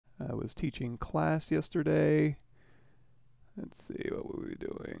I was teaching class yesterday. Let's see, what were we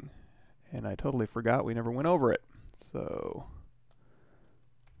doing? And I totally forgot we never went over it. So,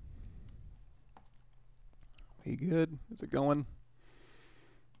 we good? Is it going?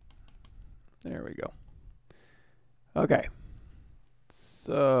 There we go. Okay.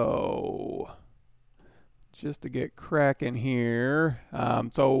 So, just to get cracking here.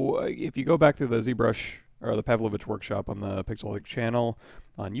 If you go back to the ZBrush or the Pavlovich workshop on the Pixel channel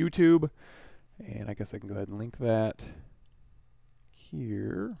on YouTube, and I guess I can go ahead and link that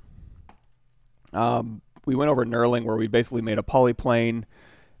here. We went over knurling where we basically made a polyplane,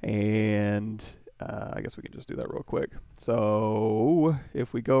 and I guess we can just do that real quick. So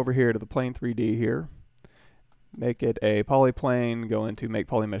if we go over here to the plane 3D here, make it a polyplane, go into make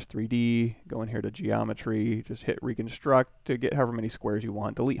polymesh 3D, go in here to geometry, just hit reconstruct to get however many squares you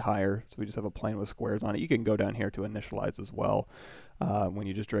want, delete higher, so we just have a plane with squares on it. You can go down here to initialize as well when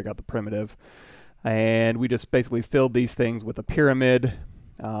you just drag out the primitive. And we just basically filled these things with a pyramid.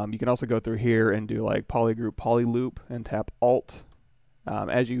 You can also go through here and do like polygroup, polyloop, and tap Alt.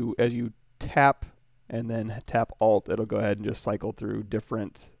 As you tap and then tap Alt, it'll go ahead and just cycle through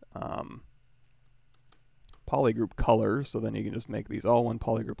different polygroup colors. So then you can just make these all one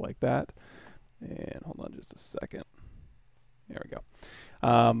polygroup like that. And hold on just a second. There we go.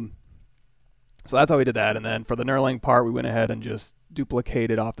 So that's how we did that. And then for the knurling part, we went ahead and just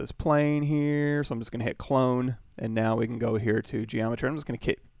duplicated off this plane here. So I'm just going to hit clone. And now we can go here to geometry. I'm just going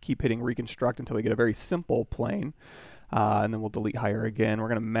to keep hitting reconstruct until we get a very simple plane. And then we'll delete higher again. We're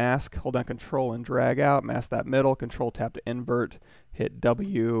going to mask, hold down control and drag out, mask that middle, control tap to invert, hit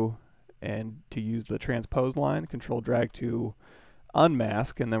W and to use the transpose line, control drag to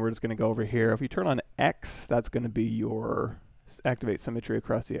unmask. And then we're just going to go over here. If you turn on X, that's going to be your activate symmetry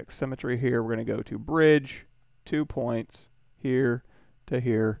across the X symmetry here. We're going to go to bridge, 2 points, here to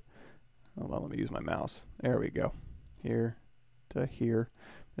here. Hold on, let me use my mouse. There we go. Here to here.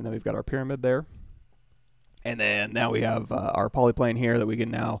 And then we've got our pyramid there. And then now we have our polyplane here that we can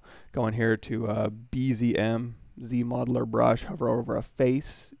now go in here to BZM, ZModeler brush, hover over a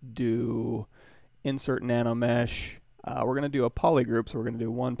face, do insert NanoMesh. We're going to do a polygroup, so we're going to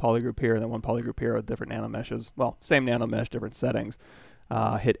do one polygroup here and then one polygroup here with different nanomeshes. Well, same nanomesh, different settings.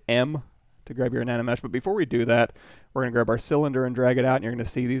 Hit M to grab your nanomesh. But before we do that, we're going to grab our cylinder and drag it out, and you're going to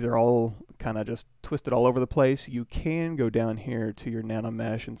see these are all kind of just twisted all over the place. You can go down here to your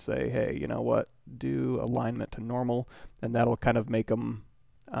nanomesh and say, hey, you know what, do alignment to normal, and that'll kind of make them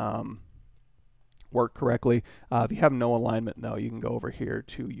work correctly. If you have no alignment, though, you can go over here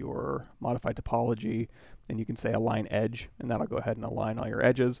to your modified topology, and you can say align edge, and that'll go ahead and align all your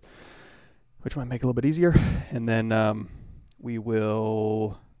edges, which might make it a little bit easier. And then we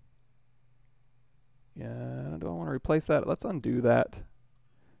will, do I want to replace that? Let's undo that.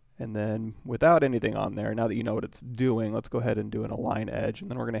 And then without anything on there, now that you know what it's doing, let's go ahead and do an align edge, and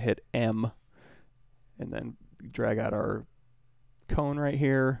then we're going to hit M, and then drag out our cone right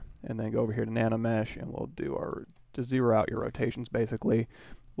here, and then go over here to nanomesh, and we'll do our, to zero out your rotations basically.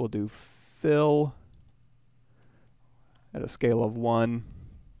 We'll do fill at a scale of 1,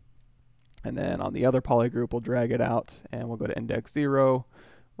 and then on the other polygroup we'll drag it out, and we'll go to index 0.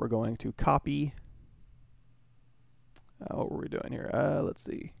 We're going to copy. What were we doing here? Let's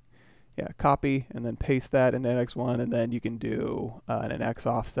see. Yeah, copy, and then paste that in index 1, and then you can do an X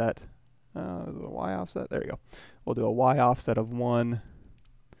offset. Is it a Y offset? There you go. We'll do a Y offset of 1.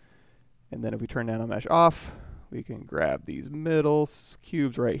 And then if we turn NanoMesh off, we can grab these middle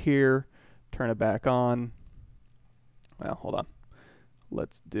cubes right here, turn it back on. Well, hold on.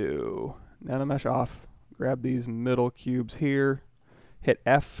 Let's do NanoMesh off, grab these middle cubes here, hit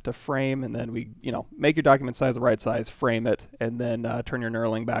F to frame, and then we, make your document size the right size, frame it, and then turn your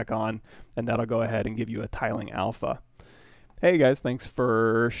knurling back on, and that'll go ahead and give you a tiling alpha. Hey guys, thanks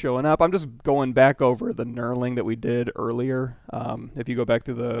for showing up. I'm just going back over the knurling that we did earlier. If you go back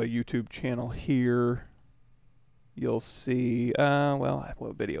to the YouTube channel here, you'll see, well,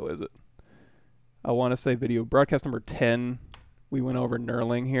 what video is it? I want to say video broadcast number 10. We went over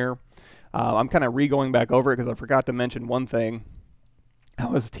knurling here. I'm kind of re-going back over it because I forgot to mention one thing. I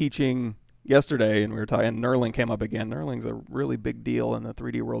was teaching yesterday and we were talking, and knurling came up again. Knurling's a really big deal in the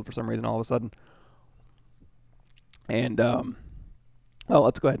 3D world for some reason all of a sudden. And, well,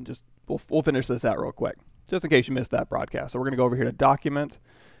 let's go ahead and just, we'll finish this out real quick, just in case you missed that broadcast. So we're going to go over here to Document,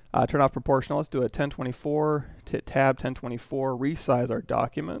 turn off Proportional. Let's do a 1024, hit Tab 1024, resize our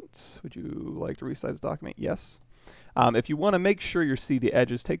document. Would you like to resize the document? Yes. If you want to make sure you see the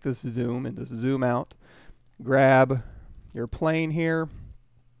edges, take this zoom and just zoom out. Grab your plane here,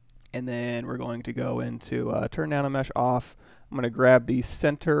 and then we're going to go into turn NanoMesh off, I'm going to grab the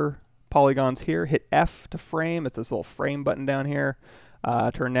center polygons here, hit F to frame. It's this little frame button down here.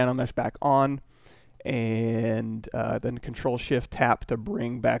 Turn NanoMesh back on, and then Control-Shift-Tap to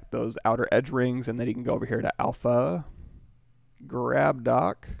bring back those outer edge rings, and then you can go over here to Alpha, grab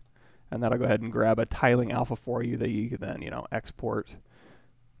Dock, and that'll go ahead and grab a tiling alpha for you that you can then, export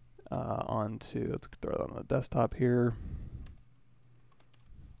onto, let's throw that on the desktop here.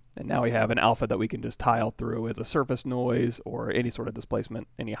 And now we have an alpha that we can just tile through as a surface noise or any sort of displacement,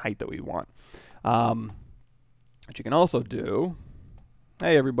 any height that we want. What you can also do,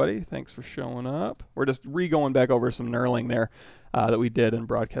 hey everybody, thanks for showing up. We're just going back over some knurling there that we did in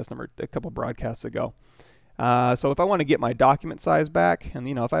a couple broadcasts ago. So if I want to get my document size back, and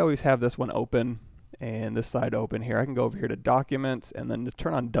if I always have this one open and this side open here, I can go over here to Document and then to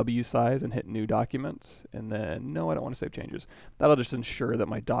turn on W size and hit New Document. And then, no, I don't want to save changes. That'll just ensure that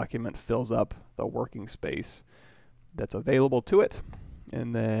my document fills up the working space that's available to it.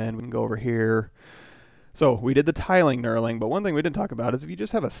 And then we can go over here. So we did the tiling knurling, but one thing we didn't talk about is if you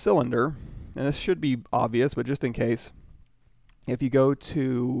just have a cylinder, and this should be obvious, but just in case, if you go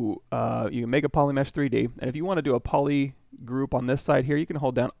to, you can make a PolyMesh 3D, and if you want to do a poly group on this side here, you can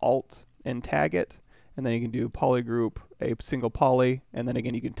hold down Alt and tag it, and then you can do Polygroup, a single poly, and then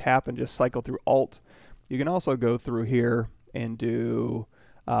again you can tap and just cycle through Alt. You can also go through here and do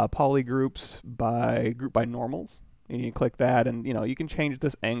Polygroups by group by normals, and you can click that, and you can change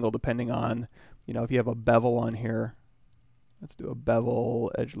this angle depending on, if you have a bevel on here. Let's do a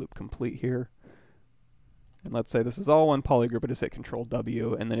bevel edge loop complete here. And let's say this is all one polygroup, I just hit Control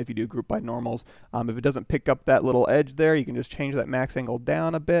W, and then if you do group by normals, if it doesn't pick up that little edge there, you can just change that max angle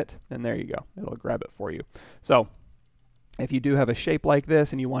down a bit, and there you go. It'll grab it for you. So if you do have a shape like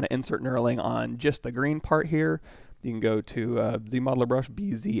this and you want to insert knurling on just the green part here, you can go to ZModeler brush,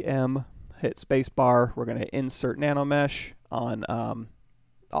 BZM, hit spacebar. We're going to insert NanoMesh on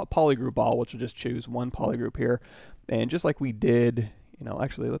polygroup all, which will just choose one polygroup here. And just like we did,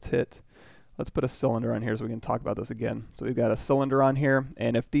 actually let's put a cylinder on here so we can talk about this again. So we've got a cylinder on here,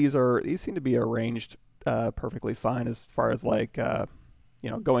 and if these seem to be arranged perfectly fine as far as like,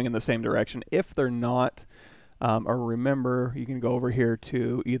 going in the same direction. If they're not, or remember, you can go over here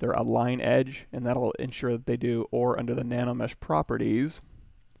to either align edge, and that'll ensure that they do, or under the NanoMesh properties,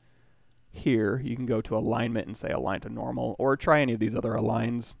 here you can go to alignment and say align to normal, or try any of these other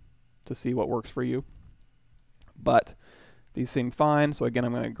aligns to see what works for you. But these seem fine, so again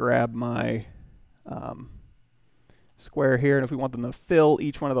I'm going to grab my square here, and if we want them to fill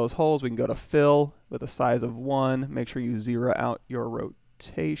each one of those holes, we can go to fill with a size of 1. Make sure you zero out your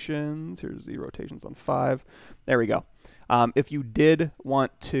rotations. Here's Z rotations on 5. There we go. If you did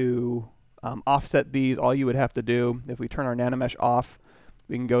want to offset these, all you would have to do, if we turn our NanoMesh off,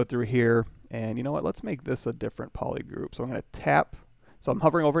 we can go through here, and you know what, let's make this a different poly group. So I'm going to tap, so I'm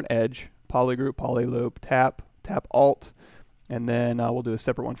hovering over an edge, polygroup, polyloop, tap, tap Alt, and then we'll do a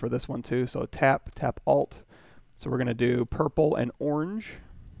separate one for this one too. So tap, tap Alt. So we're going to do purple and orange.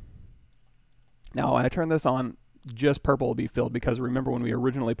 Now when I turn this on, just purple will be filled, because remember when we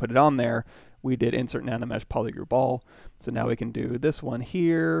originally put it on there, we did insert NanoMesh polygroup all. So now we can do this one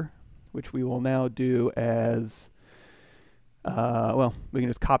here, which we will now do as, well, we can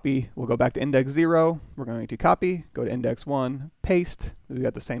just copy. We'll go back to index 0. We're going to copy, go to index 1, paste. We've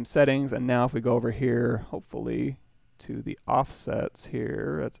got the same settings. And now if we go over here, hopefully to the offsets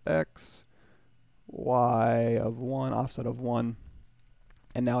here, that's X, Y of 1, offset of 1.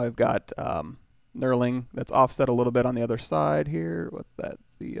 And now I've got knurling that's offset a little bit on the other side here. What's that?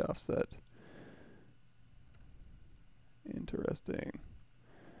 Z offset. Interesting.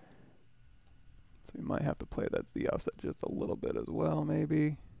 So we might have to play that Z offset just a little bit as well,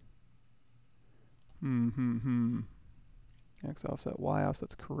 maybe. X offset, Y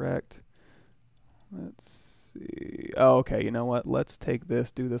offset's correct. Let's see. Oh, okay, you know what? Let's take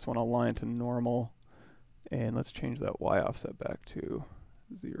this, do this one align to normal, and let's change that Y offset back to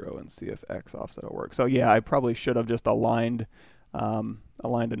 0 and see if X offset will work. So yeah, I probably should have just aligned to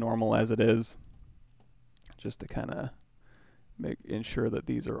normal as it is, just to kind of ensure that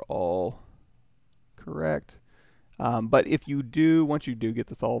these are all correct. But if you do, once you do get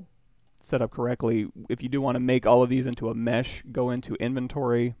this all set up correctly, if you do want to make all of these into a mesh, go into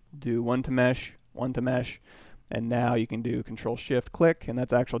inventory, do one to mesh, and now you can do Control-Shift-Click, and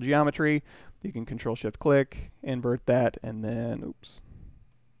that's actual geometry. You can Control-Shift-Click, invert that, and then, oops,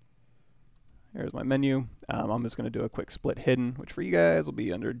 here's my menu. I'm just going to do a quick split hidden, which for you guys will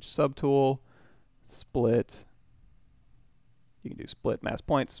be under Subtool, Split. You can do Split mass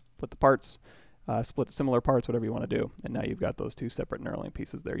points, split the parts, split similar parts, whatever you want to do. And now you've got those two separate knurling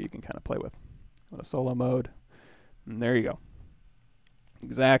pieces there you can kind of play with. Go to solo mode, and there you go.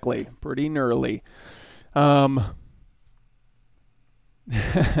 Exactly. Pretty gnarly.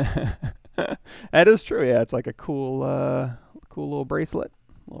 That is true. Yeah, it's like a cool, cool little bracelet,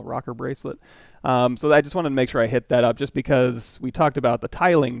 little rocker bracelet. So I just wanted to make sure I hit that up, just because we talked about the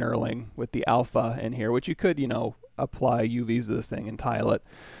tiling knurling with the alpha in here, which you could, you know, apply UVs to this thing and tile it.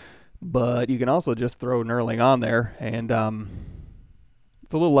 But you can also just throw knurling on there, and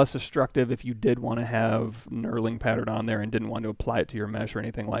it's a little less destructive if you did want to have knurling pattern on there and didn't want to apply it to your mesh or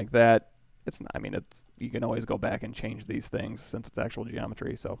anything like that. It's not, I mean, you can always go back and change these things since it's actual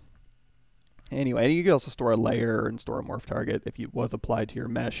geometry. So anyway, you can also store a layer and store a morph target if it was applied to your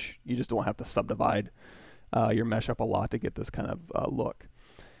mesh. You just don't have to subdivide your mesh up a lot to get this kind of look.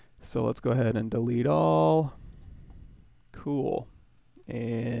 So let's go ahead and delete all. Cool.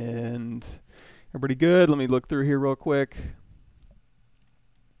 And everybody good? Let me look through here real quick.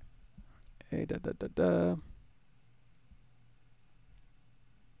 Hey,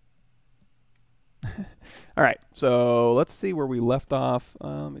 All right, so let's see where we left off.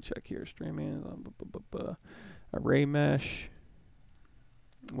 Let me check here. Streaming, array mesh.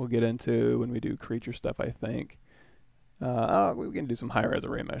 We'll get into when we do creature stuff, I think. We can do some high-res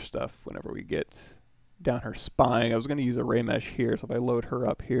array mesh stuff whenever we get down her spine. I was going to use array mesh here, so if I load her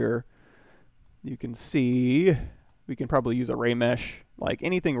up here, you can see we can probably use array mesh, like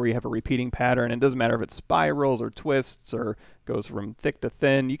anything where you have a repeating pattern. It doesn't matter if it spirals or twists or goes from thick to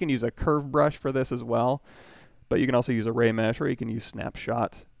thin. You can use a curve brush for this as well, but you can also use array mesh, or you can use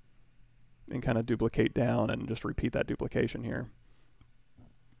snapshot and kind of duplicate down and just repeat that duplication here.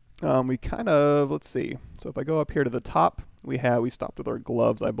 We kind of, let's see. So if I go up here to the top, we stopped with our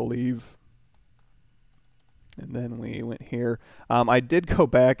gloves, I believe. And then we went here. I did go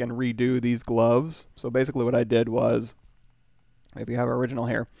back and redo these gloves. So basically what I did was, if you have our original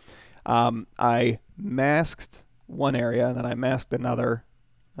here, I masked one area, and then I masked another,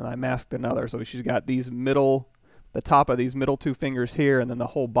 and I masked another. So she's got these middle, the top of these middle two fingers here, and then the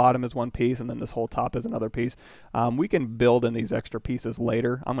whole bottom is one piece, and then this whole top is another piece. We can build in these extra pieces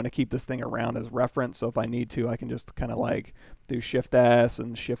later. I'm going to keep this thing around as reference, so if I need to, I can just kind of like do Shift S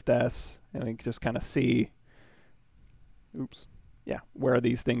and Shift S, and we can just kind of see, oops, yeah, where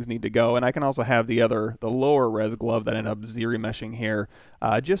these things need to go. And I can also have the lower res glove that end up ZRemeshing here,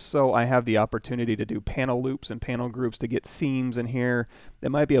 just so I have the opportunity to do panel loops and panel groups to get seams in here.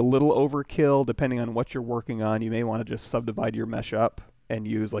 It might be a little overkill depending on what you're working on. You may want to just subdivide your mesh up and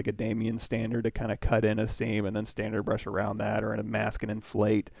use like a Damien standard to kind of cut in a seam and then standard brush around that, or in a mask and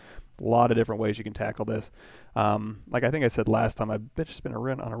inflate. A lot of different ways you can tackle this. Like I think I said last time, I've just been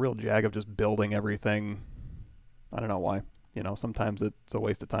on a real jag of just building everything. I don't know why. You know, sometimes it's a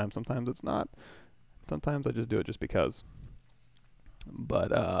waste of time, sometimes it's not. Sometimes I just do it just because.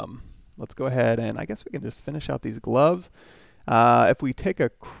 But let's go ahead and I guess we can just finish out these gloves. If we take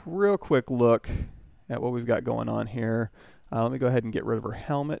a real quick look at what we've got going on here, let me go ahead and get rid of her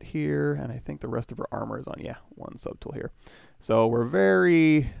helmet here, and I think the rest of her armor is on, yeah, one subtool here. So we're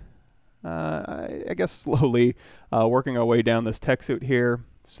very, I guess slowly working our way down this tech suit here.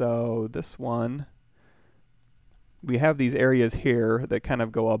 So this one, we have these areas here that kind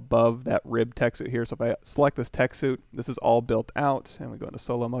of go above that rib tech suit here. So if I select this tech suit, this is all built out, and we go into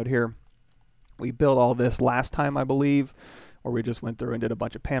solo mode here. We built all this last time, I believe, where we just went through and did a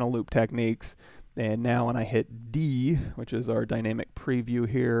bunch of panel loop techniques. And now when I hit D, which is our dynamic preview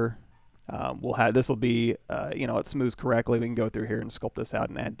here, this will be, you know, it smooths correctly. We can go through here and sculpt this out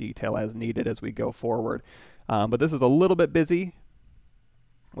and add detail as needed as we go forward. But this is a little bit busy,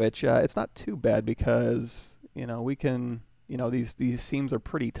 which it's not too bad because, you know, we can, you know, these seams are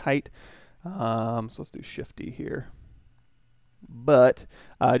pretty tight. So let's do Shift D here. But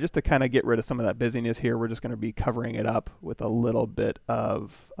just to kind of get rid of some of that busyness here, we're just going to be covering it up with a little bit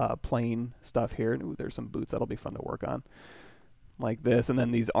of plain stuff here. And ooh, there's some boots that'll be fun to work on, like this. And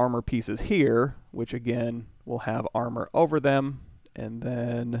then these armor pieces here, which again will have armor over them. And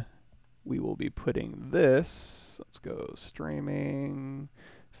then we will be putting this, let's go streaming,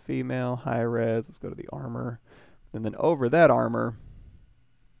 female, high res, let's go to the armor. And then over that armor,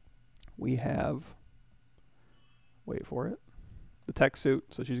 we have, wait for it, the tech suit.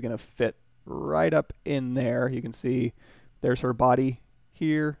 So she's going to fit right up in there. You can see there's her body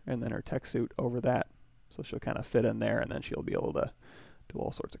here, and then her tech suit over that. So she'll kind of fit in there, and then she'll be able to do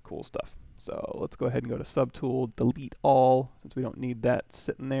all sorts of cool stuff. So let's go ahead and go to Subtool, delete all, since we don't need that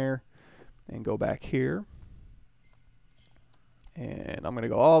sitting there, and go back here. And I'm going to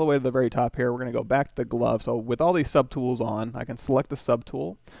go all the way to the very top here. We're going to go back to the glove. So with all these subtools on, I can select the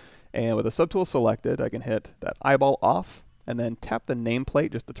subtool. And with the subtool selected, I can hit that eyeball off. and then tap the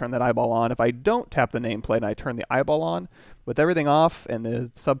nameplate just to turn that eyeball on. If I don't tap the nameplate and I turn the eyeball on, with everything off and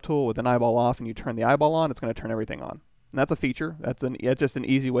the subtool with an eyeball off and you turn the eyeball on, it's going to turn everything on. And that's a feature. It's just an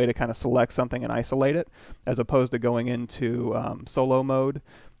easy way to kind of select something and isolate it, as opposed to going into solo mode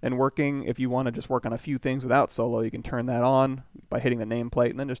and working. If you want to just work on a few things without solo, you can turn that on by hitting the nameplate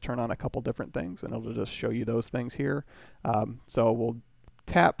and then just turn on a couple different things, and it'll just show you those things here. So we'll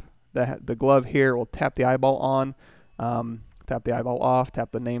tap the glove here, we'll tap the eyeball on, tap the eyeball off,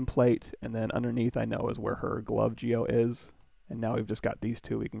 tap the nameplate, and then underneath I know is where her glove geo is. And now we've just got these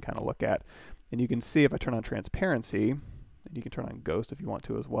two we can kind of look at. And you can see if I turn on transparency, and you can turn on ghost if you want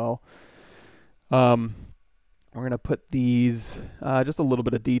to as well. We're going to put these, just a little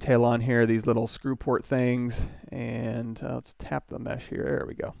bit of detail on here, these little screw port things. And let's tap the mesh here. There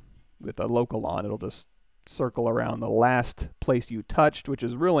we go. With the local on, it'll just circle around the last place you touched, which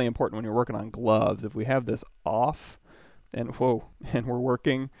is really important when you're working on gloves. If we have this off, and whoa, and we're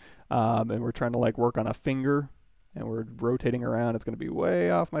working, and we're trying to like work on a finger, and we're rotating around, it's going to be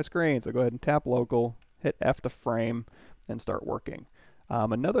way off my screen. So go ahead and tap local, hit F to frame, and start working.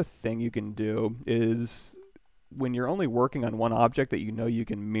 Another thing you can do is when you're only working on one object that you know you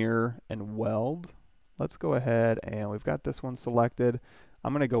can mirror and weld, let's go ahead and we've got this one selected.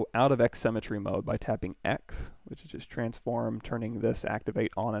 I'm going to go out of X symmetry mode by tapping X, which is just transform, turning this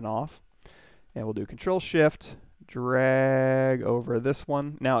activate on and off. And we'll do Control Shift, drag over this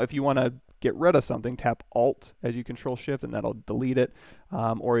one. Now, if you want to get rid of something, tap Alt as you Control Shift, and that'll delete it.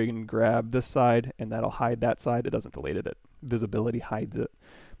 Or you can grab this side, and that'll hide that side. It doesn't delete it. Visibility hides it.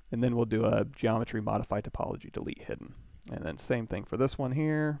 And then we'll do a Geometry Modify Topology Delete Hidden. And then same thing for this one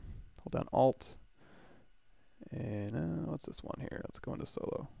here. Hold down Alt. And what's this one here? Let's go into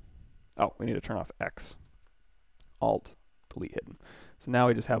solo. Oh, we need to turn off X. Alt, delete hidden. So now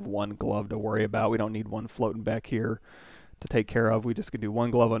we just have one glove to worry about. We don't need one floating back here to take care of. We just can do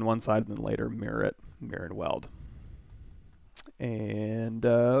one glove on one side and then later mirror it, mirror and weld. And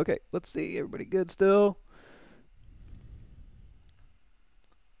okay, let's see. Everybody good still?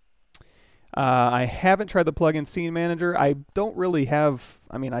 I haven't tried the plugin Scene Manager. I don't really have,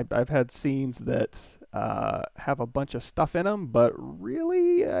 I mean, I've had scenes that have a bunch of stuff in them, but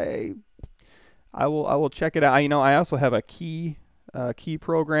really, I will check it out. I also have a key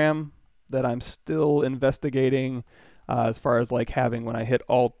program that I'm still investigating as far as like having when I hit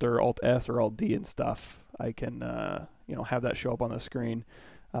Alt or Alt S or Alt D and stuff, I can have that show up on the screen.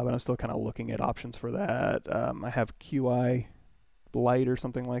 But I'm still kind of looking at options for that. I have QI Lite or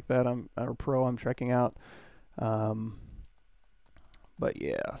something like that. Or Pro I'm checking out. But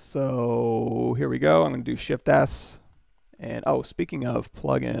yeah, so here we go. I'm going to do Shift S. And oh, speaking of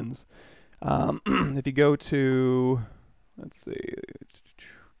plugins, if you go to, let's see,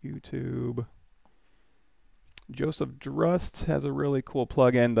 YouTube, Joseph Drust has a really cool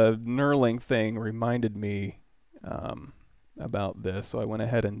plugin. The knurling thing reminded me about this, so I went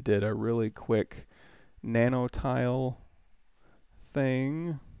ahead and did a really quick nanotile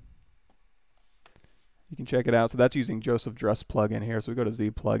thing. You can check it out. So that's using Joseph Drust plugin here. So we go to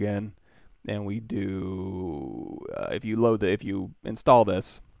Z plugin, and we do if you install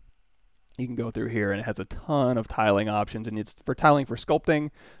this, you can go through here, and it has a ton of tiling options, and it's for tiling for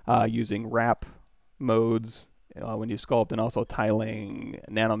sculpting, using wrap modes when you sculpt, and also tiling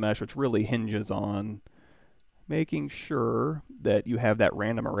NanoMesh, which really hinges on making sure that you have that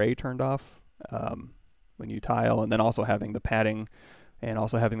random array turned off when you tile, and then also having the padding and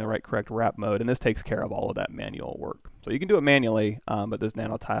also having the correct wrap mode. And this takes care of all of that manual work. So you can do it manually, but this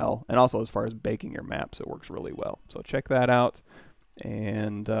nanotile, and also as far as baking your maps, it works really well. So check that out.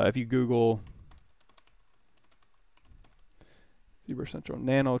 And if you Google ZBrush Central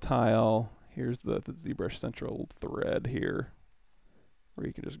nanotile, here's the ZBrush Central thread here, where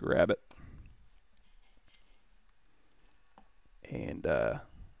you can just grab it. And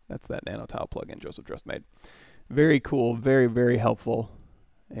that's that nanotile plugin Joseph Drust made. Very cool, very, very helpful.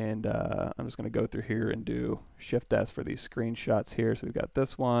 And I'm just going to go through here and do Shift S for these screenshots here. So we've got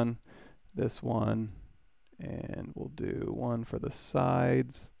this one, and we'll do one for the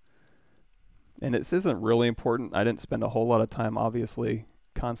sides. And this isn't really important. I didn't spend a whole lot of time, obviously,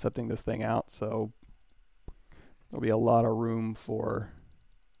 concepting this thing out. So there'll be a lot of room for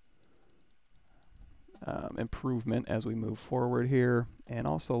improvement as we move forward here. And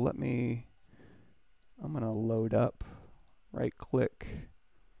also I'm going to load up, right click.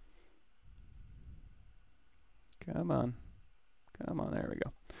 Come on, there we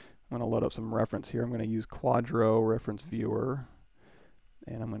go. I'm going to load up some reference here. I'm going to use Quadro Reference Viewer,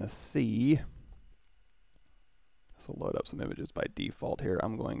 and I'm going to see. This will load up some images by default here.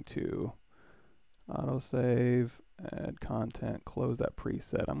 I'm going to autosave, Add content, close that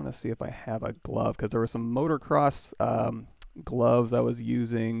preset. I'm going to see if I have a glove, because there were some motocross gloves I was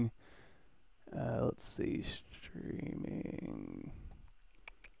using. Let's see, streaming.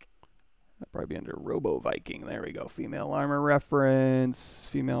 That'd probably be under Robo Viking. There we go. Female armor reference,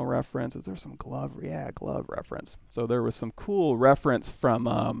 female reference. Is there some glove? Yeah, glove reference. So there was some cool reference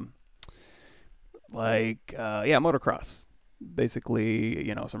from yeah, motocross. Basically,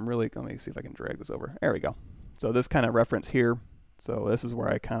 you know, some really, let me see if I can drag this over. There we go. So this kind of reference here. So this is where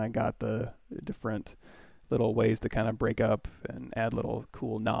I kind of got the different little ways to kind of break up and add little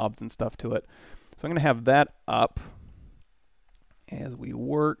cool knobs and stuff to it. So I'm going to have that up as we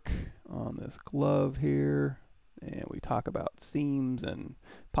work on this glove here, and we talk about seams and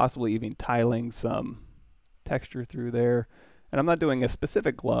possibly even tiling some texture through there. And I'm not doing a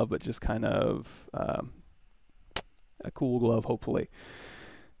specific glove, but just kind of a cool glove, hopefully.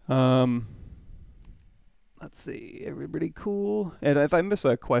 Let's see, everybody cool? And if I miss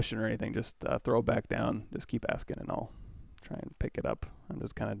a question or anything, just throw it back down. Just keep asking and I'll try and pick it up. I'm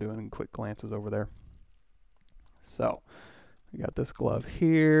just kind of doing quick glances over there. So we got this glove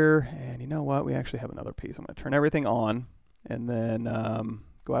here, and you know what? We actually have another piece. I'm going to turn everything on, and then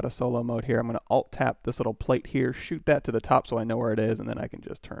go out of solo mode here. I'm going to alt-tap this little plate here, shoot that to the top so I know where it is, and then I can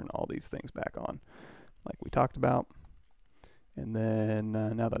just turn all these things back on like we talked about. And then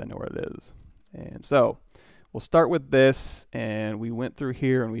now that I know where it is. And so we'll start with this, and we went through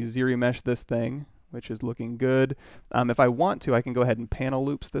here and we ZRemeshed this thing, which is looking good. If I want to, I can go ahead and panel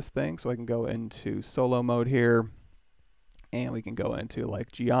loops this thing, so I can go into solo mode here, and we can go into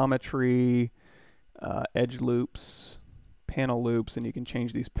like geometry, edge loops, panel loops, and you can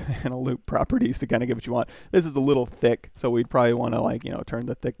change these panel loop properties to kind of get what you want. This is a little thick, so we'd probably want to, like, you know, turn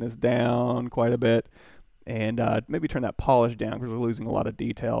the thickness down quite a bit, and maybe turn that polish down because we're losing a lot of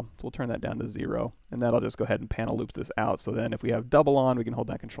detail. So we'll turn that down to 0, and that'll just go ahead and panel loops this out. So then if we have double on, we can hold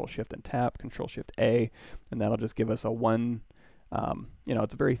down Control Shift and tap, Control Shift A, and that'll just give us a one, you know,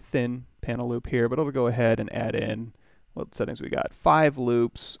 it's a very thin panel loop here, but it'll go ahead and add in, what settings we got? 5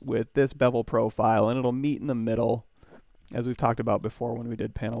 loops with this bevel profile, and it'll meet in the middle. As we've talked about before when we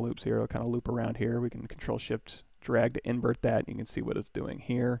did panel loops here, it'll kind of loop around here. We can Control Shift drag to invert that, and you can see what it's doing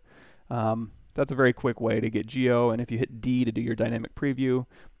here. That's a very quick way to get geo, and if you hit D to do your dynamic preview,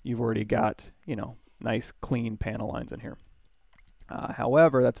 you've already got, you know, nice clean panel lines in here.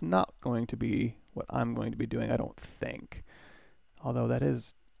 However, that's not going to be what I'm going to be doing, I don't think. Although that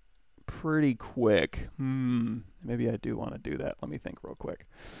is pretty quick. Maybe I do want to do that. Let me think real quick.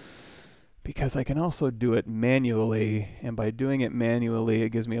 Because I can also do it manually, and by doing it manually, it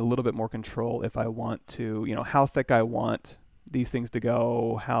gives me a little bit more control if I want to, you know, how thick I want these things to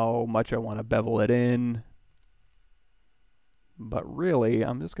go, how much I want to bevel it in. But really,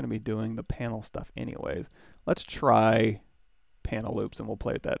 I'm just going to be doing the panel stuff anyways. Let's try panel loops, and we'll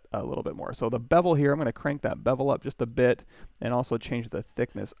play with that a little bit more. So the bevel here, I'm going to crank that bevel up just a bit, and also change the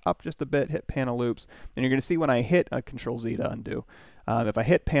thickness up just a bit, hit panel loops, and you're going to see when I hit Control Z to undo, if I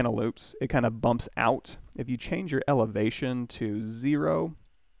hit panel loops, it kind of bumps out. If you change your elevation to 0,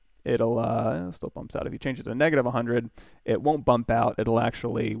 it'll still bumps out. If you change it to -100, it won't bump out. It'll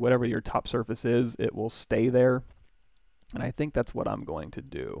actually, whatever your top surface is, it will stay there. And I think that's what I'm going to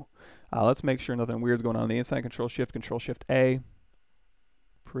do. Let's make sure nothing weird's going on the inside. Control Shift A.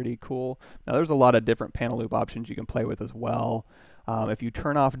 Pretty cool. Now there's a lot of different panel loop options you can play with as well. If you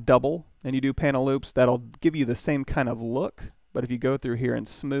turn off double and you do panel loops, that'll give you the same kind of look. But if you go through here and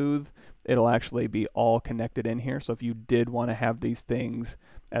smooth, it'll actually be all connected in here. So if you did want to have these things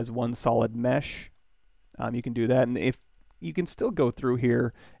as one solid mesh, you can do that. And if you can still go through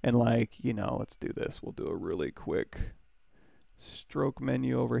here and, like, you know, let's do this. We'll do a really quick stroke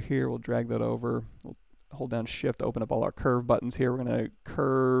menu over here. We'll drag that over. We'll hold down Shift to open up all our curve buttons here. We're going to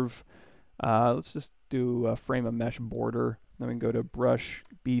curve. Let's just do a frame of mesh border. Then we can go to Brush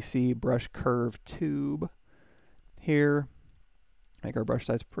BC, Brush Curve Tube here. Make our brush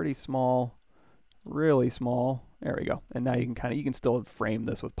size pretty small, really small. There we go. And now you can you can still frame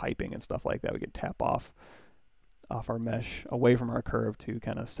this with piping and stuff like that. We can tap off our mesh away from our curve to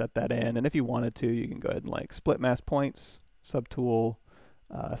kind of set that in. And if you wanted to, you can go ahead and like split mask points, subtool,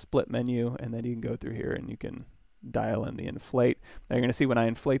 split menu, and then you can go through here and you can dial in the inflate. Now you're going to see when I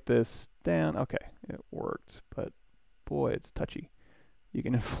inflate this down, okay, it worked, but boy, it's touchy. You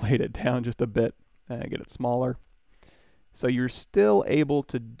can inflate it down just a bit and get it smaller. So you're still able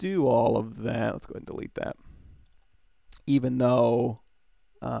to do all of that. Let's go ahead and delete that. Even though,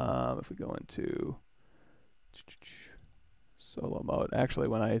 if we go into solo mode, actually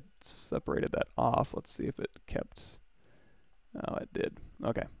when I separated that off, let's see if it kept, oh, it did.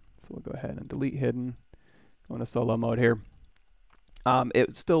 Okay, so we'll go ahead and delete hidden. So in a solo mode here,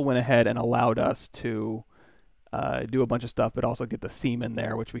 it still went ahead and allowed us to do a bunch of stuff, but also get the seam in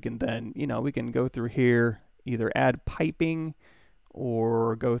there, which we can then, we can go through here, either add piping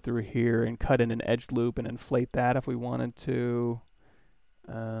or go through here and cut in an edged loop and inflate that if we wanted to.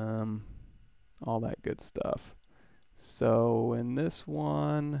 All that good stuff. So in this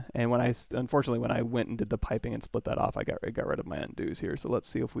one, and unfortunately when I went and did the piping and split that off, I got rid of my undos here. So let's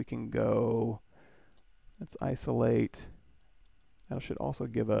see if we can go, let's isolate. That should also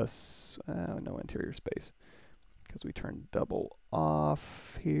give us no interior space because we turned double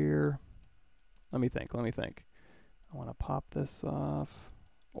off here. Let me think. I want to pop this off,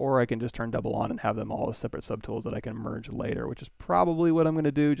 or I can just turn double on and have them all as separate subtools that I can merge later, which is probably what I'm going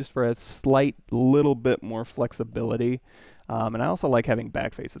to do just for a slight little bit more flexibility. And I also like having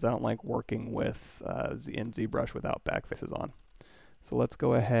back faces. I don't like working with in ZBrush without back faces on. So let's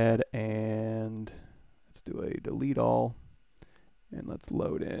go ahead and let's do a delete all, and let's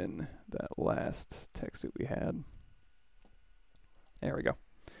load in that last text that we had. There we go.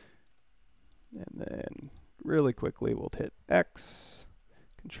 And then really quickly we'll hit X,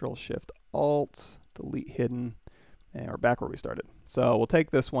 Control Shift Alt, delete hidden, and we're back where we started. So we'll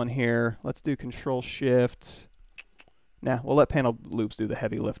take this one here. Let's do Control Shift. We'll let panel loops do the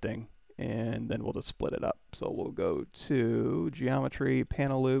heavy lifting, and then we'll just split it up. So we'll go to Geometry,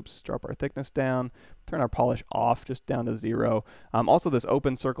 Panel Loops, drop our thickness down, turn our polish off just down to 0. Also this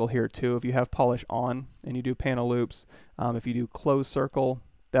open circle here too, if you have polish on and you do panel loops, if you do close circle,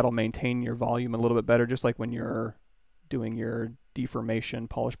 that'll maintain your volume a little bit better, just like when you're doing your deformation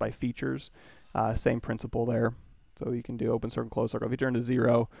polish by features. Same principle there. So you can do open circle, close circle. If you turn to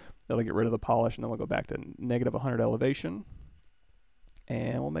 0, that'll get rid of the polish, and then we'll go back to negative 100 elevation.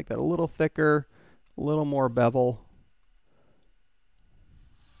 And we'll make that a little thicker, a little more bevel.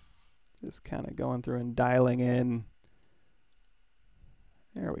 Just kind of going through and dialing in.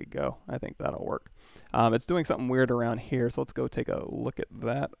 There we go. I think that'll work. It's doing something weird around here, so let's go take a look at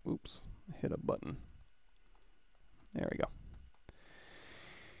that. Oops, hit a button. There we go.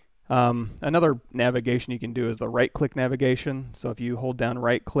 Another navigation you can do is the right-click navigation. So if you hold down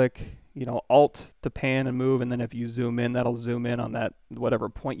right-click, Alt to pan and move, and then if you zoom in, that'll zoom in on that whatever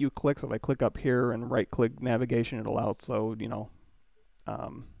point you click. So if I click up here and right-click navigation, it'll also,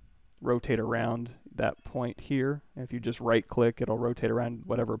 rotate around that point here. If you just right-click, it'll rotate around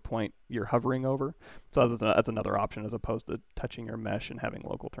whatever point you're hovering over. So that's another option as opposed to touching your mesh and having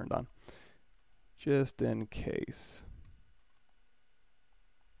local turned on, just in case.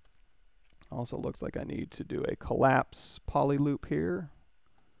 Also looks like I need to do a collapse poly loop here.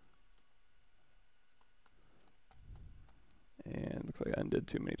 And looks like I undid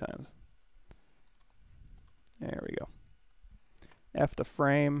too many times. There we go. F to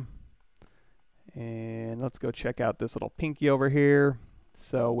frame. And let's go check out this little pinky over here.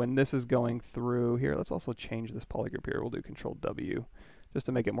 So when this is going through here, let's also change this polygroup here. We'll do Control W just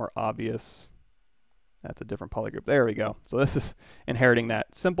to make it more obvious. That's a different polygroup. There we go. So this is inheriting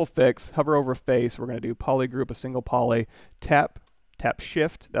that. Simple fix, hover over face. We're going to do polygroup, a single poly, tap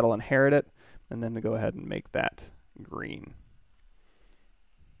shift. That'll inherit it. And then to go ahead and make that green.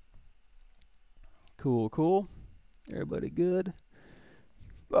 Cool. Everybody good?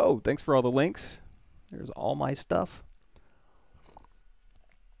 Oh, thanks for all the links. There's all my stuff.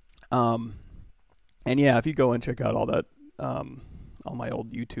 And yeah, if you go and check out all that, all my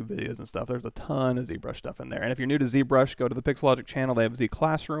old YouTube videos and stuff, there's a ton of ZBrush stuff in there. And if you're new to ZBrush, go to the Pixelogic channel. They have Z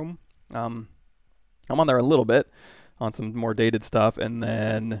Classroom. I'm on there a little bit on some more dated stuff. And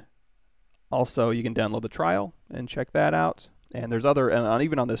then also you can download the trial and check that out. And there's other, and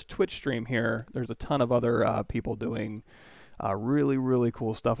even on this Twitch stream here, there's a ton of other people doing really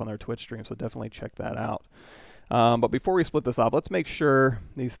cool stuff on their Twitch stream, so definitely check that out. But before we split this off, let's make sure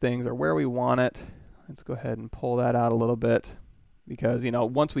these things are where we want it. Let's go ahead and pull that out a little bit, because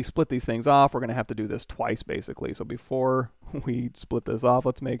once we split these things off, we're going to have to do this twice basically. So before we split this off,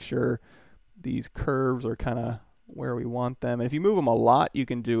 let's make sure these curves are kind of where we want them. And if you move them a lot, you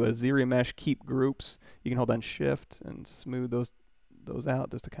can do a ZRemesh keep groups. You can hold down shift and smooth those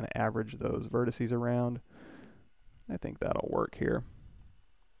out just to kind of average those vertices around. I think that'll work here.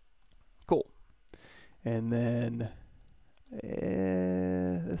 Cool. And then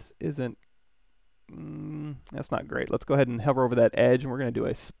this isn't, that's not great. Let's go ahead and hover over that edge, and we're going to do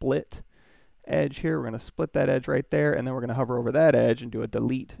a split edge here. We're going to split that edge right there, and then we're going to hover over that edge and do a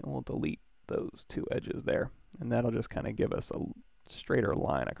delete, and we'll delete those two edges there. And that'll just kind of give us a straighter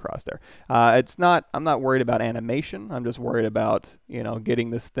line across there. I'm not worried about animation. I'm just worried about, getting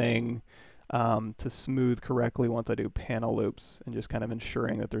this thing to smooth correctly once I do panel loops, and just kind of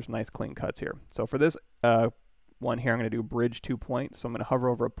ensuring that there's nice clean cuts here. So for this one here, I'm going to do bridge 2 points. So I'm going to hover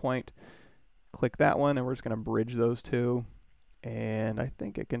over a point, click that one, and we're just going to bridge those two. And I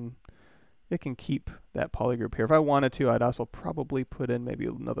think it can keep that polygroup here. If I wanted to, I'd also probably put in maybe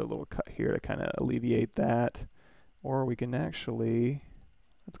another little cut here to kind of alleviate that. Or we can actually,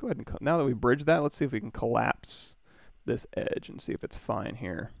 let's go ahead and, now that we bridge that, let's see if we can collapse this edge and see if it's fine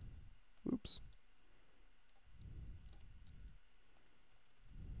here. Oops.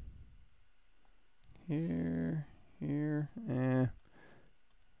 Here,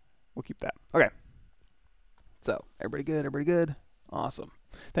 we'll keep that. Okay. So, everybody good? Everybody good? Awesome.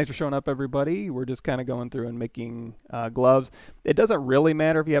 Thanks for showing up, everybody. We're just kind of going through and making gloves. It doesn't really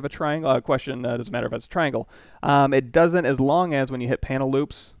matter if you have a triangle. Question doesn't matter if it's a triangle. It doesn't, as long as when you hit panel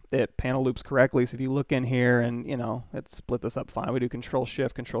loops, it panel loops correctly. So if you look in here and, you know, let's split this up fine. We do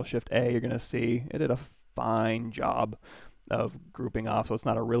Control-Shift-A, you're going to see it did a fine job of grouping off, so it's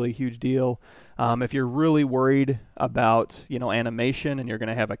not a really huge deal. If you're really worried about, you know, animation, and you're going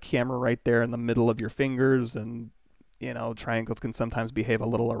to have a camera right there in the middle of your fingers, and you know, triangles can sometimes behave a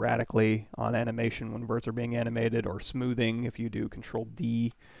little erratically on animation when verts are being animated, or smoothing. If you do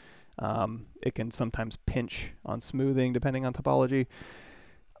Control-D, it can sometimes pinch on smoothing depending on topology.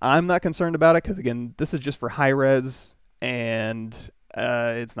 I'm not concerned about it because, again, this is just for high res, and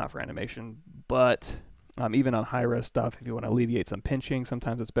it's not for animation. But even on high res stuff, if you want to alleviate some pinching,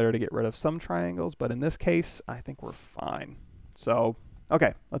 sometimes it's better to get rid of some triangles. But in this case, I think we're fine. So,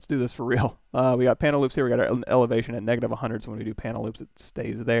 okay, let's do this for real. We got panel loops here. We got our elevation at -100, so when we do panel loops, it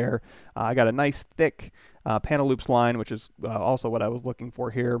stays there. I got a nice thick panel loops line, which is also what I was looking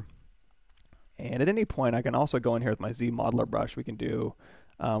for here. And at any point, I can also go in here with my ZModeler brush. We can do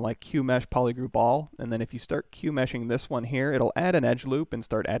like QMesh polygroup all, and then if you start QMeshing this one here, it'll add an edge loop and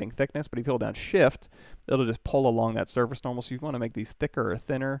start adding thickness, but if you hold down Shift, it'll just pull along that surface normal. So if you want to make these thicker or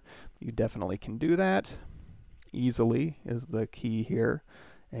thinner, you definitely can do that. Easily is the key here,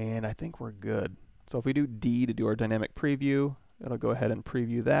 and I think we're good. So if we do D to do our dynamic preview, it'll go ahead and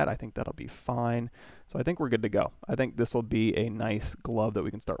preview that. I think that'll be fine. So I think we're good to go. I think this will be a nice glove that we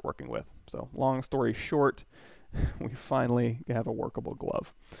can start working with. So long story short, we finally have a workable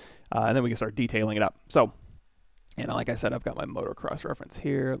glove. And then we can start detailing it up. So, and like I said, I've got my motocross reference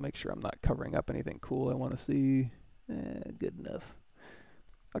here. Make sure I'm not covering up anything cool I want to see. Good enough.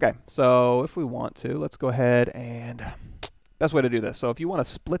 Okay, so if we want to, let's go ahead and, best way to do this. So if you want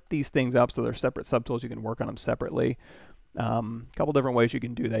to split these things up so they're separate subtools, you can work on them separately. A couple different ways you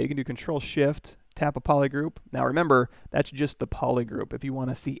can do that. You can do Control-Shift, tap a polygroup. Now remember, that's just the polygroup. If you want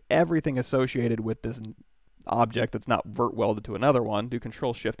to see everything associated with this object that's not vert welded to another one, do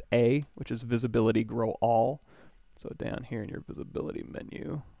Control-Shift-A, which is visibility, grow all. So down here in your visibility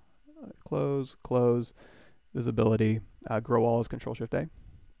menu, close, close, visibility, grow all is Control-Shift-A.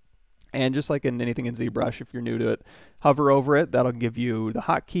 And just like in anything in ZBrush, if you're new to it, hover over it. That'll give you the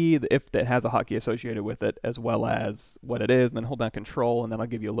hotkey, if that has a hotkey associated with it, as well as what it is. And then hold down Control, and then I'll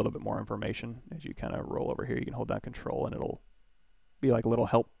give you a little bit more information. As you kind of roll over here, you can hold down Control, and it'll be like a little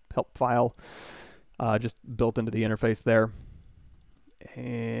help file just built into the interface there.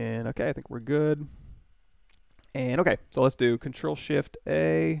 And okay, I think we're good. And okay, so let's do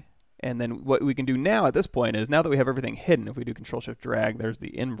Control-Shift-A. And then what we can do now at this point is, now that we have everything hidden, if we do Control-Shift-Drag, there's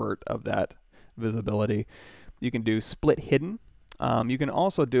the invert of that visibility. You can do split hidden. You can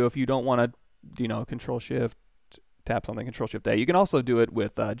also do, if you don't want to, you know, Control-Shift, tap something, Control-Shift-A. You can also do it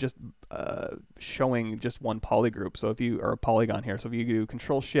with just showing just one polygroup. So if you are a polygon here, so if you do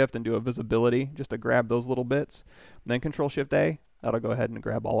Control-Shift and do a visibility, just to grab those little bits, and then Control-Shift-A, that'll go ahead and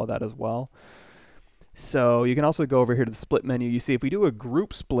grab all of that as well. So you can also go over here to the split menu. You see if we do a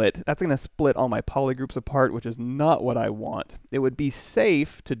group split, that's going to split all my polygroups apart, which is not what I want. It would be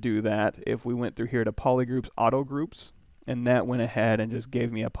safe to do that if we went through here to Polygroups, Auto Groups, and that went ahead and just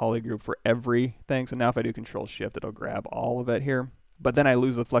gave me a polygroup for everything. So now if I do Control-Shift, it'll grab all of it here. But then I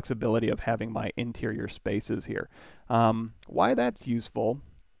lose the flexibility of having my interior spaces here. Why that's useful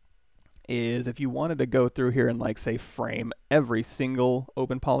is if you wanted to go through here and, like, say, frame every single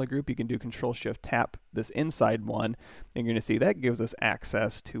open polygroup, you can do Control-Shift-Tap this inside one, and you're going to see that gives us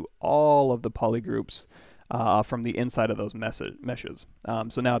access to all of the polygroups from the inside of those meshes.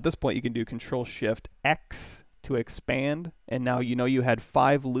 So now at this point, you can do Control-Shift-X to expand, and now you know you had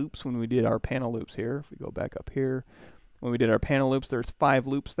 5 loops when we did our panel loops here. If we go back up here, when we did our panel loops, there's 5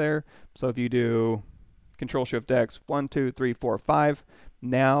 loops there. So if you do Control-Shift-X, 1, 2, 3, 4, 5,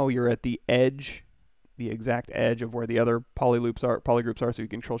 now you're at the edge, the exact edge of where the other polygroups are, so you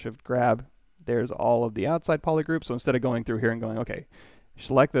can Control-Shift-Grab. There's all of the outside polygroups. So instead of going through here and going, okay,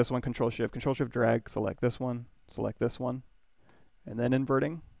 Select this one, Control Shift drag, select this one, and then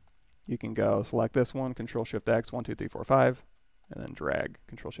inverting. You can go select this one, Control Shift X, 1, 2, 3, 4, 5, and then drag,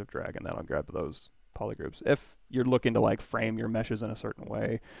 Control Shift drag, and that'll grab those polygroups. If you're looking to like frame your meshes in a certain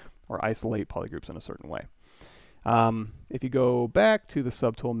way or isolate polygroups in a certain way. If you go back to the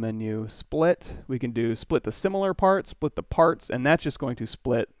subtool menu, split, we can do split the similar parts, split the parts, and that's just going to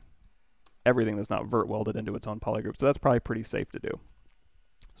split everything that's not vert welded into its own polygroup. So that's probably pretty safe to do.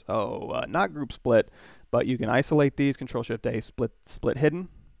 So not group split, but you can isolate these, Control Shift A, split hidden,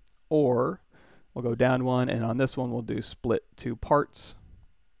 or we'll go down one, and on this one we'll do split two parts,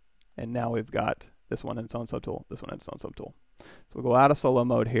 and now we've got this one in its own subtool, this one in its own subtool. So we'll go out of solo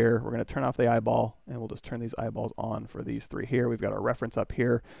mode here, we're going to turn off the eyeball, and we'll just turn these eyeballs on for these three here. We've got our reference up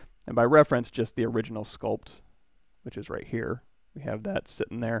here, and by reference, just the original sculpt, which is right here. We have that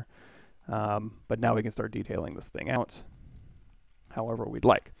sitting there, but now we can start detailing this thing out however we'd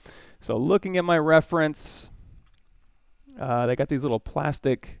like. So looking at my reference, they got these little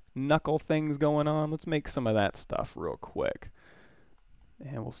plastic knuckle things going on. Let's make some of that stuff real quick.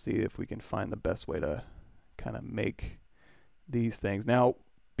 And we'll see if we can find the best way to kind of make these things. Now,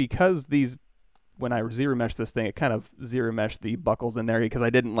 because these, when I ZRemesh this thing, it kind of ZRemeshed the buckles in there because I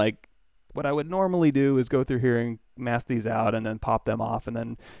didn't like, what I would normally do is go through here and mask these out and then pop them off and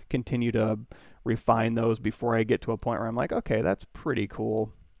then continue to refine those before I get to a point where I'm like, okay, that's pretty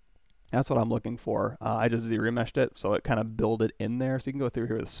cool. That's what I'm looking for. I just ZRemeshed it, so it kind of built it in there. So you can go through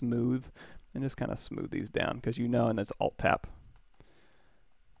here with smooth and just kind of smooth these down because you know, and it's Alt Tab.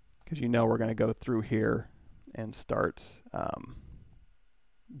 Because you know we're going to go through here and start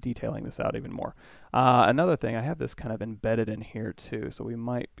detailing this out even more. Another thing, I have this kind of embedded in here too, so we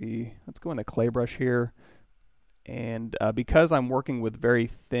might be, let's go into Clay Brush here. And because I'm working with very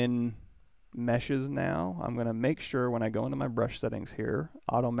thin meshes now, I'm going to make sure when I go into my brush settings here,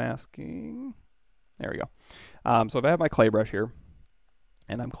 auto masking, there we go. So if I have my clay brush here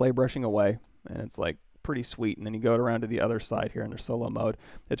and I'm clay brushing away and it's like pretty sweet, and then you go around to the other side here under solo mode,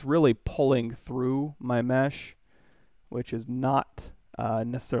 it's really pulling through my mesh, which is not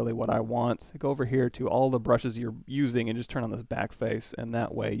necessarily what I want. Go over here to all the brushes you're using and just turn on this back face, and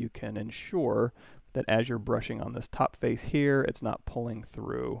that way you can ensure that as you're brushing on this top face here, it's not pulling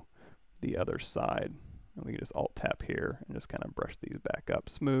through the other side. And we can just Alt Tap here and just kind of brush these back up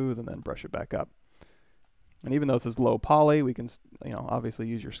smooth and then brush it back up. And even though this is low poly, we can, you know, obviously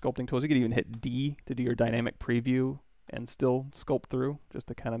use your sculpting tools. You could even hit D to do your dynamic preview and still sculpt through, just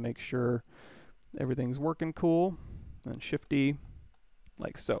to kind of make sure everything's working cool. And Shift D,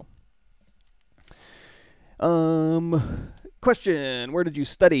 like so. Question, where did you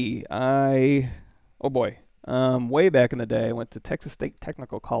study? Oh boy, way back in the day, I went to Texas State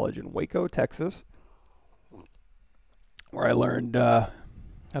Technical College in Waco, Texas, where I learned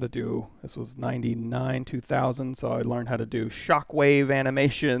how to do, this was 99, 2000, so I learned how to do shockwave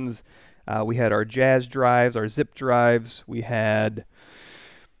animations. We had our jazz drives, our zip drives. We had,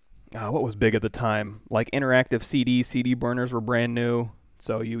 what was big at the time? Like interactive CD burners were brand new.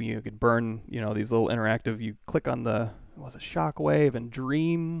 So you could burn, you know, these little interactive, you click on the, was it Shockwave and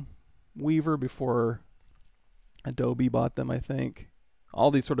Dreamweaver before Adobe bought them, I think. All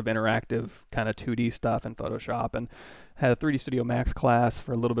these sort of interactive kind of 2D stuff in Photoshop, and had a 3D Studio Max class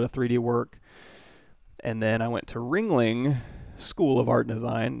for a little bit of 3D work. And then I went to Ringling School of Art and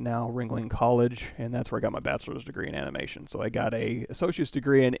Design, now Ringling College, and that's where I got my bachelor's degree in animation. So I got a associate's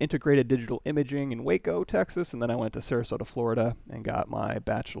degree in integrated digital imaging in Waco, Texas, and then I went to Sarasota, Florida, and got my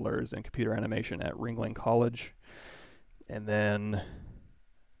bachelor's in computer animation at Ringling College. And then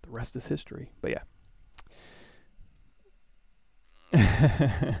the rest is history. But yeah.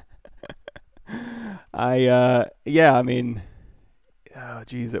 Yeah, I mean, oh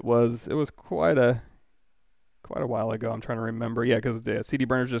geez, it was quite a while ago. I'm trying to remember. Yeah, because the CD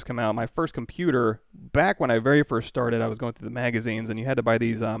burners just come out. My first computer, back when I very first started, I was going through the magazines, and you had to buy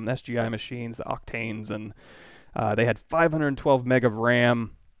these SGI machines, the Octanes, and they had 512 meg of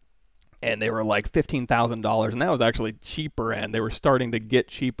RAM, and they were like $15,000, and that was actually cheaper, and they were starting to get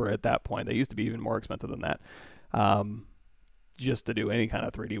cheaper at that point. They used to be even more expensive than that. Just to do any kind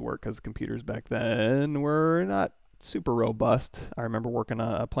of 3D work, because computers back then were not super robust. I remember working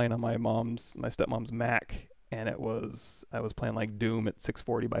playing on my stepmom's Mac, and I was playing like Doom at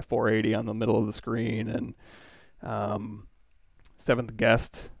 640 by 480 on the middle of the screen, and Seventh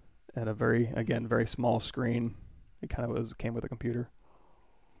Guest at a very small screen. It kind of came with a computer.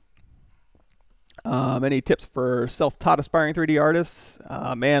 Any tips for self-taught aspiring 3D artists?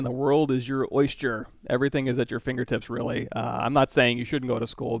 Man, the world is your oyster. Everything is at your fingertips, really. I'm not saying you shouldn't go to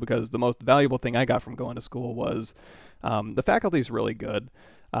school, because the most valuable thing I got from going to school was the faculty is really good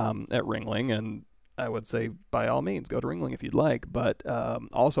at Ringling, and I would say by all means go to Ringling if you'd like, but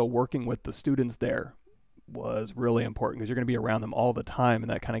also working with the students there was really important, because you're going to be around them all the time, and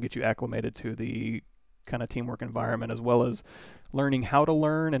that kind of gets you acclimated to the kind of teamwork environment, as well as learning how to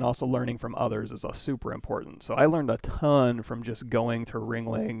learn, and also learning from others is super important. So I learned a ton from just going to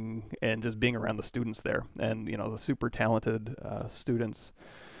Ringling and just being around the students there, and you know, the super talented students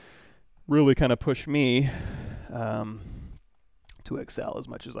really kind of pushed me to excel as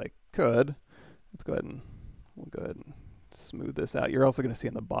much as I could. Let's go ahead and we'll go ahead and smooth this out. You're also going to see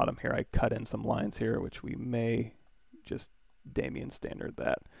in the bottom here I cut in some lines here, which we may just Damien standard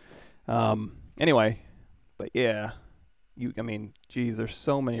that. Anyway, but yeah, I mean, geez, there's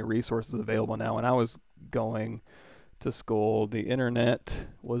so many resources available now. When I was going to school, the internet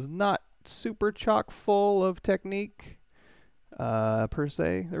was not super chock full of technique per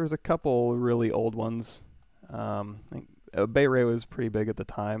se. There was a couple really old ones. I think Bay Ray was pretty big at the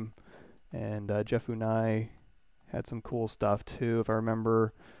time, and Jeff Unai had some cool stuff too, if I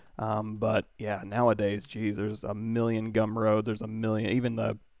remember. But yeah, nowadays, geez, there's a million Gumroads. There's a million. Even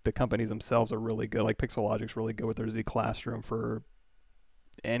the companies themselves are really good. Like Pixelogic's really good with their Z Classroom. For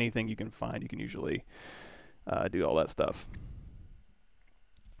anything you can find, you can usually do all that stuff.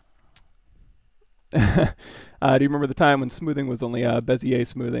 Do you remember the time when smoothing was only Bezier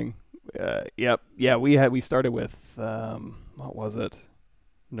smoothing? Yep. Yeah, we started with what was it?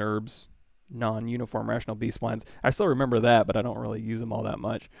 NURBS, non-uniform rational B-splines. I still remember that, but I don't really use them all that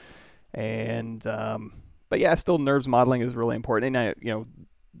much. And but yeah, still NURBS modeling is really important. And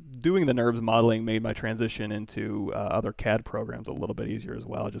doing the NURBS modeling made my transition into other CAD programs a little bit easier as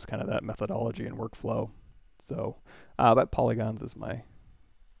well, just kind of that methodology and workflow. So, but polygons is my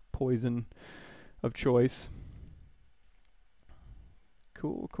poison of choice.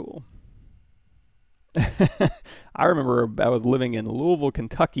 Cool. I remember I was living in Louisville,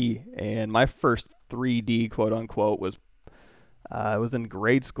 Kentucky, and my first 3D quote unquote was I was in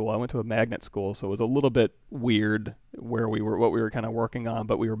grade school. I went to a magnet school, so it was a little bit weird what we were kind of working on,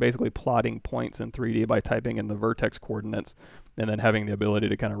 but we were basically plotting points in 3D by typing in the vertex coordinates and then having the ability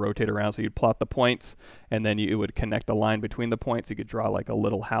to kind of rotate around. So you'd plot the points, and then it would connect the line between the points. You could draw like a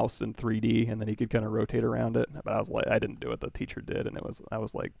little house in 3D, and then you could kind of rotate around it. But I was like, I didn't do it. The teacher did, and I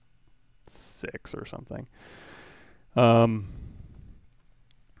was like 6 or something.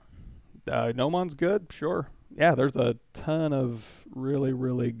 Gnomon's good, sure. Yeah, there's a ton of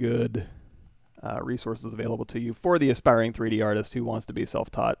really good resources available to you for the aspiring 3D artist who wants to be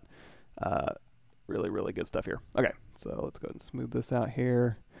self-taught. Really good stuff here. Okay, so let's go ahead and smooth this out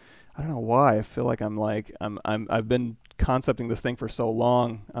here. I don't know why I feel like I've been concepting this thing for so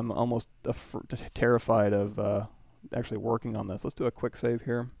long. I'm almost terrified of actually working on this. Let's do a quick save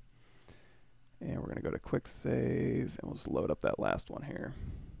here. And we're going to go to quick save, and we'll just load up that last one here.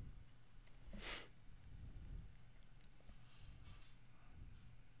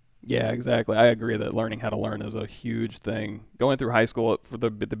 Yeah, exactly. I agree that learning how to learn is a huge thing. Going through high school, for the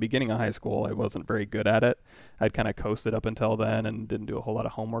beginning of high school, I wasn't very good at it. I'd kind of coasted up until then and didn't do a whole lot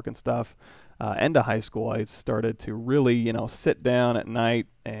of homework and stuff. End of high school, I started to really, sit down at night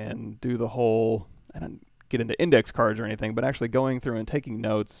and do the whole, I don't get into index cards or anything, but actually going through and taking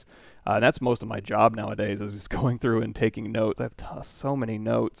notes. That's most of my job nowadays, is just going through and taking notes. I have so many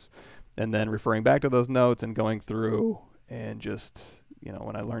notes, and then referring back to those notes and going through and just,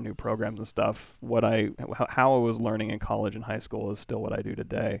 when I learn new programs and stuff, how I was learning in college and high school is still what I do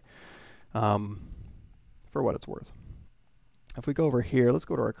today, for what it's worth. If we go over here, let's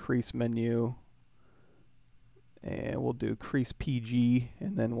go to our Crease menu, and we'll do Crease PG,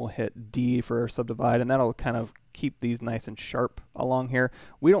 and then we'll hit D for our subdivide, and that'll kind of keep these nice and sharp along here.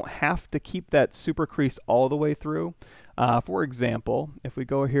 We don't have to keep that super crease all the way through. For example, if we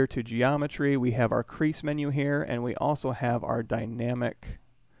go here to geometry, we have our Crease menu here, and we also have our Dynamic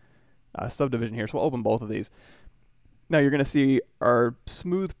Subdivision here. So we'll open both of these. Now you're going to see our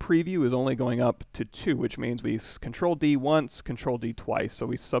smooth preview is only going up to 2, which means we Control D once, Control D twice. So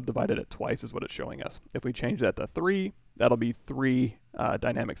we subdivided it twice is what it's showing us. If we change that to 3, that'll be 3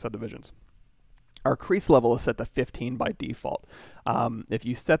 dynamic subdivisions. Our crease level is set to 15 by default. If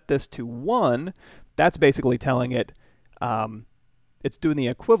you set this to 1, that's basically telling it it's doing the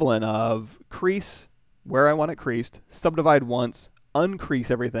equivalent of crease where I want it creased, subdivide once, uncrease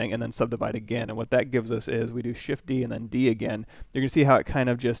everything, and then subdivide again. And what that gives us is we do Shift D and then D again. You're going to see how it kind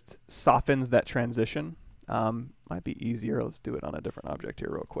of just softens that transition. Might be easier. Let's do it on a different object here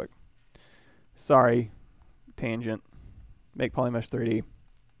real quick. sorry, tangent, make polymesh 3D.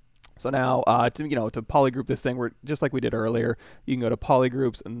 So now, to polygroup this thing, we're just like we did earlier. You can go to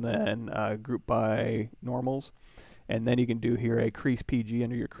polygroups and then group by normals, and then you can do here a crease PG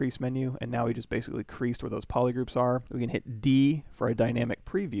under your crease menu. And now we just basically creased where those polygroups are. We can hit D for a dynamic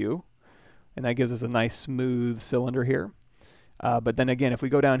preview, and that gives us a nice smooth cylinder here. But then again, if we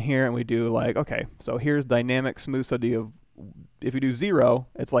go down here and we do like, okay, so here's dynamic smooth subdivision. If we do 0,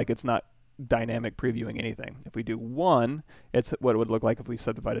 it's like it's not dynamic previewing anything. If we do 1, it's what it would look like if we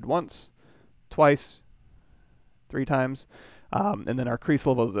subdivided once, twice, 3 times. And then our crease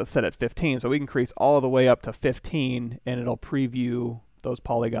level is set at 15, so we can crease all the way up to 15, and it'll preview those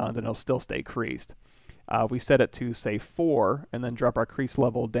polygons, and it'll still stay creased. If we set it to, say, 4, and then drop our crease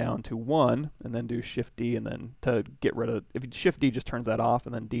level down to 1, and then do Shift D, and then to get rid of, if you Shift D just turns that off,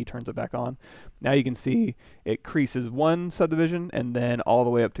 and then D turns it back on. Now you can see it creases 1 subdivision, and then all the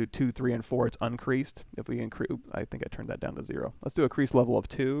way up to 2, 3, and 4, it's uncreased. If we increase, I think I turned that down to 0. Let's do a crease level of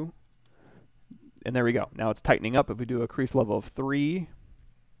 2, and there we go. Now it's tightening up. If we do a crease level of 3,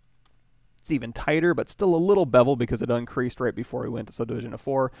 it's even tighter, but still a little bevel because it uncreased right before we went to subdivision of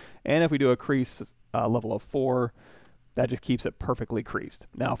 4. And if we do a crease level of 4, that just keeps it perfectly creased.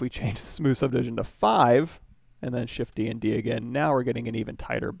 Now if we change the smooth subdivision to 5, and then Shift D and D again, now we're getting an even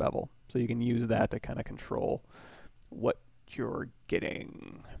tighter bevel. So you can use that to kind of control what you're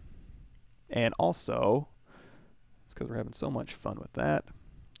getting. And also, it's because we're having so much fun with that,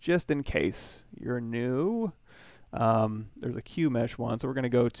 just in case you're new, there's a QMesh one, so we're going to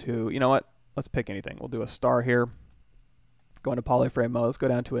go to, you know what, let's pick anything. We'll do a star here. Go into polyframe mode. Let's go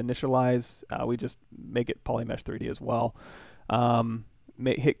down to initialize. We just make it polymesh 3D as well.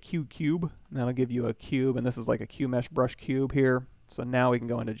 Hit Q cube, and that'll give you a cube, and this is like a QMesh brush cube here. So now we can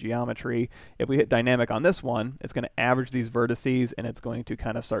go into geometry. If we hit dynamic on this one, it's going to average these vertices, and it's going to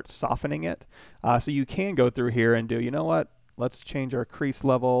kind of start softening it. So you can go through here and do, you know what, let's change our crease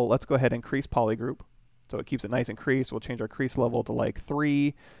level. Let's go ahead and crease polygroup. So it keeps it nice and creased. We'll change our crease level to like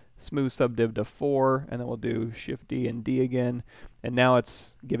 3, smooth subdiv to 4, and then we'll do Shift D and D again. And now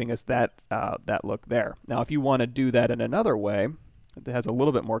it's giving us that, that look there. Now if you want to do that in another way, it has a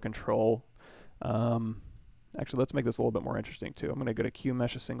little bit more control. Actually, let's make this a little bit more interesting too. I'm going to go to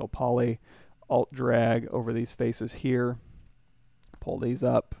QMesh, a single poly, Alt drag over these faces here, pull these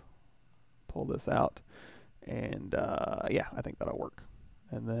up, pull this out, and yeah, I think that'll work.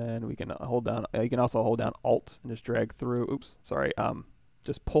 And then we can hold down, you can also hold down Alt and just drag through. Oops, sorry,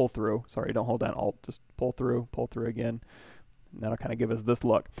 just pull through. Sorry, don't hold down Alt, just pull through again. And that'll kind of give us this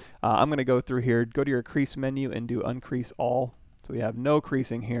look. I'm going to go through here, go to your crease menu and do uncrease all. So we have no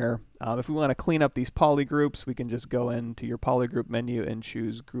creasing here. If we want to clean up these polygroups, we can just go into your polygroup menu and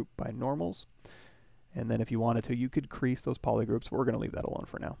choose group by normals. And then if you wanted to, you could crease those polygroups, but we're going to leave that alone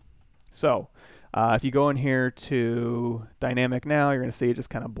for now. So if you go in here to dynamic now, you're going to see it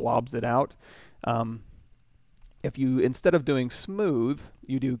just kind of blobs it out. If you, instead of doing smooth,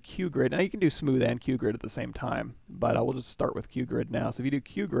 you do QGrid. Now you can do smooth and QGrid at the same time, but I will just start with QGrid now. So if you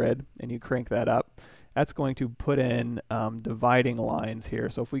do QGrid and you crank that up, that's going to put in dividing lines here.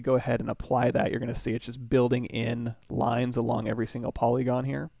 So if we go ahead and apply that, you're going to see it's just building in lines along every single polygon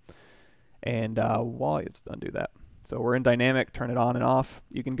here. And while it's done, do that. So we're in dynamic, turn it on and off.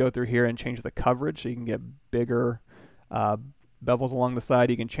 You can go through here and change the coverage so you can get bigger bevels along the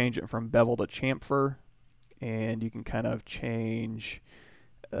side. You can change it from bevel to chamfer, and you can kind of change,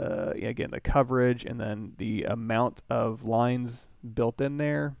 again, the coverage and then the amount of lines built in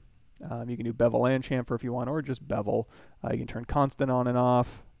there. You can do bevel and chamfer if you want, or just bevel. You can turn constant on and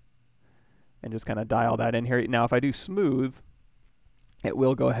off and just kind of dial that in here. Now if I do smooth, it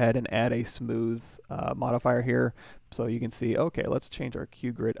will go ahead and add a smooth modifier here. So you can see, okay, let's change our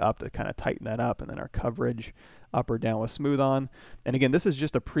QGrid up to kind of tighten that up, and then our coverage up or down with smooth on. And again, this is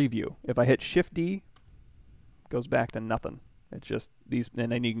just a preview. If I hit Shift D, it goes back to nothing. It's just these,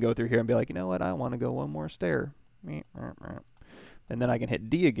 and then you can go through here and be like, you know what, I want to go one more stair. And then I can hit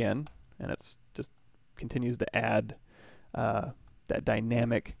D again, and it's just continues to add that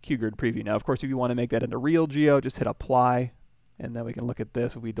dynamic QGrid preview. Now, of course, if you want to make that into real geo, just hit apply. And then we can look at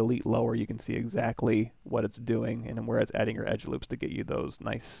this. If we delete lower, you can see exactly what it's doing and where it's adding your edge loops to get you those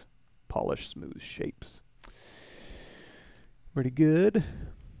nice, polished, smooth shapes. Pretty good.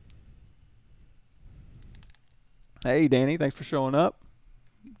 Hey, Danny, thanks for showing up.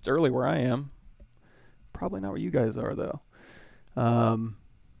 It's early where I am. Probably not where you guys are, though.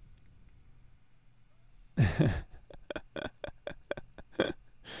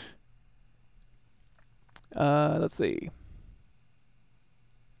 Let's see.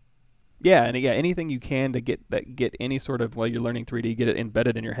 Yeah, and yeah, anything you can to get any sort of, while you're learning 3D, get it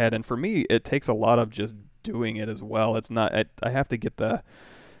embedded in your head. And for me, it takes a lot of just doing it as well. It's not, I have to get the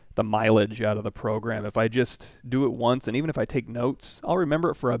mileage out of the program. If I just do it once, and even if I take notes, I'll remember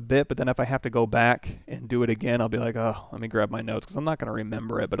it for a bit, but then if I have to go back and do it again, I'll be like, oh, let me grab my notes, because I'm not going to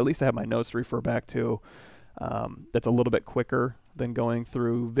remember it, but at least I have my notes to refer back to. That's a little bit quicker than going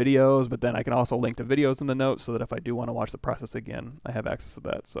through videos, but then I can also link to videos in the notes so that if I do want to watch the process again, I have access to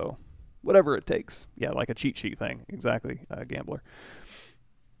that. So whatever it takes. Yeah, like a cheat sheet thing. Exactly, Gambler.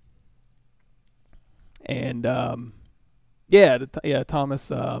 And yeah,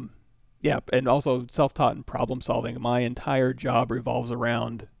 Thomas, yeah, and also self-taught and problem solving. My entire job revolves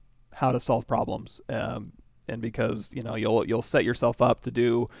around how to solve problems. And because, you know, you'll set yourself up to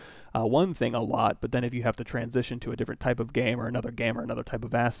do one thing a lot, but then if you have to transition to a different type of game or another type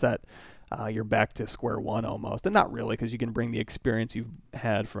of asset, you're back to square one almost. And not really, because you can bring the experience you've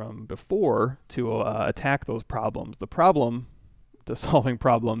had from before to attack those problems. The problem to solving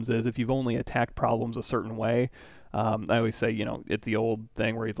problems is if you've only attacked problems a certain way. I always say, you know, it's the old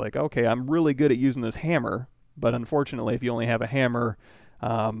thing where he's like, okay, I'm really good at using this hammer, but unfortunately, if you only have a hammer,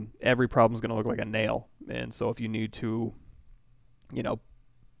 every problem is going to look like a nail. And so if you need to, you know,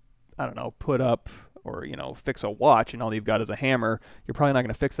 I don't know, put up or, you know, fix a watch and all you've got is a hammer, you're probably not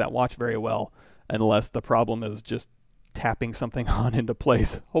going to fix that watch very well unless the problem is just tapping something on into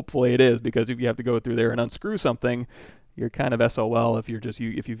place. Hopefully it is, because if you have to go through there and unscrew something, you're kind of SOL if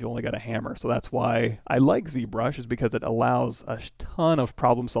you've only got a hammer. So that's why I like ZBrush, is because it allows a ton of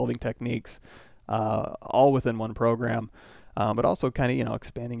problem solving techniques all within one program. But also kind of, you know,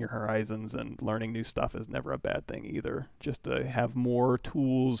 expanding your horizons and learning new stuff is never a bad thing either. Just to have more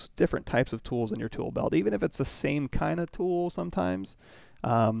tools, different types of tools in your tool belt, even if it's the same kind of tool sometimes.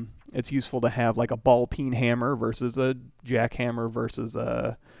 It's useful to have like a ball peen hammer versus a jackhammer versus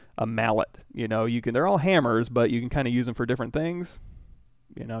a mallet. You know, they're all hammers, but you can kind of use them for different things.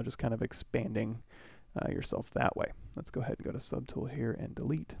 You know, just kind of expanding yourself that way. Let's go ahead and go to Subtool here and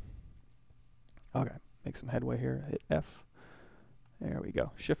delete. Okay, make some headway here. Hit F. There we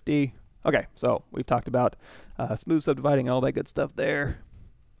go. Shift D. Okay, so we've talked about smooth subdividing and all that good stuff there.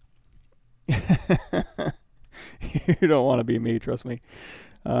 You don't want to be me, trust me.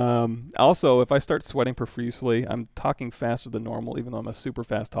 Also, if I start sweating profusely, I'm talking faster than normal, even though I'm a super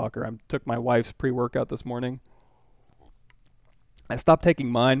fast talker. I took my wife's pre-workout this morning. I stopped taking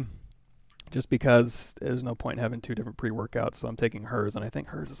mine just because there's no point in having two different pre-workouts, so I'm taking hers, and I think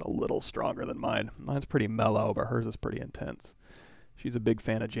hers is a little stronger than mine. Mine's pretty mellow, but hers is pretty intense. She's a big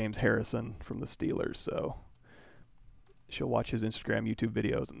fan of James Harrison from the Steelers, so she'll watch his Instagram, YouTube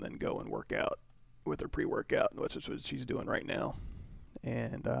videos, and then go and work out with her pre-workout, which is what she's doing right now.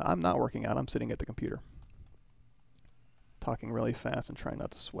 And I'm not working out. I'm sitting at the computer, talking really fast and trying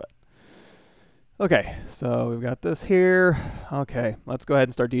not to sweat. Okay, so we've got this here. Okay, let's go ahead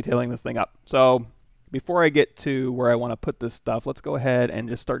and start detailing this thing up. So before I get to where I want to put this stuff, let's go ahead and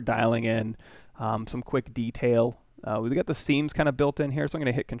just start dialing in some quick detail. We've got the seams kind of built in here, so I'm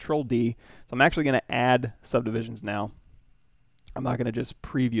going to hit Control D. So I'm actually going to add subdivisions now. I'm not going to just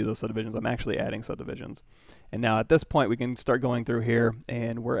preview those subdivisions. I'm actually adding subdivisions. And now at this point, we can start going through here,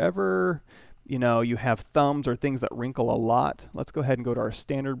 and wherever, you know, you have thumbs or things that wrinkle a lot, let's go ahead and go to our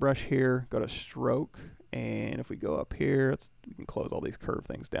standard brush here, go to stroke, and if we go up here, we can close all these curve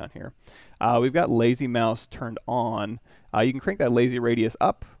things down here. We've got lazy mouse turned on. You can crank that lazy radius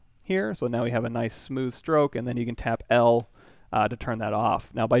up here, so now we have a nice smooth stroke, and then you can tap L to turn that off.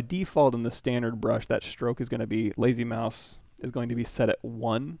 Now by default in the standard brush, that stroke is going to be, lazy mouse is going to be set at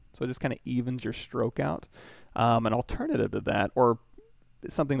 1, so it just kind of evens your stroke out. An alternative to that, or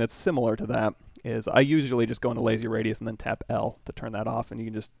something that's similar to that, is I usually just go into lazy radius and then tap L to turn that off, and you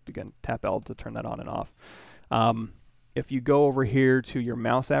can just, again, tap L to turn that on and off. If you go over here to your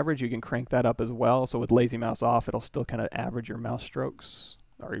mouse average, you can crank that up as well, so with lazy mouse off, it'll still kind of average your mouse strokes,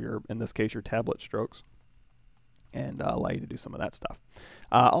 or your, in this case, your tablet strokes, and allow you to do some of that stuff.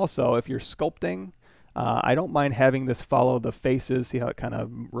 Also, if you're sculpting, I don't mind having this follow the faces, see how it kind of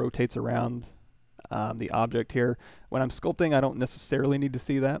rotates around the object here. When I'm sculpting, I don't necessarily need to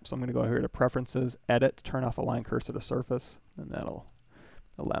see that, so I'm going to go here to Preferences, Edit, turn off Align Cursor to Surface, and that'll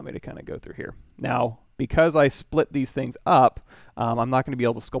allow me to kind of go through here. Now, because I split these things up, I'm not going to be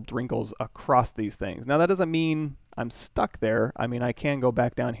able to sculpt wrinkles across these things. Now, that doesn't mean I'm stuck there. I mean, I can go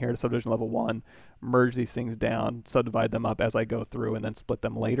back down here to Subdivision Level 1, merge these things down, subdivide them up as I go through, and then split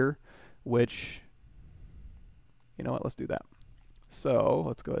them later, which, you know what, let's do that. So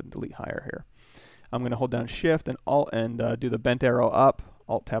let's go ahead and delete higher here. I'm going to hold down Shift and Alt and do the bent arrow up.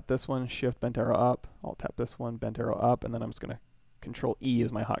 Alt tap this one, Shift, bent arrow up. Alt tap this one, bent arrow up, and then I'm just going to Control E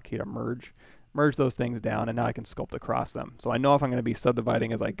is my hotkey to merge those things down, and now I can sculpt across them. So I know if I'm going to be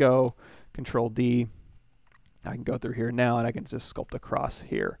subdividing as I go, Control D, I can go through here now, and I can just sculpt across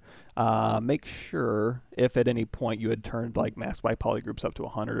here. Make sure if at any point you had turned like mask by polygroups up to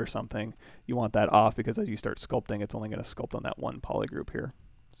 100 or something, you want that off, because as you start sculpting, it's only going to sculpt on that one polygroup here.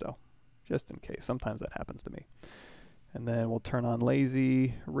 So just in case, sometimes that happens to me. And then we'll turn on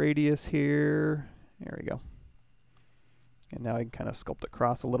lazy radius here. There we go. And now I can kind of sculpt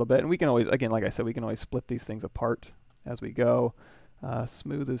across a little bit. And we can always, again, like I said, we can always split these things apart as we go.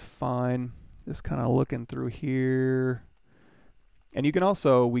 Smooth is fine. Just kind of looking through here. And you can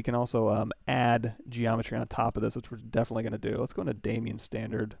also, we can also add geometry on top of this, which we're definitely going to do. Let's go into Damien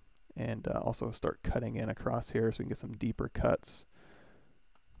standard and also start cutting in across here so we can get some deeper cuts.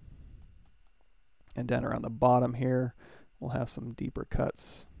 And down around the bottom here, we'll have some deeper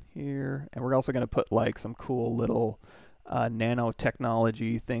cuts here. And we're also going to put like some cool little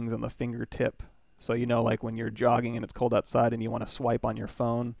nanotechnology things on the fingertip. So you know, like when you're jogging and it's cold outside and you want to swipe on your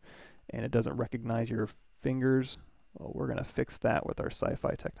phone and it doesn't recognize your fingers. Well, we're going to fix that with our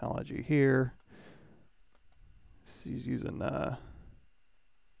SciFi technology here. He's using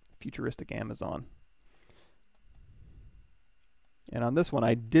futuristic Amazon. And on this one,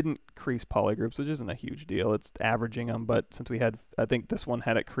 I didn't crease polygroups, which isn't a huge deal. It's averaging them, but since we had, I think this one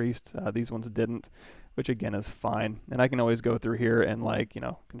had it creased, these ones didn't, which again is fine. And I can always go through here and like, you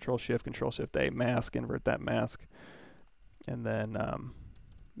know, Control-Shift-A, mask, invert that mask. And then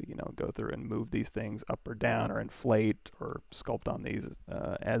we can go through and move these things up or down or inflate or sculpt on these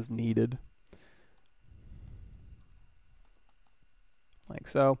as needed. Like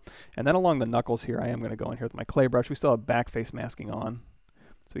so. And then along the knuckles here, I am going to go in here with my clay brush. We still have backface masking on.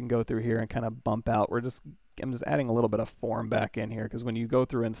 So we can go through here and kind of bump out. I'm just adding a little bit of form back in here, because when you go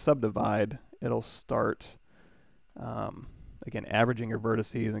through and subdivide, it'll start, again, averaging your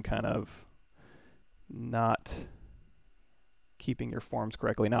vertices and kind of not keeping your forms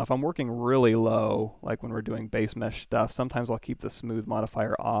correctly. Now, if I'm working really low, like when we're doing base mesh stuff, sometimes I'll keep the smooth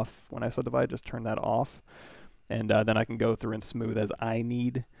modifier off. When I subdivide, just turn that off. And then I can go through and smooth as I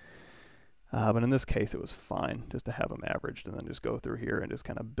need. But in this case, it was fine just to have them averaged and then just go through here and just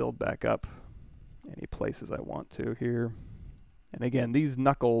kind of build back up any places I want to here. And again, these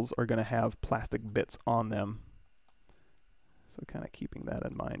knuckles are going to have plastic bits on them. So kind of keeping that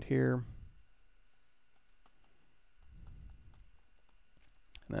in mind here.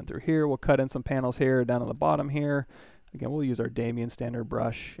 And then through here, we'll cut in some panels here down on the bottom here. Again, we'll use our Damien standard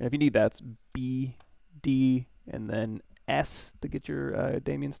brush. And if you need that, it's B, D, and then S to get your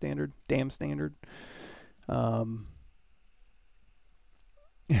Damien standard, DAM standard.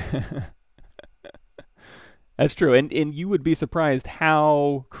 That's true, and you would be surprised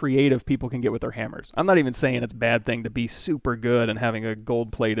how creative people can get with their hammers. I'm not even saying it's a bad thing to be super good and having a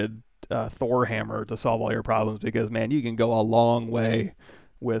gold-plated Thor hammer to solve all your problems, because, man, you can go a long way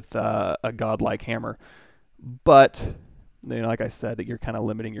with a godlike hammer. But, you know, like I said, that you're kind of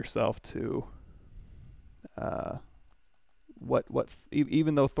limiting yourself to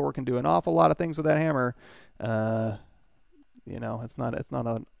even though Thor can do an awful lot of things with that hammer, you know, it's not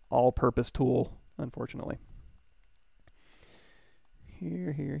an all-purpose tool, unfortunately.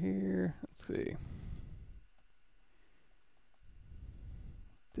 Here. Let's see.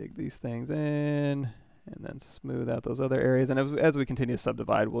 Dig these things in, and then smooth out those other areas. And as we continue to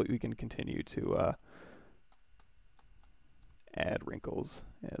subdivide, we can continue to add wrinkles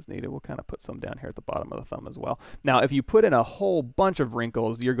as needed. We'll kind of put some down here at the bottom of the thumb as well. Now, if you put in a whole bunch of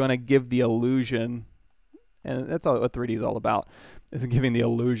wrinkles, you're going to give the illusion, and that's all what 3D is all about, is giving the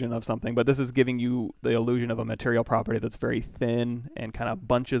illusion of something. But this is giving you the illusion of a material property that's very thin and kind of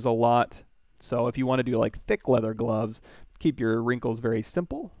bunches a lot. So if you want to do like thick leather gloves, keep your wrinkles very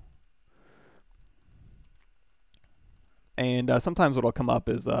simple. And sometimes what will come up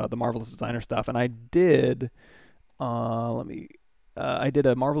is the Marvelous Designer stuff. And I did, I did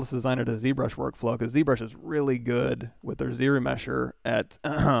a Marvelous Designer to ZBrush workflow, because ZBrush is really good with their ZRemesher at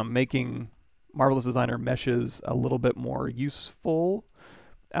making Marvelous Designer meshes a little bit more useful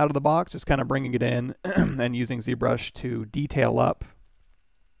out of the box, just kind of bringing it in and using ZBrush to detail up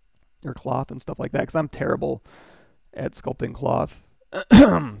your cloth and stuff like that, because I'm terrible at sculpting cloth.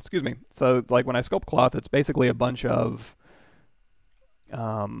 Excuse me. So it's like when I sculpt cloth, it's basically a bunch of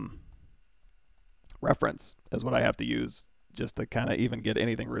reference is what I have to use just to kind of even get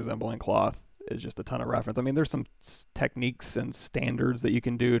anything resembling cloth. Is just a ton of reference. I mean, there's some techniques and standards that you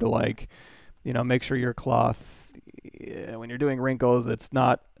can do to, like, you know, make sure your cloth, when you're doing wrinkles, it's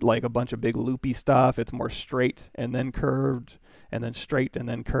not like a bunch of big loopy stuff. It's more straight and then curved and then straight and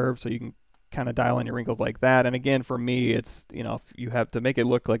then curved. So you can kind of dial in your wrinkles like that. And again, for me, it's, you know, if you have to make it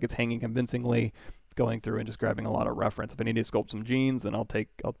look like it's hanging convincingly, going through and just grabbing a lot of reference. If I need to sculpt some jeans, then I'll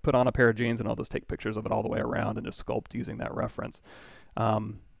put on a pair of jeans and I'll just take pictures of it all the way around and just sculpt using that reference.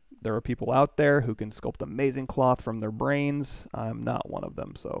 There are people out there who can sculpt amazing cloth from their brains. I'm not one of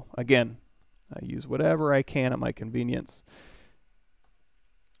them. So again, I use whatever I can at my convenience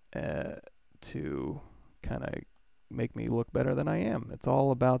to kind of make me look better than I am. It's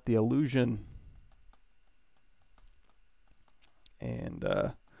all about the illusion. And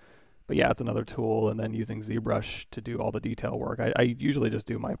but yeah, it's another tool. And then using ZBrush to do all the detail work. I usually just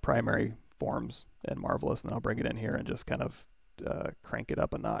do my primary forms in Marvelous, and then I'll bring it in here and just kind of crank it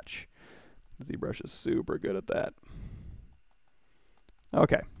up a notch. ZBrush is super good at that.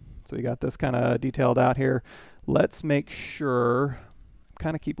 Okay, so we got this kind of detailed out here. Let's make sure,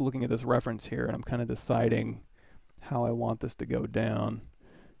 kind of keep looking at this reference here, and I'm kind of deciding how I want this to go down.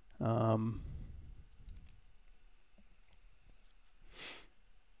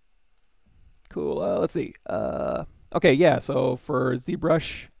 Cool, let's see. Okay, yeah, so for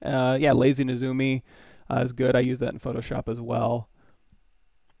ZBrush, yeah, Lazy Nizumi is good. I use that in Photoshop as well.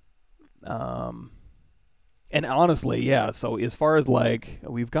 And honestly, yeah, so as far as like,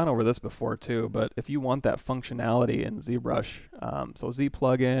 we've gone over this before too, but if you want that functionality in ZBrush, so Z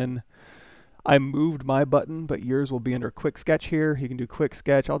plugin, I moved my button, but yours will be under Quick Sketch here. You can do Quick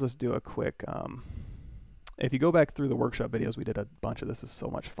Sketch. I'll just do a quick, if you go back through the workshop videos, we did a bunch of this. It's so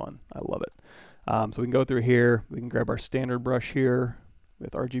much fun. I love it. So we can go through here. We can grab our standard brush here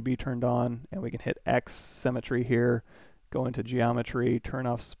with RGB turned on, and we can hit X symmetry here, go into geometry, turn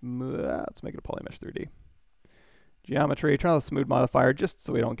off smooth. Let's make it a Polymesh 3D. Geometry, turn off the smooth modifier just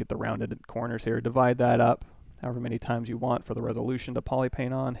so we don't get the rounded corners here. Divide that up however many times you want for the resolution to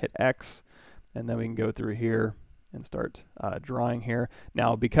polypaint on. Hit X, and then we can go through here and start drawing here.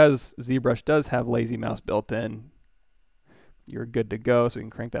 Now, because ZBrush does have lazy mouse built in, you're good to go. So we can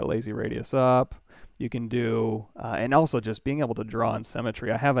crank that lazy radius up. You can do, and also just being able to draw in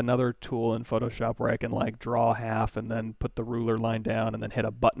symmetry. I have another tool in Photoshop where I can like draw half and then put the ruler line down and then hit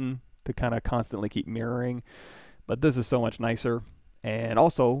a button to kind of constantly keep mirroring. But this is so much nicer. And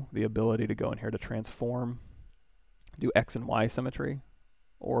also the ability to go in here to transform, do X and Y symmetry,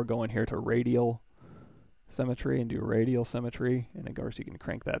 or go in here to radial symmetry and do radial symmetry. And of course you can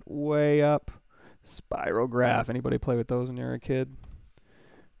crank that way up. Spiral graph. Anybody play with those when you were a kid?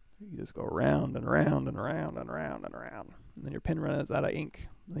 You just go around and around and around and around and around. And then your pen runs out of ink.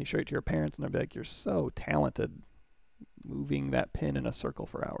 And then you show it to your parents and they'll be like, you're so talented moving that pin in a circle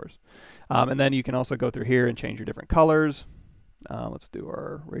for hours. And then you can also go through here and change your different colors. Let's do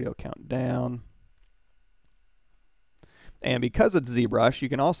our radial count down. And because it's ZBrush, you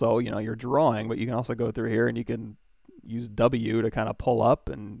can also, you know, you're drawing, but you can also go through here and you can use W to kind of pull up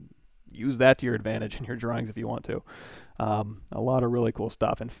and use that to your advantage in your drawings if you want to. A lot of really cool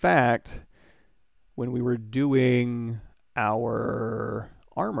stuff. In fact, when we were doing our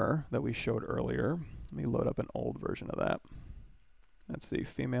armor that we showed earlier, let me load up an old version of that. Let's see,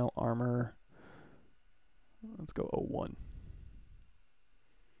 female armor. Let's go 01.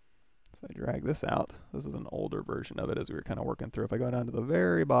 So I drag this out. This is an older version of it as we were kind of working through. If I go down to the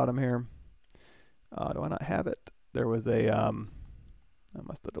very bottom here, do I not have it? There was a, I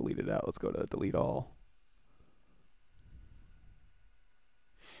must have deleted it out. Let's go to delete all.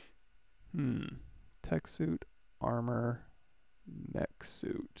 Tech suit, armor, mech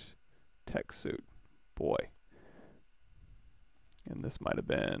suit, tech suit. Boy. And this might have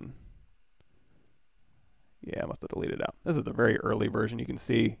been, yeah, I must have deleted it out. This is a very early version. You can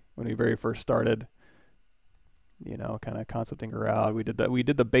see when we very first started, you know, kind of concepting her out. We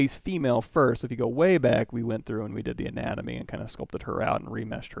did the base female first. If you go way back, we went through and we did the anatomy and kind of sculpted her out and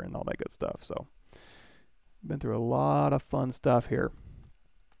remeshed her and all that good stuff. So been through a lot of fun stuff here.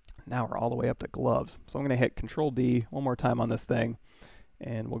 Now we're all the way up to gloves. So I'm going to hit Control D one more time on this thing,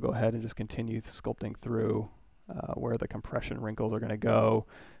 and we'll go ahead and just continue sculpting through where the compression wrinkles are going to go.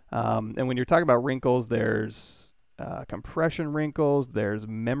 And when you're talking about wrinkles, there's compression wrinkles, there's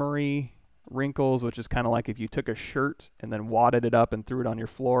memory wrinkles, which is kind of like if you took a shirt and then wadded it up and threw it on your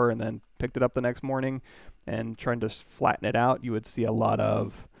floor and then picked it up the next morning and trying to flatten it out, you would see a lot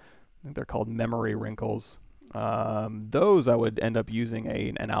of, I think they're called memory wrinkles. Those I would end up using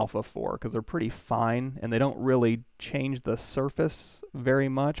an alpha for because they're pretty fine and they don't really change the surface very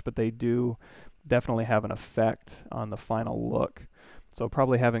much, but they do definitely have an effect on the final look. So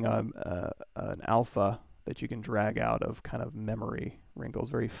probably having an alpha that you can drag out of kind of memory wrinkles,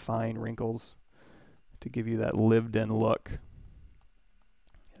 very fine wrinkles to give you that lived-in look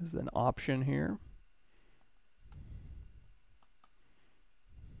is an option here.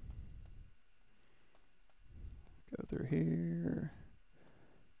 Go through here.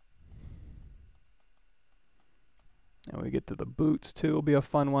 And we get to the boots too, will be a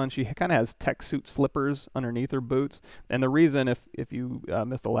fun one. She kind of has tech suit slippers underneath her boots. And the reason, if you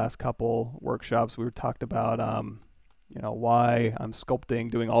missed the last couple workshops, we talked about you know, why I'm sculpting,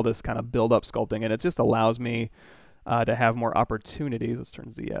 doing all this kind of build-up sculpting, and it just allows me to have more opportunities. Let's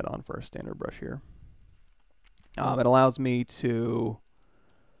turn Z add on for our standard brush here. It allows me to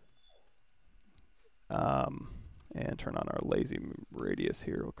and turn on our lazy radius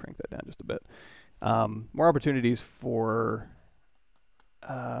here. We'll crank that down just a bit. More opportunities for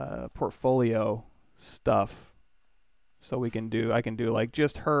portfolio stuff. So I can do like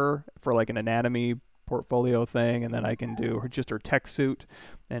just her for like an anatomy portfolio thing, and then I can do just her tech suit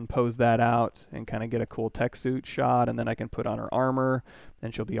and pose that out and kind of get a cool tech suit shot, and then I can put on her armor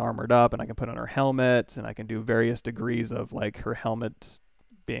and she'll be armored up, and I can put on her helmet, and I can do various degrees of like her helmet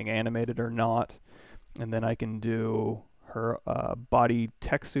being animated or not, and then I can do her body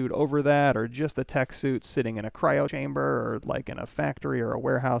tech suit over that, or just the tech suit sitting in a cryo chamber or like in a factory or a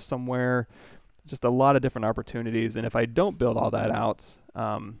warehouse somewhere. Just a lot of different opportunities. And if I don't build all that out,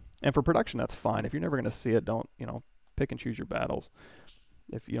 and for production that's fine. If you're never going to see it, don't, you know, pick and choose your battles.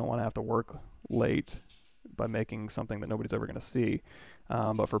 If you don't want to have to work late by making something that nobody's ever going to see.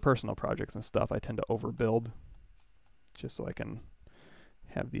 But for personal projects and stuff, I tend to overbuild just so I can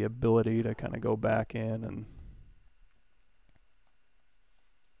have the ability to kind of go back in and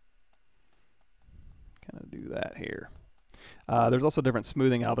kind of do that here. There's also different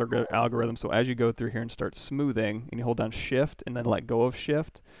smoothing algorithms. So as you go through here and start smoothing, and you hold down Shift and then let go of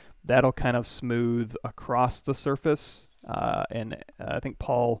Shift, that'll kind of smooth across the surface. And I think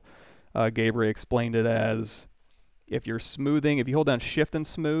Paul Gabriel explained it as, if you're smoothing, if you hold down Shift and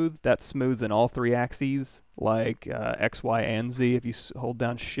smooth, that smooths in all three axes, like X, Y, and Z. If you hold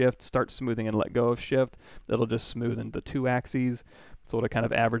down Shift, start smoothing, and let go of Shift, it'll just smooth in the two axes. So it'll kind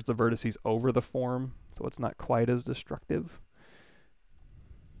of average the vertices over the form, so it's not quite as destructive.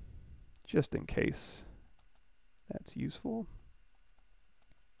 Just in case that's useful.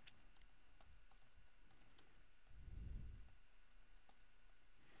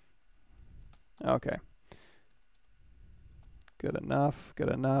 Okay. Good enough, good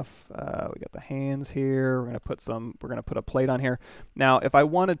enough. We got the hands here. We're gonna put a plate on here. Now, if I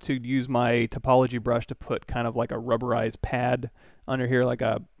wanted to use my topology brush to put kind of like a rubberized pad under here, like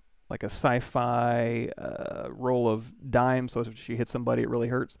a SciFi roll of dimes, so if she hits somebody, it really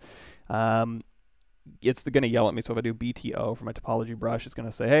hurts. It's gonna yell at me. So if I do BTO for my topology brush, it's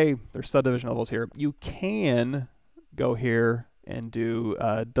gonna say, hey, there's subdivision levels here. You can go here and do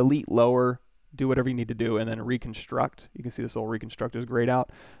delete lower, do whatever you need to do, and then reconstruct. You can see this little reconstruct is grayed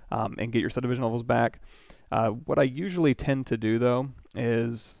out, and get your subdivision levels back. What I usually tend to do though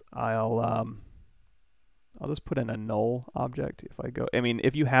is I'll just put in a null object. If I go, I mean,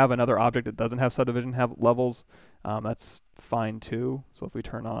 if you have another object that doesn't have subdivision levels, that's fine too. So if we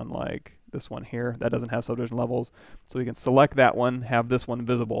turn on like this one here, that doesn't have subdivision levels, so we can select that one, have this one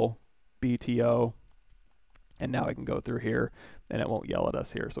visible, BTO, and now I can go through here and it won't yell at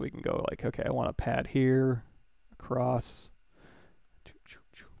us here. So we can go like, okay, I want a pad here, across.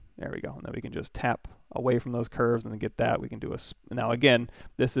 There we go. And then we can just tap away from those curves and then get that. We can do a, now again,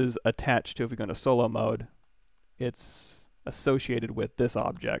 this is attached to, if we go into solo mode, it's associated with this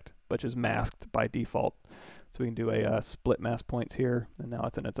object, which is masked by default. So we can do a split mask points here, and now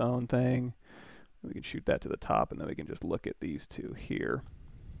it's in its own thing. We can shoot that to the top, and then we can just look at these two here.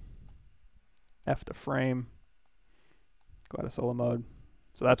 F to frame. Go out of solo mode.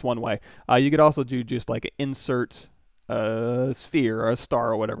 So that's one way. You could also do just like insert a sphere or a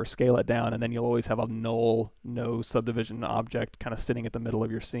star or whatever, scale it down, and then you'll always have a null, no subdivision object kind of sitting at the middle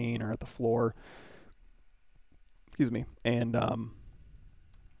of your scene or at the floor. Excuse me. And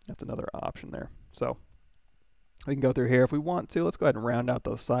that's another option there. So we can go through here if we want to. Let's go ahead and round out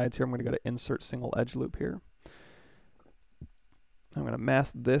those sides here. I'm going to go to insert single edge loop here. I'm going to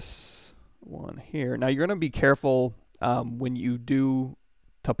mask this one here. Now you're going to be careful when you do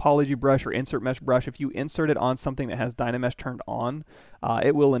topology brush or insert mesh brush. If you insert it on something that has Dynamesh turned on,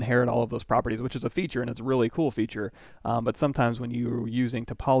 it will inherit all of those properties, which is a feature, and it's a really cool feature. But sometimes when you're using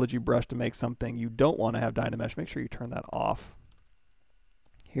topology brush to make something you don't want to have Dynamesh, make sure you turn that off.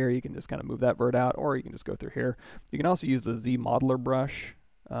 Here you can just kind of move that vert out, or you can just go through here. You can also use the ZModeler brush,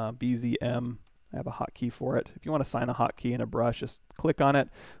 BZM. I have a hotkey for it. If you want to assign a hotkey in a brush, just click on it,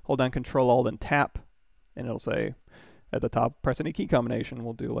 hold down Control Alt and tap, and it'll say at the top, press any key combination.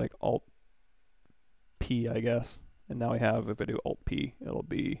 We'll do like Alt P, I guess. And now we have, if I do Alt P, it'll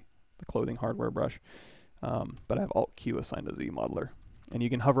be the clothing hardware brush. But I have Alt Q assigned to ZModeler. And you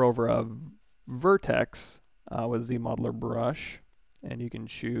can hover over a vertex with ZModeler brush, and you can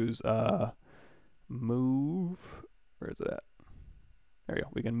choose move. Where is it at? There you go.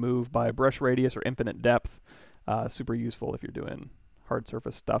 We can move by brush radius or infinite depth. Super useful if you're doing hard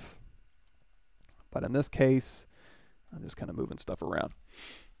surface stuff. But in this case, I'm just kind of moving stuff around.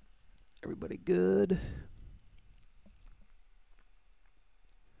 Everybody good?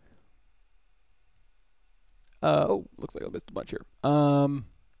 Oh, looks like I missed a bunch here.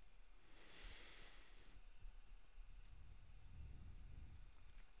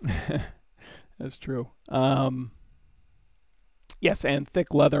 That's true. Yes, and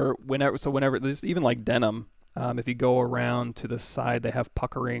thick leather, whenever, this even like denim, if you go around to the side, they have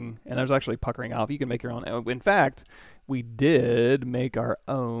puckering, and there's actually puckering alpha. You can make your own. In fact, we did make our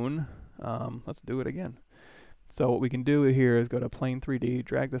own. Let's do it again. So what we can do here is go to Plane 3D,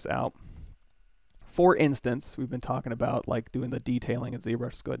 drag this out. For instance, we've been talking about like doing the detailing in ZBrush.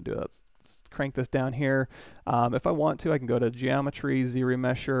 Let's go ahead and do that. Let's crank this down here. If I want to, I can go to Geometry,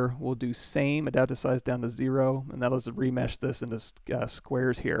 ZRemesher. We'll do same, adaptive size down to 0, and that'll just remesh this into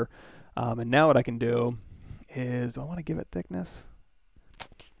squares here. And now what I can do is, do I want to give it thickness?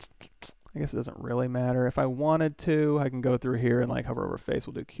 I guess it doesn't really matter. If I wanted to, I can go through here and like hover over face.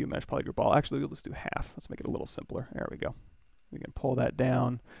 We'll do QMesh polygroup all. Actually, we'll just do half. Let's make it a little simpler. There we go. We can pull that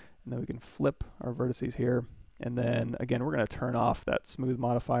down, and then we can flip our vertices here. And then again, we're going to turn off that smooth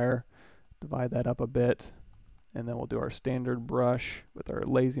modifier, divide that up a bit, and then we'll do our standard brush with our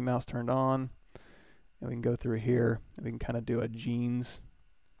lazy mouse turned on. And we can go through here, and we can kind of do a jeans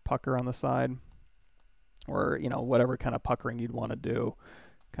pucker on the side, or you know, whatever kind of puckering you'd want to do.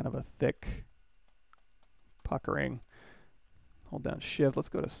 Kind of a thick puckering. Hold down shift. Let's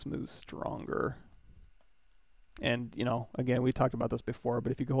go to smooth stronger. And you know, again, we talked about this before,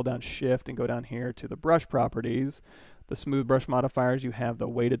 but if you hold down shift and go down here to the brush properties, the smooth brush modifiers, you have the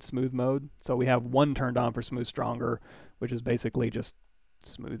weighted smooth mode. So we have one turned on for smooth stronger, which is basically just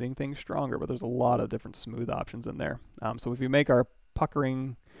smoothing things stronger, but there's a lot of different smooth options in there. So if you make our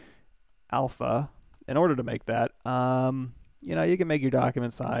puckering alpha, in order to make that, you know, you can make your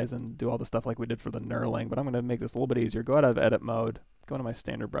document size and do all the stuff like we did for the knurling, but I'm going to make this a little bit easier. Go out of edit mode, go into my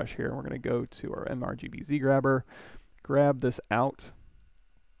standard brush here, and we're going to go to our MRGB Z grabber, grab this out,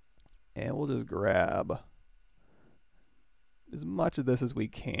 and we'll just grab as much of this as we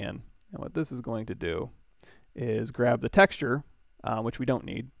can. And what this is going to do is grab the texture, which we don't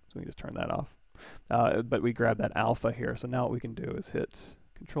need, so we can just turn that off. But we grab that alpha here. So now what we can do is hit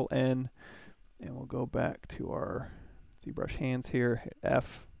Control N, and we'll go back to our ZBrush hands here, hit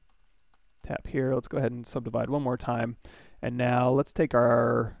F, tap here. Let's go ahead and subdivide one more time. And now let's take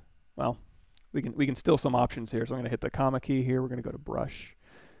our, well, we can still some options here. So I'm going to hit the comma key here. We're going to go to brush,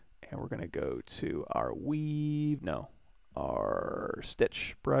 and we're going to go to our our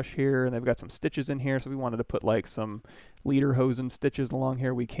stitch brush here. And they've got some stitches in here. So if we wanted to put like some lederhosen stitches along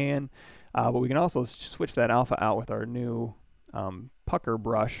here, we can. But we can also switch that alpha out with our new pucker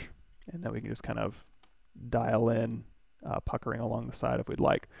brush. And then we can just kind of dial in puckering along the side if we'd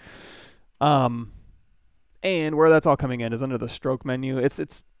like. And where that's all coming in is under the stroke menu.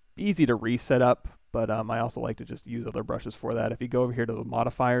 It's easy to reset up, but I also like to just use other brushes for that. If you go over here to the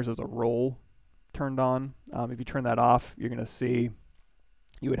modifiers, there's a roll turned on. If you turn that off, you're going to see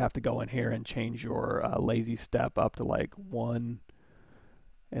you would have to go in here and change your lazy step up to like 1.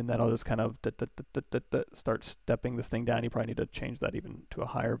 And that'll just kind of start stepping this thing down. You probably need to change that even to a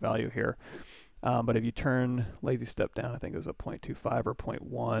higher value here. But if you turn lazy step down, I think it was a 0.25 or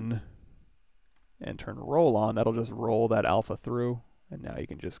 0.1, and turn roll on, that'll just roll that alpha through. And now you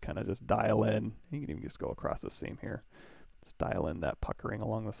can just kind of just dial in. You can even just go across the seam here. Just dial in that puckering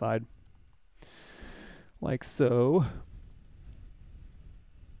along the side. Like so.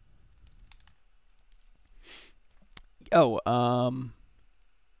 Oh,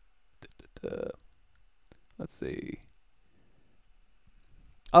 let's see.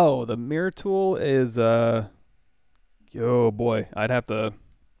 Oh, the mirror tool is, oh boy,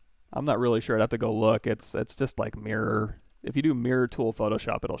 I'm not really sure. I'd have to go look. It's just like mirror. If you do mirror tool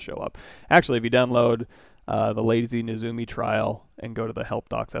Photoshop, it'll show up. Actually, if you download the Lazy Nizumi trial and go to the help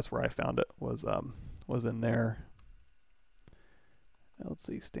docs, that's where I found it, was in there. Let's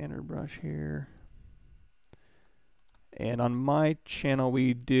see, standard brush here. And on my channel,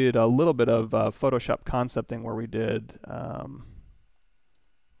 we did a little bit of Photoshop concepting where we did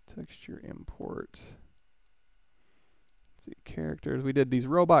texture import. Let's see, characters. We did these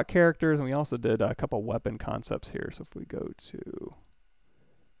robot characters, and we also did a couple weapon concepts here. So if we go to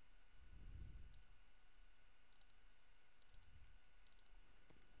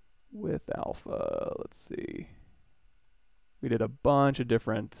with alpha, let's see. We did a bunch of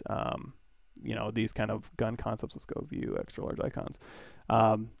different you know, these kind of gun concepts. Let's go view extra large icons,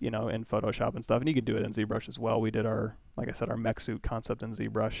 you know, in Photoshop and stuff. And you could do it in ZBrush as well. We did our, like I said, our mech suit concept in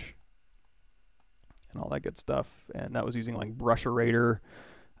ZBrush and all that good stuff. And that was using like Brush Eraser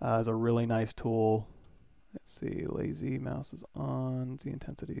as a really nice tool. Let's see, lazy mouse is on, the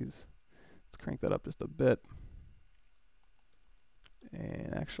intensities. Let's crank that up just a bit.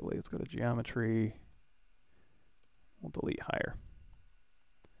 And actually, let's go to geometry. We'll delete higher.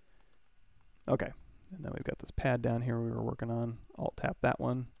 Okay, and then we've got this pad down here we were working on. Alt tap that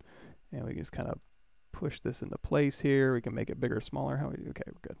one, and we can just kind of push this into place here. We can make it bigger, smaller. How we do? Okay,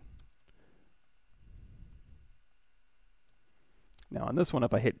 we're good. Now on this one,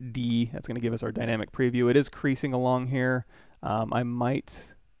 if I hit D, that's going to give us our dynamic preview. It is creasing along here. I might,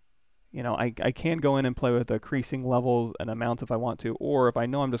 you know, I can go in and play with the creasing levels and amounts if I want to, or if I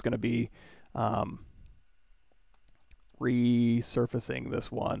know I'm just going to be resurfacing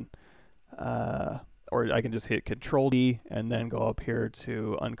this one, or I can just hit Control D and then go up here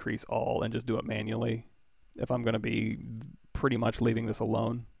to uncrease all and just do it manually if I'm going to be pretty much leaving this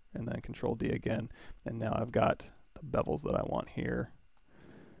alone, and then Control D again, and now I've got the bevels that I want here,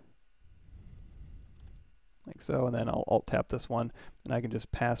 like so. And then I'll Alt tap this one, and I can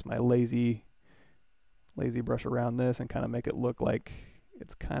just pass my lazy brush around this and kind of make it look like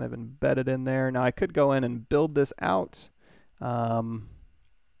it's kind of embedded in there. Now I could go in and build this out, and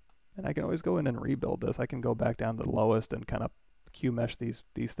I can always go in and rebuild this. I can go back down to the lowest and kind of Q-mesh these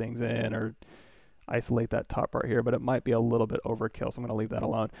things in, or isolate that top part here, but it might be a little bit overkill, so I'm going to leave that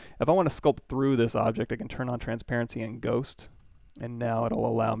alone. If I want to sculpt through this object, I can turn on transparency and ghost, and now it'll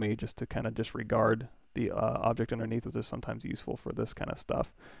allow me just to kind of disregard the object underneath, which is sometimes useful for this kind of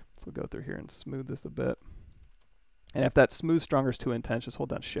stuff. So we'll go through here and smooth this a bit. And if that smooth stronger is too intense, just hold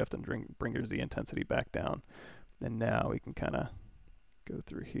down Shift and bring your Z intensity back down. And now we can kind of go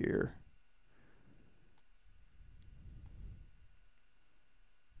through here.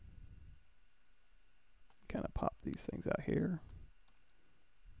 Kind of pop these things out here.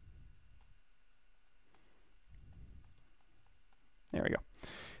 There we go.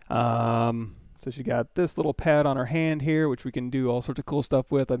 So she got this little pad on her hand here, which we can do all sorts of cool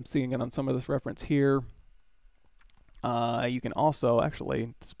stuff with. I'm seeing it on some of this reference here. You can also,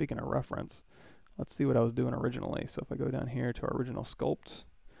 actually, speaking of reference, let's see what I was doing originally. So if I go down here to our original sculpt,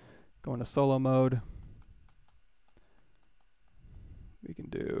 go into solo mode, we can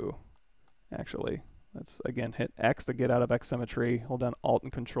do, actually, let's again hit X to get out of X symmetry, hold down Alt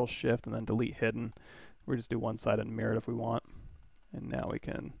and Control Shift, and then delete hidden. We just do one side and mirror it if we want. And now we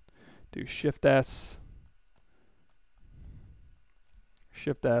can do Shift S,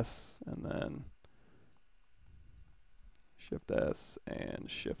 Shift S, and then Shift S and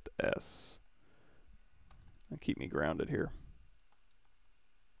Shift S. And keep me grounded here.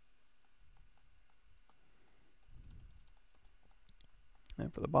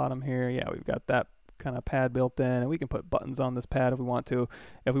 And for the bottom here, yeah, we've got that kind of pad built in, and we can put buttons on this pad if we want to.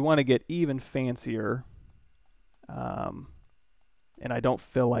 If we want to get even fancier, and I don't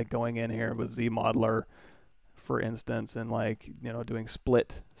feel like going in here with ZModeler, for instance, and like, you know, doing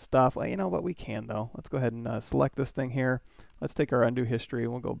split stuff. Well, you know what, we can though. Let's go ahead and select this thing here. Let's take our undo history,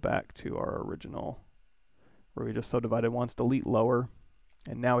 and we'll go back to our original where we just subdivided once, delete lower,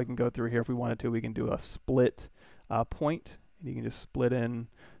 and now we can go through here if we wanted to. We can do a split point, and you can just split in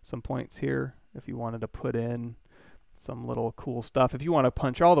some points here if you wanted to put in some little cool stuff. If you want to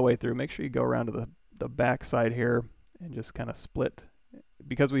punch all the way through, make sure you go around to the back side here and just kind of split.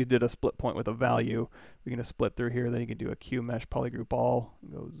 Because we did a split point with a value, we can just split through here. Then you can do a Q-mesh polygroup all,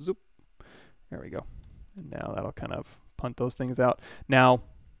 and go zoop. There we go. And now that'll kind of punt those things out. Now,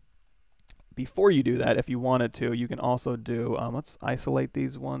 before you do that, if you wanted to, you can also do, let's isolate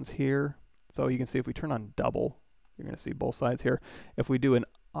these ones here. So you can see if we turn on double, you're going to see both sides here. If we do an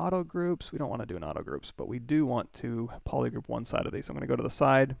auto groups, we don't want to do an auto groups, but we do want to polygroup one side of these. So I'm going to go to the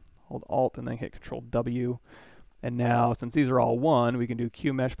side, hold Alt, and then hit Control W. And now, since these are all one, we can do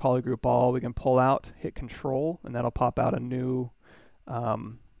Q-mesh polygroup all. We can pull out, hit Control, and that'll pop out a new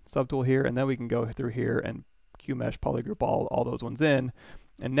subtool here. And then we can go through here and Q-mesh polygroup all those ones in.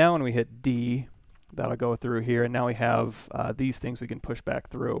 And now when we hit D, that'll go through here. And now we have these things we can push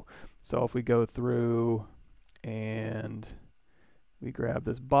back through. So if we go through and we grab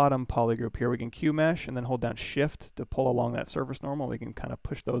this bottom polygroup here, we can Q-mesh and then hold down Shift to pull along that surface normal. We can kind of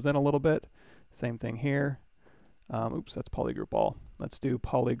push those in a little bit. Same thing here. Oops, that's polygroup all. Let's do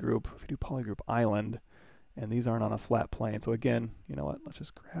polygroup. If we do polygroup island, and these aren't on a flat plane. So again, you know what? Let's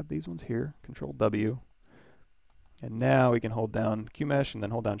just grab these ones here. Control W. And now we can hold down QMesh and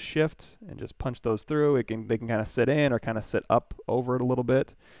then hold down Shift and just punch those through. They can kind of sit in or kind of sit up over it a little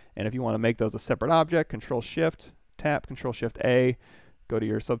bit. And if you want to make those a separate object, Control Shift, tap, Control Shift A, go to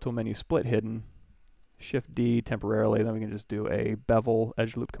your subtool menu, Split Hidden, Shift D temporarily. Then we can just do a bevel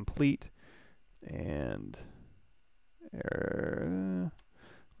edge loop complete. And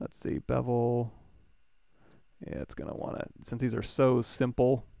let's see, bevel. Yeah, it's going to want to, since these are so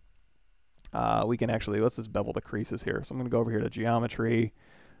simple, we can actually, let's just bevel the creases here. So I'm going to go over here to geometry.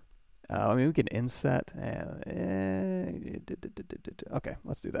 I mean, we can inset. Okay,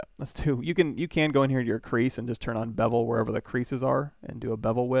 let's do that. Let's do, you can go in here to your crease and just turn on bevel wherever the creases are and do a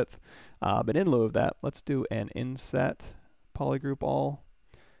bevel width. But in lieu of that, let's do an inset polygroup all.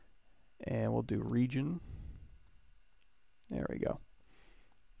 And we'll do region. There we go.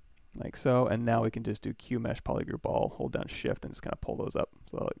 Like so, and now we can just do QMesh polygroup all, hold down Shift, and just kind of pull those up.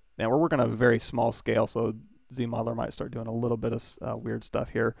 So now we're working on a very small scale, so ZModeler might start doing a little bit of weird stuff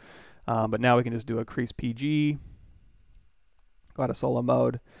here. But now we can just do a Crease PG, go out of solo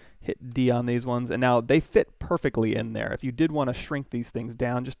mode, hit D on these ones, and now they fit perfectly in there. If you did want to shrink these things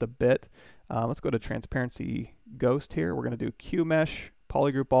down just a bit, let's go to Transparency Ghost here. We're going to do QMesh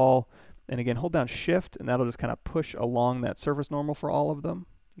polygroup all, and again, hold down Shift, and that'll just kind of push along that surface normal for all of them.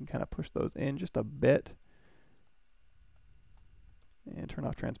 You can kind of push those in just a bit. And turn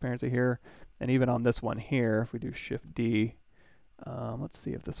off transparency here. And even on this one here, if we do Shift D, let's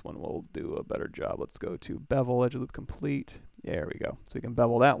see if this one will do a better job. Let's go to bevel, edge loop complete. There we go. So we can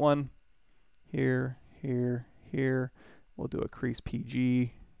bevel that one. Here, here, here. We'll do a Crease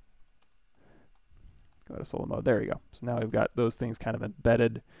PG. Go to solo mode. There you go. So now we've got those things kind of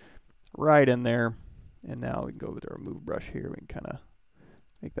embedded right in there. And now we can go over to our move brush here. We can kind of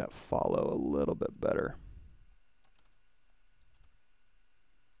make that follow a little bit better.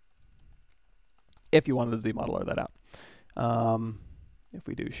 If you wanted to ZModeler that out. If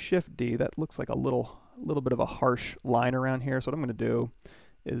we do Shift D, that looks like a little bit of a harsh line around here. So what I'm going to do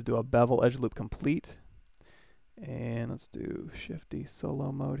is do a bevel edge loop complete. And let's do Shift D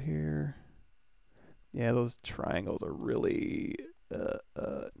solo mode here. Yeah, those triangles are really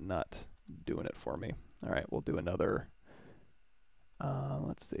not doing it for me. All right, we'll do another.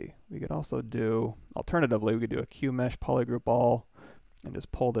 Let's see. We could also do, alternatively, we could do a QMesh polygroup all and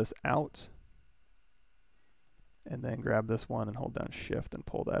just pull this out. And then grab this one and hold down Shift and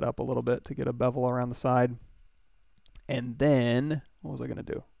pull that up a little bit to get a bevel around the side. And then, what was I going to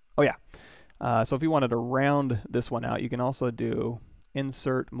do? Oh yeah. So if you wanted to round this one out, you can also do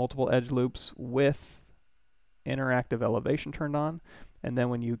insert multiple edge loops with interactive elevation turned on. And then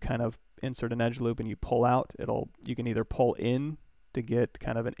when you kind of insert an edge loop and you pull out, you can either pull in to get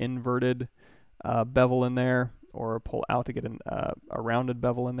kind of an inverted bevel in there, or pull out to get a rounded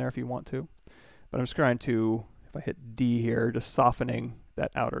bevel in there if you want to. But I'm just trying to, if I hit D here, just softening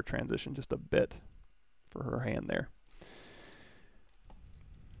that outer transition just a bit for her hand there.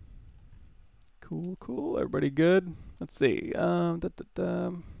 Cool, cool. Everybody good? Let's see. And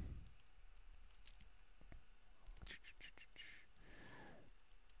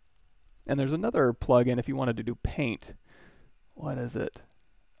there's another plugin if you wanted to do paint. What is it?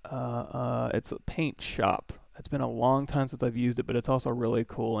 It's a Paint Shop. It's been a long time since I've used it, but it's also really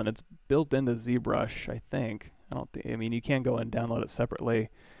cool, and it's built into ZBrush, I think. I mean, you can go and download it separately.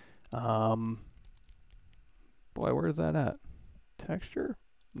 Boy, where is that at? Texture?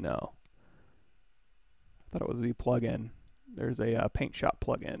 No. I thought it was Z plugin. There's a Paint Shop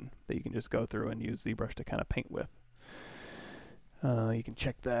plugin that you can just go through and use ZBrush to kind of paint with. You can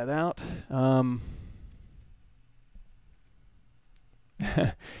check that out.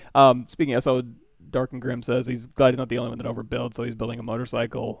 Speaking of, so Dark and Grim says he's glad he's not the only one that overbuilds, so he's building a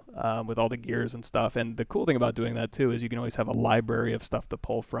motorcycle with all the gears and stuff. And the cool thing about doing that too is you can always have a library of stuff to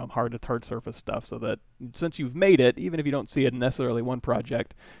pull from, hard to hard surface stuff, so that since you've made it, even if you don't see it in necessarily one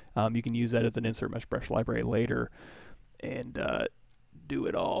project, you can use that as an insert mesh brush library later and do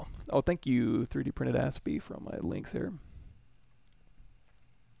it all. Oh, thank you, 3D Printed Aspie, for all my links here.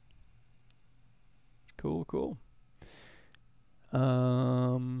 Cool, cool.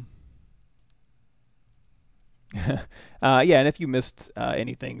 Yeah, and if you missed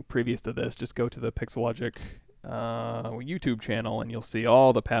anything previous to this, just go to the Pixelogic YouTube channel and you'll see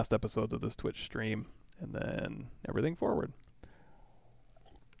all the past episodes of this Twitch stream and then everything forward.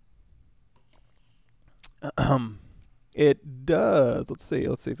 It does. Let's see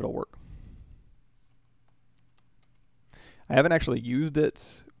if it'll work. I haven't actually used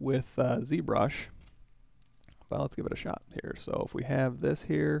it with ZBrush, but let's give it a shot here. So if we have this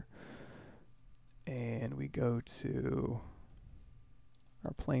here, and we go to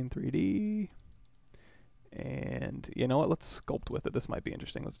our plane 3D, And you know what? Let's sculpt with it. This might be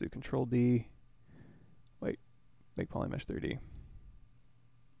interesting. Let's do Control D. Wait, make Polymesh 3D.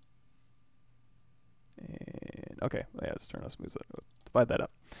 And okay, yeah, let's turn on smooth. Divide that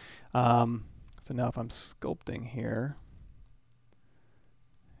up. So now if I'm sculpting here,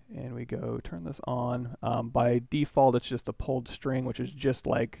 and we go turn this on, by default it's just a pulled string, which is just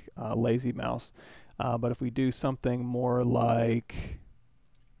like Lazy Mouse. But if we do something more like,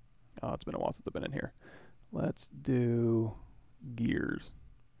 oh, it's been a while since I've been in here. Let's do gears.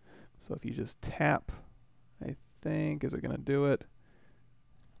 So if you just tap, I think, is it going to do it?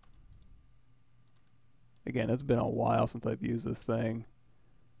 Again, it's been a while since I've used this thing.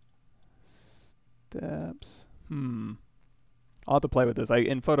 Steps. I'll have to play with this.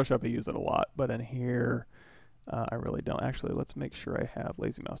 In Photoshop I use it a lot, but in here I really don't. Actually, let's make sure I have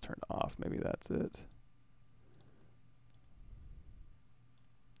Lazy Mouse turned off. Maybe that's it.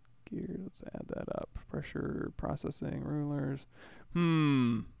 Gears, let's add that up. Pressure, processing, rulers.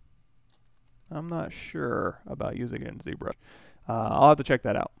 I'm not sure about using it in ZBrush. I'll have to check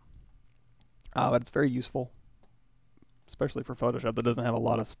that out. But it's very useful, especially for Photoshop that doesn't have a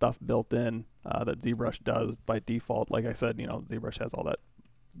lot of stuff built in that ZBrush does by default. Like I said, you know, ZBrush has all that.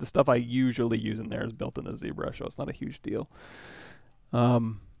 The stuff I usually use in there is built into ZBrush, so it's not a huge deal.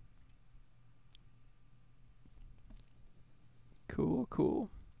 Cool.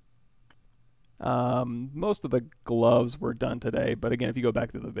 Most of the gloves were done today, but again, if you go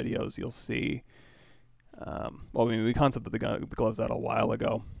back to the videos, you'll see. Well, I mean, we concepted the gloves out a while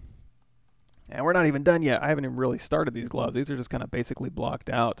ago. And we're not even done yet. I haven't even really started these gloves. These are just kind of basically blocked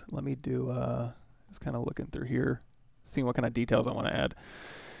out. Let me do, just kind of looking through here, seeing what kind of details I want to add.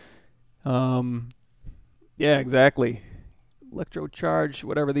 Yeah, exactly. Electrocharge,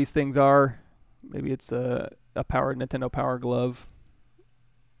 whatever these things are. Maybe it's a Nintendo Power Glove.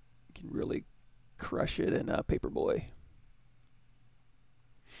 You can really crush it in Paperboy.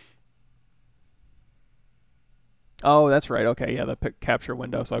 Oh, that's right. Okay, yeah, the capture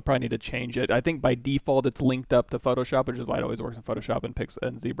window. So I probably need to change it. I think by default it's linked up to Photoshop, which is why it always works in Photoshop, and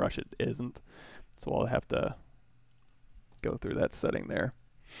ZBrush it isn't. So I'll have to go through that setting there.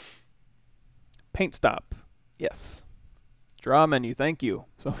 Paint stop. Yes. Draw menu. Thank you.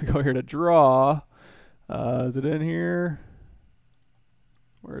 So if we go here to draw, is it in here?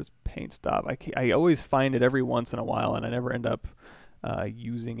 Where's paint stop? I always find it every once in a while, and I never end up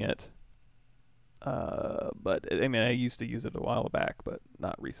using it. But I mean, I used to use it a while back, but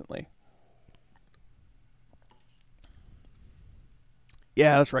not recently.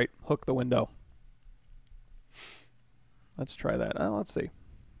 Yeah, that's right. Hook the window. Let's try that. Let's see.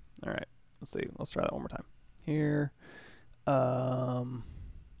 All right. Let's see. Let's try that one more time. Here.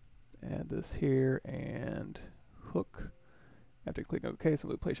 Add this here and hook. After you click OK,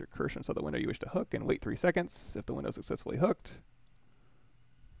 simply place your cursor inside the window you wish to hook and wait 3 seconds. If the window is successfully hooked.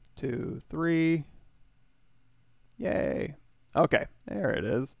 2, 3. Yay. Okay, there it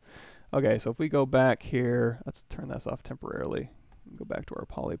is. Okay, so if we go back here, let's turn this off temporarily. Go back to our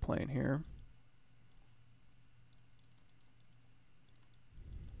polyplane here.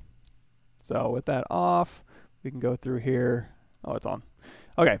 So with that off, we can go through here. Oh, it's on.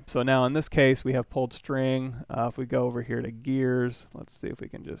 Okay, so now in this case, we have pulled string. If we go over here to gears, let's see if we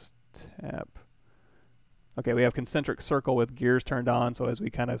can just tap. Okay, we have concentric circle with gears turned on, so as we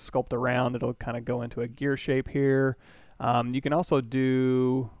kind of sculpt around, it'll kind of go into a gear shape here. You can also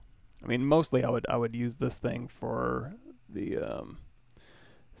do, I mean, mostly I would use this thing for the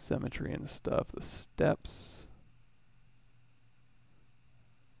symmetry and stuff, the steps.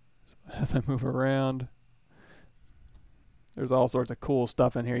 So as I move around, there's all sorts of cool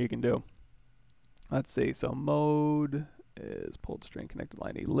stuff in here you can do. Let's see, so mode is pulled string, connected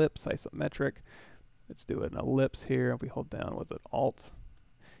line, ellipse, isometric. Let's do an ellipse here. If we hold down, was it Alt?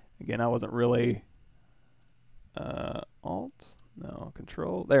 Again, I wasn't really Alt? No,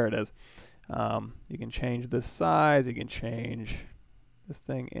 Control. There it is. You can change this size. You can change this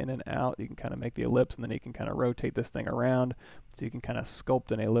thing in and out. You can kind of make the ellipse, and then you can kind of rotate this thing around. So you can kind of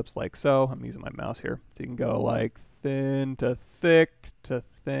sculpt an ellipse like so. I'm using my mouse here. So you can go like thin to thick to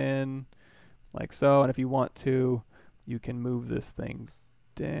thin, like so. And if you want to, you can move this thing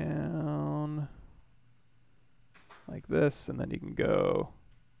down like this, and then you can go,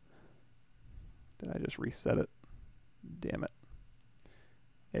 did I just reset it? Damn it.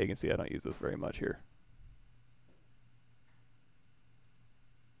 Yeah, you can see I don't use this very much here.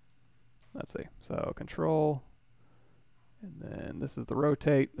 Let's see, so Control, and then this is the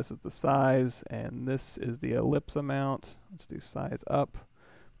rotate, this is the size, and this is the ellipse amount. Let's do size up,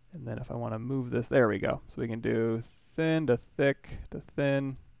 and then if I want to move this, there we go. So we can do thin to thick to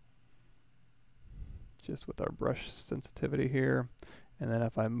thin, just with our brush sensitivity here. And then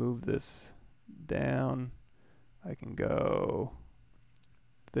if I move this down, I can go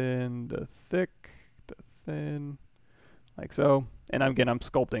thin to thick to thin, like so. And again, I'm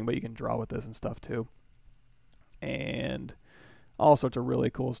sculpting, but you can draw with this and stuff too. And all sorts of really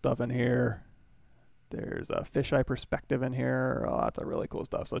cool stuff in here. There's a fisheye perspective in here, lots of really cool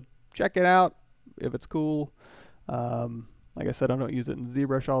stuff. So check it out if it's cool. Like I said, I don't use it in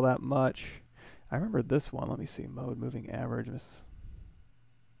ZBrush all that much. I remember this one. Let me see, mode, moving average.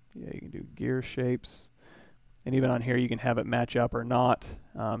 Yeah, you can do gear shapes. And even on here, you can have it match up or not.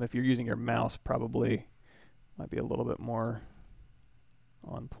 If you're using your mouse, probably might be a little bit more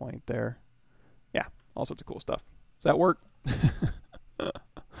on point there. Yeah, all sorts of cool stuff. Does that work?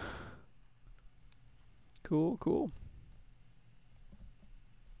 Cool, cool.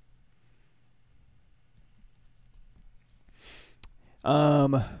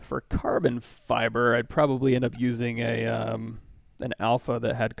 For carbon fiber, I'd probably end up using a an alpha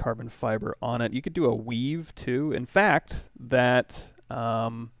that had carbon fiber on it. You could do a weave too. In fact, that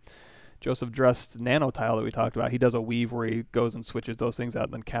Joseph Drust's nano tile that we talked about, he does a weave where he goes and switches those things out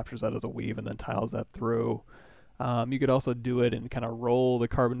and then captures that as a weave and then tiles that through. You could also do it and kind of roll the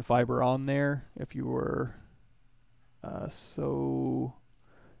carbon fiber on there if you were so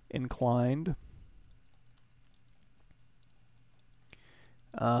inclined.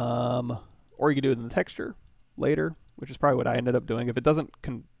 Or you could do it in the texture later, which is probably what I ended up doing. If it doesn't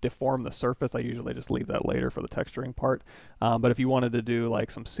deform the surface, I usually just leave that later for the texturing part. But if you wanted to do like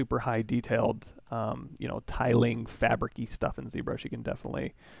some super high detailed, you know, tiling, fabric-y stuff in ZBrush, you can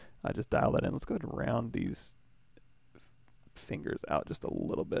definitely just dial that in. Let's go ahead and round these fingers out just a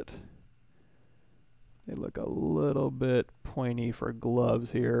little bit. They look a little bit pointy for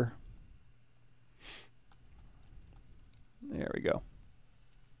gloves here. There we go.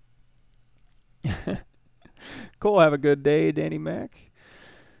 Cool. Have a good day, Danny Mac.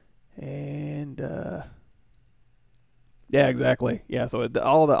 And yeah, exactly. Yeah, so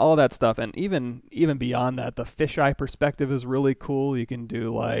all that stuff, and even beyond that, the fisheye perspective is really cool. You can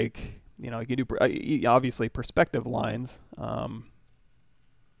do like, you know, you can do obviously perspective lines.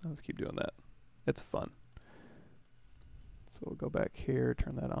 Let's keep doing that. It's fun. So we'll go back here,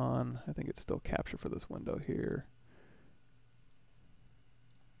 turn that on. I think it's still capture for this window here.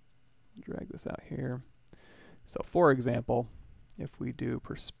 Drag this out here. So for example, if we do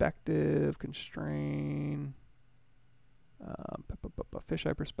perspective, constrain,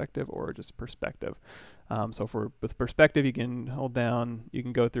 fisheye perspective, or just perspective. So with perspective, you can hold down, you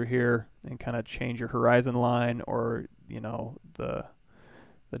can go through here and kind of change your horizon line, or, you know, the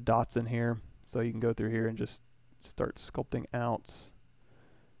dots in here. So you can go through here and just start sculpting out.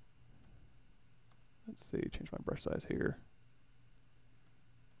 Let's see, change my brush size here.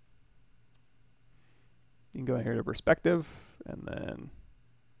 You can go in here to perspective, and then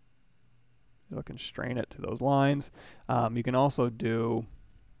it'll constrain it to those lines. You can also do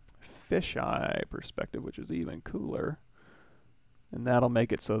fisheye perspective, which is even cooler. And that'll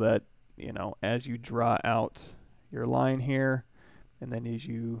make it so that, you know, as you draw out your line here, and then as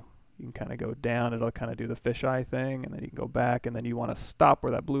you can kind of go down, it'll kind of do the fisheye thing, and then you can go back, and then you want to stop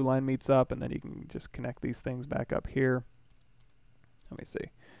where that blue line meets up, and then you can just connect these things back up here. Let me see.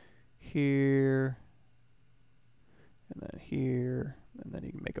 Here, and then here, and then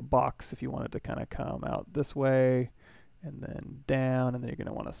you can make a box if you wanted to kind of come out this way, and then down, and then you're going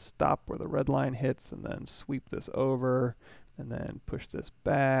to want to stop where the red line hits, and then sweep this over, and then push this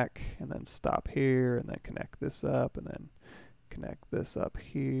back, and then stop here, and then connect this up, and then connect this up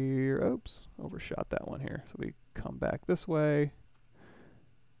here. Oops, overshot that one here. So we come back this way.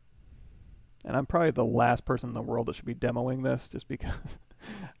 And I'm probably the last person in the world that should be demoing this, just because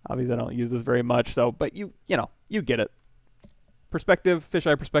obviously I don't use this very much. So, but you know, you get it. Perspective,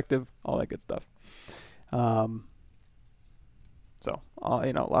 fisheye perspective, all that good stuff. So,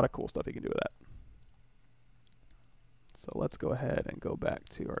 you know, a lot of cool stuff you can do with that. So let's go ahead and go back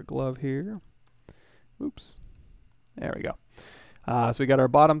to our glove here. Oops. There we go. So we got our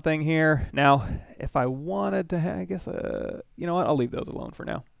bottom thing here. Now, if I wanted to, I guess, you know what? I'll leave those alone for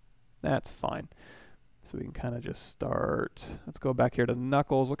now. That's fine. So we can kind of just start. Let's go back here to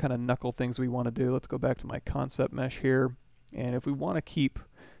knuckles. What kind of knuckle things we want to do? Let's go back to my concept mesh here. And if we want to keep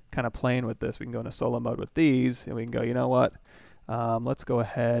kind of playing with this, we can go into solo mode with these, and we can go, you know what? Let's go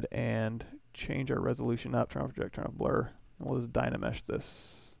ahead and change our resolution up, turn off project, turn off blur, and we'll just Dynamesh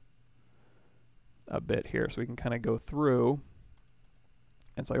this a bit here, so we can kind of go through.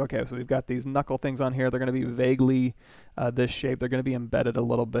 And it's like, okay, so we've got these knuckle things on here. They're going to be vaguely this shape. They're going to be embedded a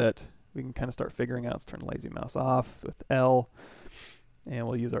little bit. We can kind of start figuring out. Let's turn lazy mouse off with L, and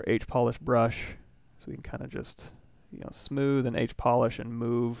we'll use our H polish brush. So we can kind of just, smooth and H polish and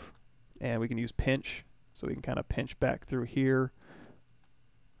move, and we can use pinch, so we can kind of pinch back through here.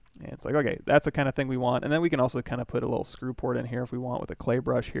 And it's like, okay, that's the kind of thing we want. And then we can also kind of put a little screw port in here if we want with a clay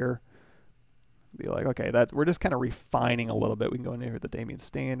brush here. Be like, okay, we're just kind of refining a little bit. We can go in here with the Damian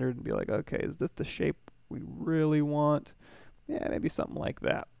standard and be like, okay, is this the shape we really want? Yeah, maybe something like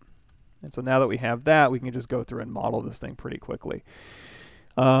that. And so now that we have that, we can just go through and model this thing pretty quickly.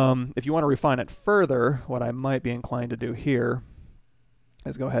 If you want to refine it further, what I might be inclined to do here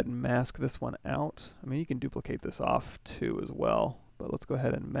is go ahead and mask this one out. I mean, you can duplicate this off too as well, but let's go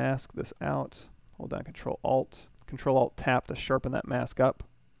ahead and mask this out. Hold down Control-Alt tap to sharpen that mask up.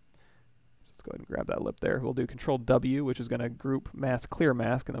 Let's go ahead and grab that lip there. We'll do Control-W, which is going to group mask, clear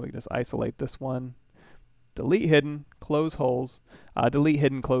mask, and then we can just isolate this one. Delete hidden, close holes. Delete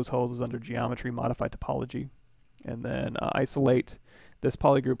hidden, close holes is under geometry, modify topology. And then isolate this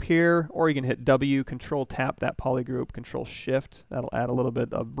polygroup here, or you can hit W, Control tap that polygroup, Control Shift. That'll add a little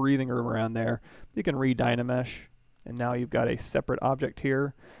bit of breathing room around there. You can re-Dynamesh, and now you've got a separate object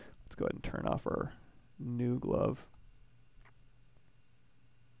here. Let's go ahead and turn off our new glove.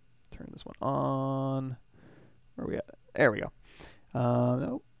 Turn this one on. Where are we at? There we go.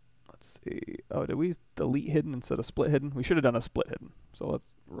 Nope. Let's see. Oh, did we delete hidden instead of split hidden? We should have done a split hidden. So let's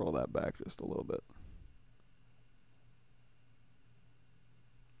roll that back just a little bit.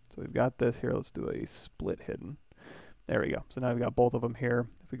 So we've got this here. Let's do a split hidden. There we go. So now we've got both of them here.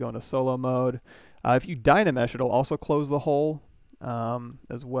 If we go into solo mode, if you Dynamesh, it'll also close the hole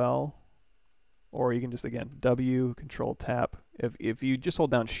as well. Or you can just, again, W, Control tap. If you just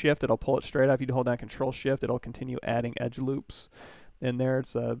hold down Shift, it'll pull it straight out. If you hold down Control Shift, it'll continue adding edge loops in there.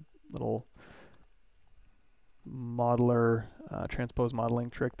 It's a little modeler, transpose modeling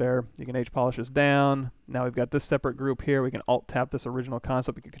trick there. You can H polish this down. Now we've got this separate group here. We can Alt tap this original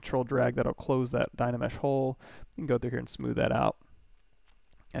concept. We can Control drag. That'll close that Dynamesh hole. You can go through here and smooth that out.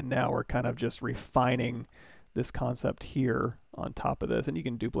 And now we're kind of just refining this concept here on top of this, and you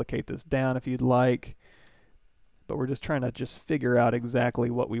can duplicate this down if you'd like, but we're just trying to just figure out exactly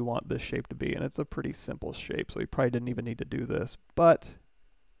what we want this shape to be, and it's a pretty simple shape, so we probably didn't even need to do this, but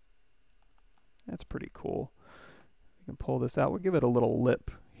that's pretty cool. You can pull this out. We'll give it a little lip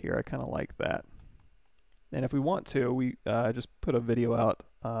here. I kind of like that. And if we want to, we just put a video out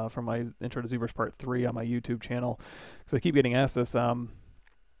from my Intro to ZBrush Part 3 on my YouTube channel, because I keep getting asked this. I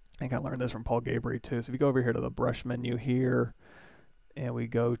think I learned this from Paul Gabry too. So if you go over here to the brush menu here, and we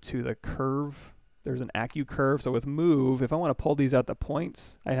go to the curve, there's an Acu curve. So with move, if I want to pull these out to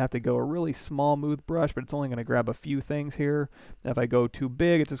points, I'd have to go a really small smooth brush, but it's only going to grab a few things here. And if I go too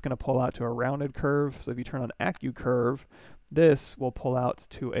big, it's just going to pull out to a rounded curve. So if you turn on Acu curve, this will pull out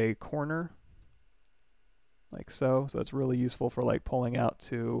to a corner, like so. So it's really useful for like pulling out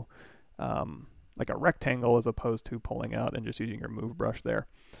to like a rectangle as opposed to pulling out and just using your move brush there.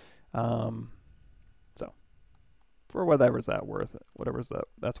 So for whatever's that worth,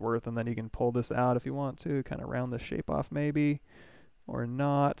 that's worth, and then you can pull this out if you want to, kind of round the shape off maybe, or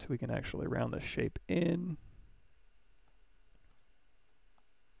not. We can actually round the shape in.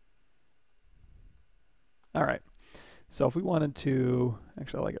 All right. So if we wanted to,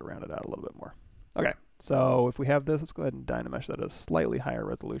 actually I like it rounded out a little bit more. Okay. So if we have this, let's go ahead and Dynamesh that at a slightly higher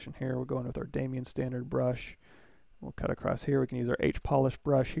resolution here. We'll go in with our Damian standard brush. We'll cut across here. We can use our H polish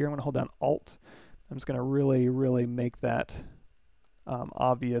brush here. I'm going to hold down Alt. I'm just going to really make that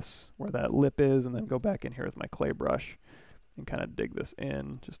obvious where that lip is, and then go back in here with my clay brush and kind of dig this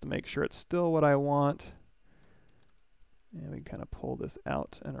in just to make sure it's still what I want. And we can kind of pull this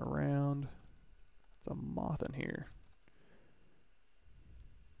out and around. It's a moth in here.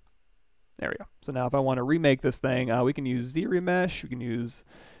 There we go. So now if I want to remake this thing, we can use ZRemesh. We can use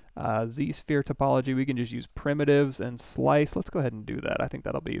Z-sphere topology. We can just use primitives and slice. Let's go ahead and do that. I think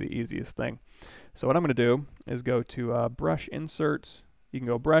that'll be the easiest thing. So what I'm going to do is go to brush insert. You can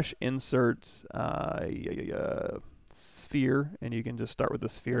go brush insert sphere, and you can just start with the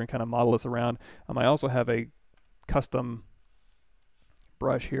sphere and kind of model this around. I also have a custom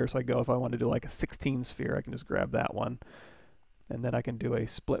brush here, so I go, if I want to do like a 16 sphere, I can just grab that one. And then I can do a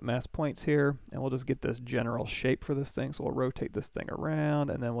split mask points here, and we'll just get this general shape for this thing. So we'll rotate this thing around,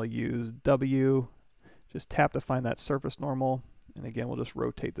 and then we'll use W, just tap to find that surface normal. And again, we'll just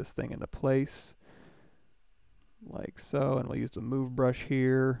rotate this thing into place, like so. And we'll use the move brush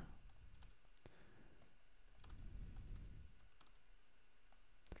here.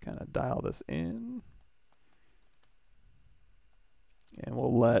 To kind of dial this in. And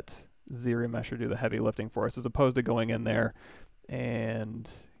we'll let ZRemesher do the heavy lifting for us, as opposed to going in there and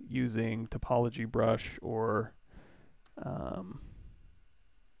using topology brush or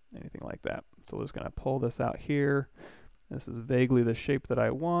anything like that. So we're just going to pull this out here. This is vaguely the shape that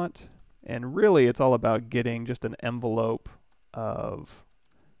I want. And really, it's all about getting just an envelope of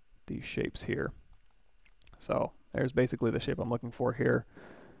these shapes here. So there's basically the shape I'm looking for here.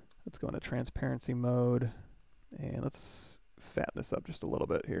 Let's go into transparency mode, and let's fatten this up just a little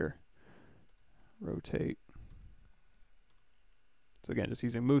bit here. Rotate. So again, just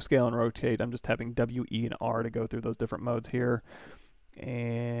using move, scale, and rotate. I'm just tapping W, E, and R to go through those different modes here.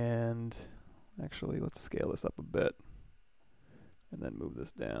 And actually, let's scale this up a bit, and then move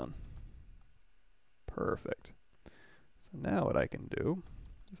this down. Perfect. So now what I can do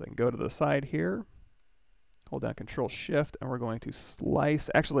is I can go to the side here, hold down Control Shift, and we're going to slice.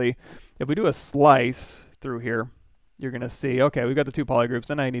 Actually, if we do a slice through here, you're going to see, okay, we've got the two polygroups.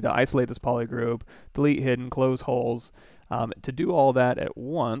 Then I need to isolate this polygroup, delete hidden, close holes. To do all that at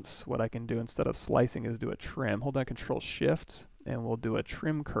once, what I can do instead of slicing is do a trim. Hold down Control Shift, and we'll do a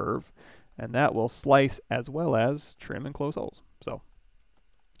trim curve, and that will slice as well as trim and close holes. So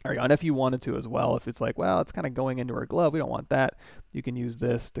there you go. And if you wanted to as well, if it's like, well, it's kind of going into our glove, we don't want that, you can use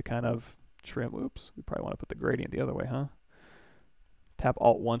this to kind of trim. Oops, we probably want to put the gradient the other way, huh? Tap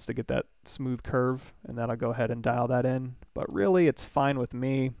Alt once to get that smooth curve, and that'll go ahead and dial that in. But really, it's fine with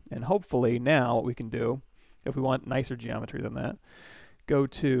me. And hopefully now what we can do, if we want nicer geometry than that, go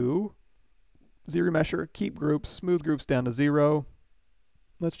to ZRemesher, keep groups, smooth groups down to 0.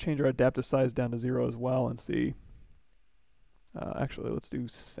 Let's change our adaptive size down to 0 as well and see. Actually, let's do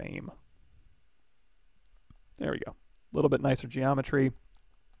same. There we go. A little bit nicer geometry.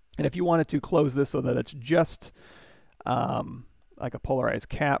 And if you wanted to close this so that it's just like a polarized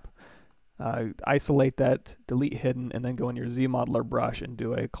cap, isolate that, delete hidden, and then go in your ZModeler brush and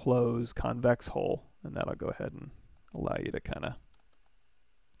do a close convex hole. And that'll go ahead and allow you to kind of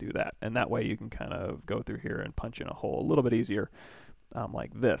do that. And that way you can kind of go through here and punch in a hole a little bit easier,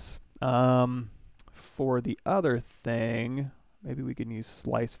 like this. For the other thing, maybe we can use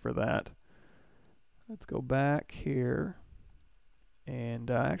slice for that. Let's go back here. And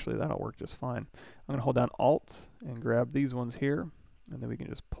actually, that'll work just fine. I'm going to hold down Alt and grab these ones here. And then we can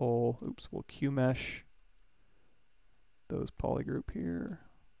just pull, oops, we'll Q-mesh those polygroup here.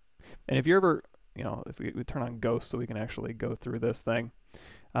 And if you're ever, you know, if we turn on Ghost so we can actually go through this thing.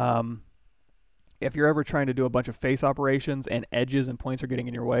 If you're ever trying to do a bunch of face operations and edges and points are getting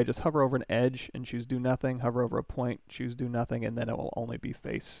in your way, just hover over an edge and choose Do Nothing. Hover over a point, choose Do Nothing, and then it will only be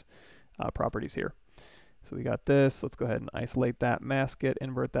face properties here. So we got this. Let's go ahead and isolate that, mask it,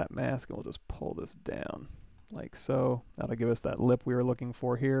 invert that mask, and we'll just pull this down like so. That'll give us that lip we were looking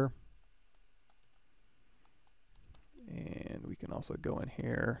for here. And we can also go in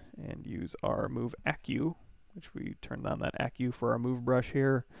here and use our Move Accu, which we turned on that Accu for our move brush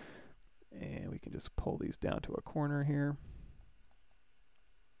here. And we can just pull these down to a corner here.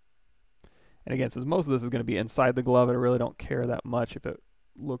 And again, since most of this is going to be inside the glove, I really don't care that much if it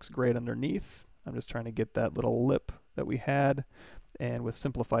looks great underneath. I'm just trying to get that little lip that we had. And with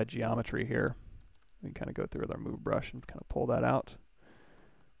simplified geometry here, we can kind of go through with our move brush and kind of pull that out.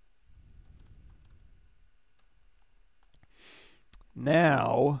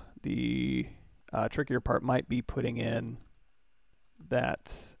 Now, the trickier part might be putting in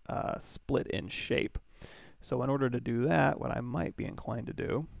that split in shape. So in order to do that, what I might be inclined to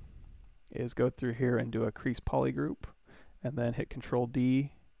do is go through here and do a crease polygroup, and then hit Control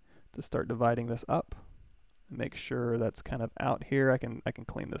D to start dividing this up. And make sure that's kind of out here. I can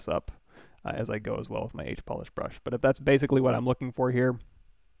clean this up as I go as well with my H-polish brush. But if that's basically what I'm looking for here,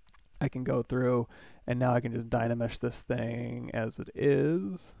 I can go through and now I can just Dynamesh this thing as it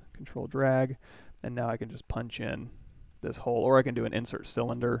is, Control drag, and now I can just punch in this hole, or I can do an insert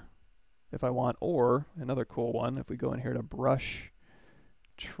cylinder if I want, or another cool one, if we go in here to brush,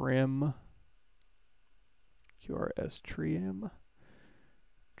 trim, QRS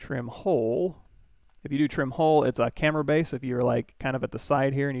trim hole. If you do trim hole, it's a camera base. If you're like kind of at the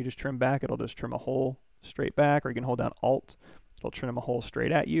side here and you just trim back, it'll just trim a hole straight back, or you can hold down Alt, it'll trim a hole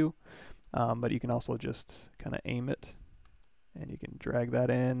straight at you. But you can also just kind of aim it, and you can drag that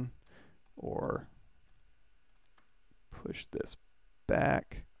in, or push this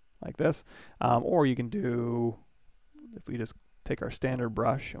back like this. Or you can do, if we just take our standard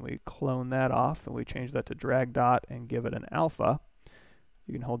brush and we clone that off and we change that to drag dot and give it an alpha,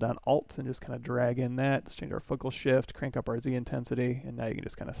 you can hold down Alt and just kind of drag in that. Let's change our focal shift, crank up our Z intensity, and now you can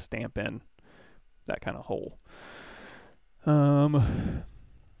just kind of stamp in that kind of hole.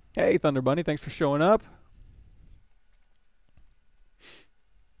 Hey, Thunder Bunny, thanks for showing up.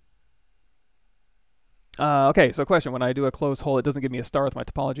 Okay, so question, when I do a close hole, it doesn't give me a star with my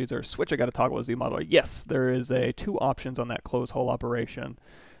topology. Is there a switch I got to toggle with ZModeler? Yes, there is two options on that close hole operation.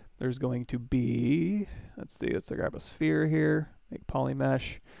 there's going to be, let's see, let's grab a sphere here, make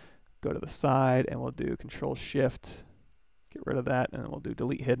polymesh, go to the side, and we'll do Control Shift, get rid of that, and then we'll do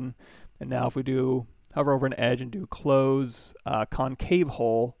delete hidden. And now if we do hover over an edge and do close concave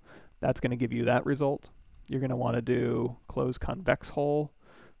hole, that's going to give you that result. You're going to want to do close convex hole,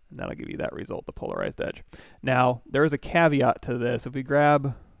 and that'll give you that result, the polarized edge. Now, there is a caveat to this. If we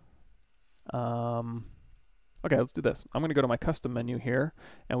grab, okay, let's do this. I'm going to go to my custom menu here,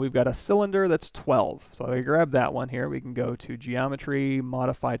 and we've got a cylinder that's 12. So if I grab that one here, we can go to Geometry,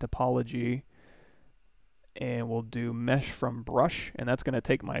 Modify Topology, and we'll do Mesh from Brush, and that's going to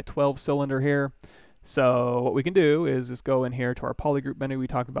take my 12 cylinder here. So what we can do is just go in here to our polygroup menu we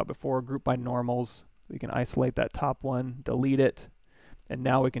talked about before, group by normals. We can isolate that top one, delete it, and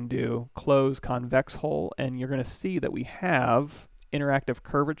now we can do close convex hole, and you're going to see that we have interactive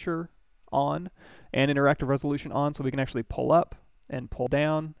curvature on and interactive resolution on, so we can actually pull up and pull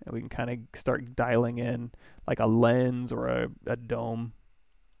down, and we can kind of start dialing in like a lens or a dome,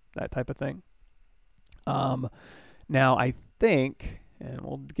 that type of thing. Now I think, and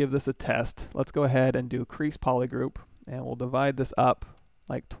we'll give this a test, let's go ahead and do Crease polygroup, and we'll divide this up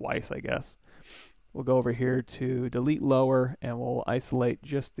like twice, I guess. We'll go over here to delete lower, and we'll isolate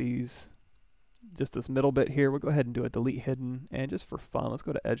just these, just this middle bit here. We'll go ahead and do a delete hidden, and just for fun, let's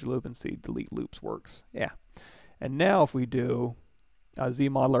go to edge loop and see delete loops works. Yeah. And now if we do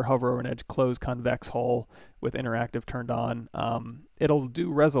ZModeler hover over an edge, close convex hole with interactive turned on, it'll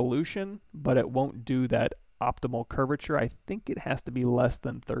do resolution, but it won't do that optimal curvature. I think it has to be less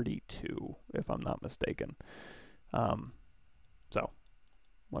than 32, if I'm not mistaken. So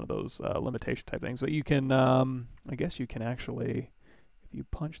one of those limitation type things. But you can, I guess you can actually, if you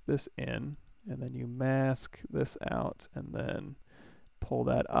punch this in, and then you mask this out, and then pull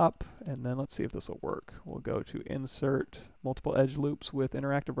that up, and then let's see if this will work. We'll go to Insert, Multiple Edge Loops with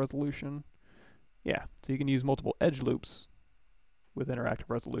Interactive Resolution. Yeah, so you can use multiple edge loops with interactive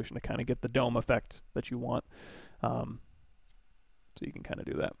resolution to kind of get the dome effect that you want. So you can kind of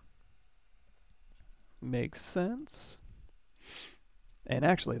do that. Makes sense. And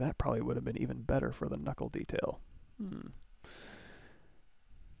actually, that probably would have been even better for the knuckle detail.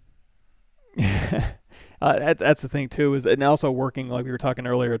 That's the thing too, is and also working, like we were talking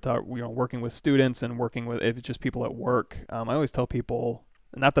earlier, working with students and working with, if it's just people at work. I always tell people,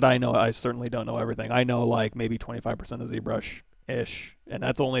 not that I know, I certainly don't know everything. I know like maybe 25% of ZBrush-ish, and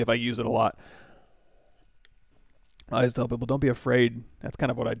that's only if I use it a lot. I always tell people, don't be afraid. That's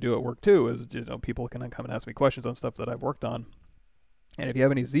kind of what I do at work too, is people can come and ask me questions on stuff that I've worked on. And if you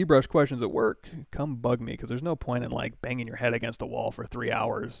have any ZBrush questions at work, come bug me, because there's no point in like banging your head against a wall for 3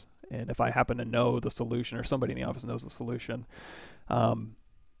 hours. And if I happen to know the solution, or somebody in the office knows the solution,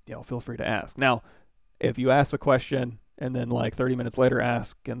 feel free to ask. Now, if you ask the question and then like 30 minutes later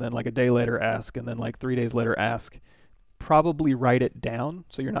ask, and then like a day later ask, and then like 3 days later ask, probably write it down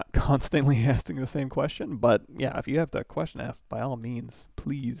so you're not constantly asking the same question. But yeah, if you have the question asked, by all means,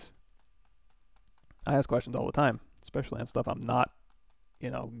 please. I ask questions all the time, especially on stuff I'm not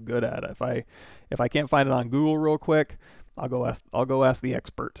good at. If I can't find it on Google real quick, I'll go ask the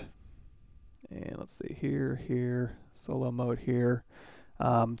expert. And let's see here, solo mode here.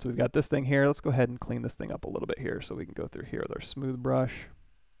 So we've got this thing here. Let's go ahead and clean this thing up a little bit here, so we can go through here with our smooth brush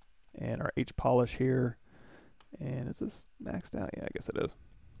and our H polish here. And is this maxed out? Yeah, I guess it is.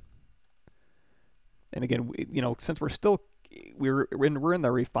 And again, since we're in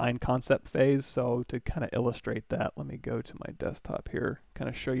the refine concept phase, so to kind of illustrate that, let me go to my desktop here, kind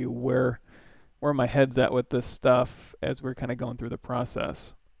of show you where my head's at with this stuff as we're kind of going through the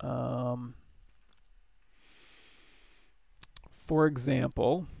process. For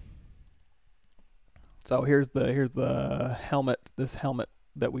example, so here's the helmet, this helmet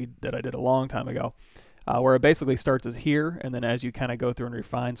that I did a long time ago, where it basically starts as here, and then as you kind of go through and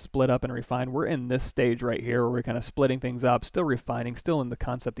refine, split up and refine, we're in this stage right here where we're kind of splitting things up, still refining, still in the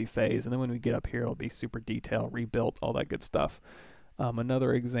concept-y phase, and then when we get up here, it'll be super detailed, rebuilt, all that good stuff.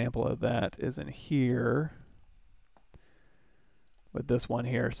 Another example of that is in here with this one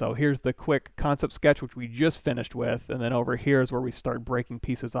here. So here's the quick concept sketch, which we just finished with, and then over here is where we start breaking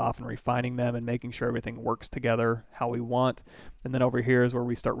pieces off and refining them and making sure everything works together how we want. And then over here is where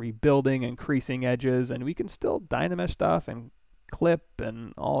we start rebuilding and creasing edges, and we can still Dynamesh stuff and clip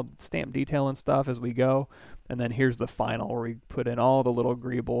and all stamp detail and stuff as we go. And then here's the final, where we put in all the little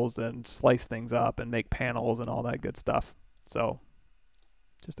greebles and slice things up and make panels and all that good stuff. So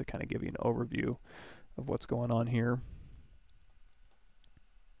just to kind of give you an overview of what's going on here.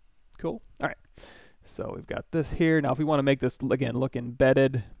 Cool. All right. So we've got this here. Now if we want to make this, again, look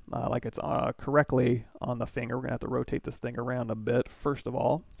embedded, like it's correctly on the finger, we're going to have to rotate this thing around a bit, first of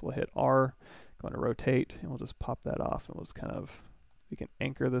all. So we'll hit R, going to rotate, and we'll just pop that off, and we'll just kind of, we can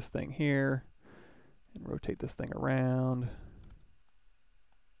anchor this thing here, and rotate this thing around.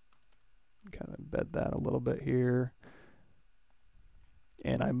 Kind of embed that a little bit here.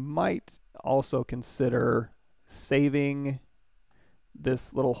 And I might also consider saving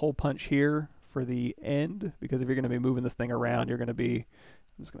this little hole punch here for the end, because if you're going to be moving this thing around, you're going to be,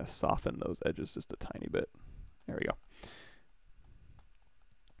 I'm just going to soften those edges just a tiny bit. There we go.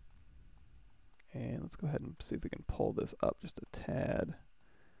 And let's go ahead and see if we can pull this up just a tad.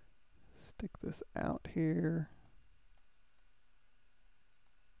 Stick this out here.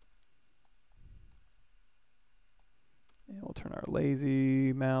 And we'll turn our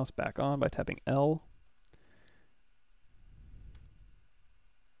lazy mouse back on by tapping L.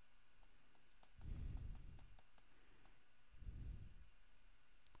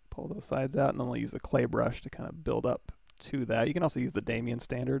 Pull those sides out, and then we'll use the clay brush to kind of build up to that. You can also use the Damien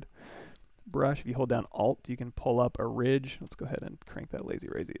standard brush. If you hold down Alt, you can pull up a ridge. Let's go ahead and crank that lazy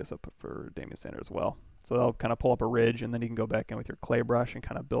radius up for Damien standard as well. So that'll kind of pull up a ridge, and then you can go back in with your clay brush and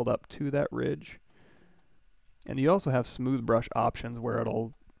kind of build up to that ridge. And you also have smooth brush options where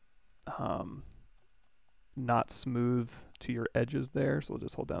it'll not smooth to your edges there. So we'll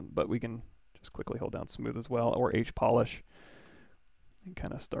just hold down, but we can just quickly hold down smooth as well, or H polish, and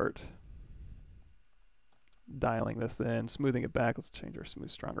kind of start dialing this in, smoothing it back. Let's change our smooth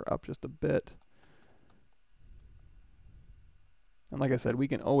stronger up just a bit. And like I said, we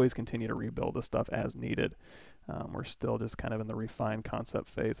can always continue to rebuild this stuff as needed. We're still just kind of in the refined concept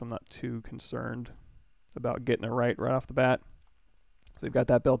phase. I'm not too concerned about getting it right off the bat. So we've got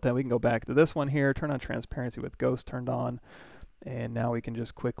that built in. We can go back to this one here, turn on transparency with ghost turned on, and now we can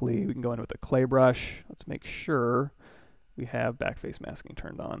just quickly, we can go in with the clay brush. Let's make sure we have backface masking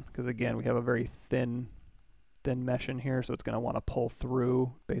turned on, because again, we have a very thin mesh in here, so it's going to want to pull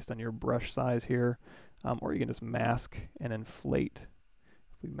through based on your brush size here. Or you can just mask and inflate.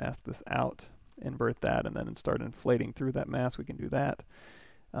 If we mask this out, invert that, and then start inflating through that mask, we can do that.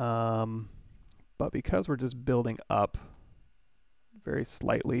 But because we're just building up very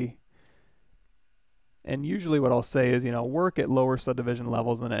slightly, and usually what I'll say is, work at lower subdivision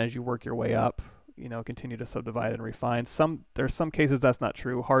levels, and then as you work your way up, continue to subdivide and refine. There's some cases that's not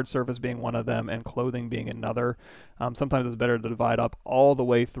true, hard surface being one of them and clothing being another. Sometimes it's better to divide up all the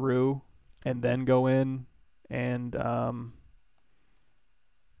way through and then go in and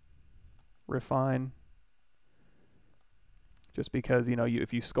refine. Just because,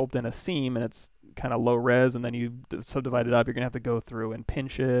 if you sculpt in a seam and it's kind of low res and then you subdivide it up, you're going to have to go through and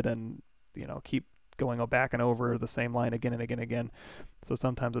pinch it and, keep going back and over the same line again and again and again. So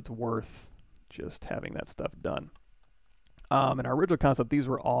sometimes it's worth just having that stuff done. In our original concept, these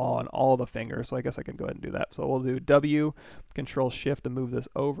were all on all the fingers, so I guess I can go ahead and do that. So we'll do W, Control Shift to move this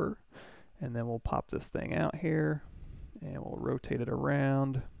over, and then we'll pop this thing out here, and we'll rotate it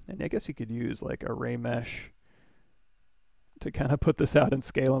around. And I guess you could use like array mesh to kind of put this out and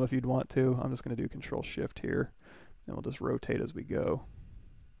scale them if you'd want to. I'm just going to do Control Shift here, and we'll just rotate as we go.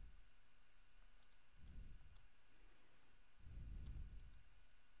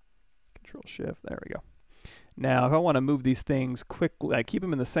 Control Shift, there we go. Now, if I want to move these things quickly, I keep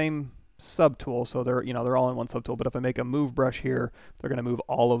them in the same subtool, so they're all in one subtool. But if I make a move brush here, they're going to move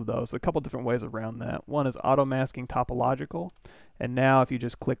all of those. So a couple different ways around that. One is auto masking topological, and now if you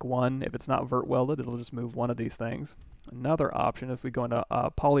just click one, if it's not vert welded, it'll just move one of these things. Another option is we go into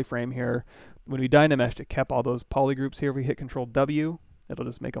polyframe here. When we Dynameshed, it kept all those polygroups here. If we hit Control W, it'll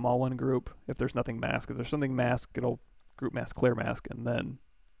just make them all one group. If there's nothing masked, if there's something masked, it'll group mask, clear mask, and then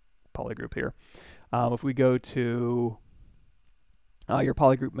polygroup here. If we go to your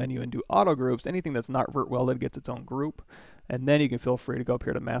polygroup menu and do auto groups, anything that's not vert welded gets its own group, and then you can feel free to go up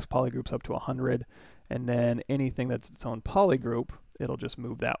here to mask polygroups up to 100, and then anything that's its own polygroup, it'll just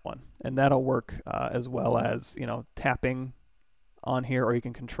move that one, and that'll work as well as tapping on here, or you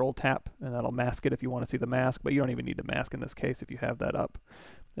can control tap and that'll mask it if you want to see the mask, but you don't even need to mask in this case. If you have that up,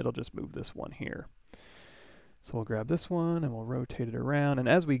 it'll just move this one here. So we'll grab this one and we'll rotate it around. And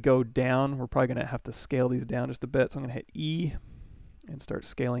as we go down, we're probably going to have to scale these down just a bit. So I'm going to hit E and start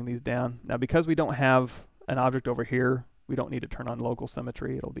scaling these down. Now, because we don't have an object over here, we don't need to turn on local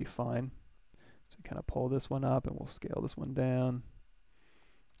symmetry. It'll be fine. So we kind of pull this one up and we'll scale this one down.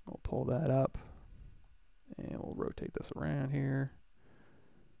 We'll pull that up and we'll rotate this around here.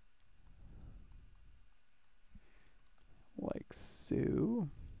 Like so.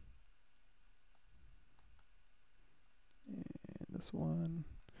 And this one,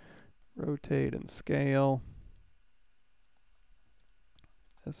 rotate and scale.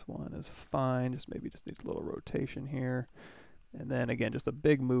 This one is fine, just maybe just needs a little rotation here. And then again, just a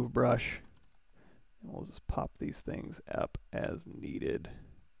big move brush. And we'll just pop these things up as needed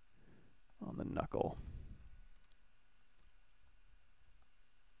on the knuckle.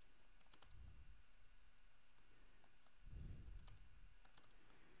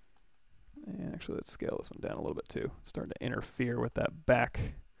 And actually, let's scale this one down a little bit too. It's starting to interfere with that back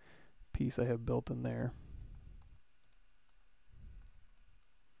piece I have built in there.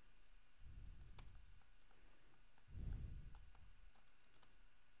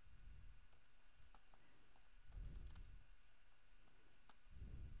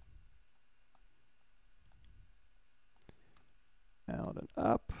 Out and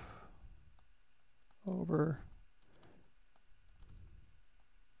up, over.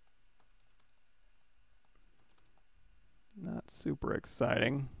 Not super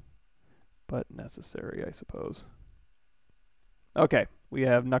exciting, but necessary, I suppose. Okay, we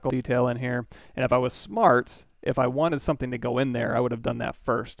have knuckle detail in here, and if I was smart, if I wanted something to go in there, I would have done that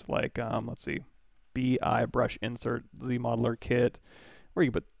first. Like, let's see, BI brush insert ZModeler kit, or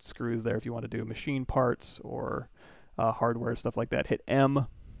you can put screws there if you want to do machine parts or hardware, stuff like that. Hit M,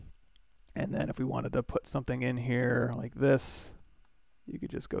 and then if we wanted to put something in here like this, you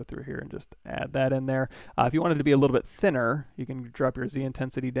could just go through here and just add that in there. If you wanted to be a little bit thinner, you can drop your Z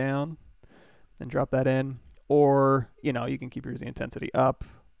intensity down and drop that in, or you know, you can keep your Z intensity up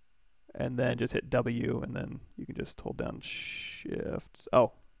and then just hit W, and then you can just hold down Shift.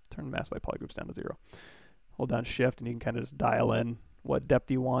 Oh, turn mask by polygroups down to 0. Hold down Shift, and you can kind of just dial in what depth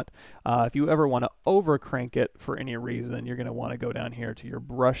you want. If you ever want to over crank it for any reason, you're going to want to go down here to your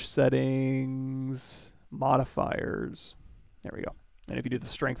brush settings, modifiers. There we go. And if you do the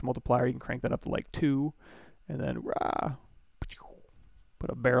strength multiplier, you can crank that up to like 2, and then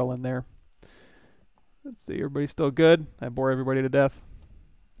put a barrel in there. Let's see, everybody's still good? I bore everybody to death.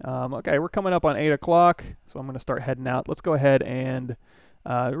 Okay, we're coming up on 8 o'clock, so I'm going to start heading out. Let's go ahead and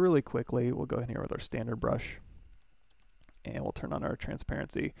really quickly, we'll go in here with our standard brush, and we'll turn on our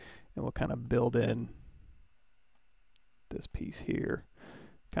transparency, and we'll kind of build in this piece here,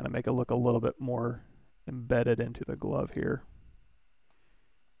 kind of make it look a little bit more embedded into the glove here.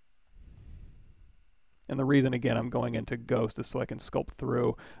 And the reason, again, I'm going into Ghost is so I can sculpt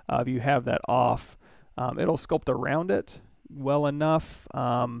through. If you have that off, it'll sculpt around it well enough,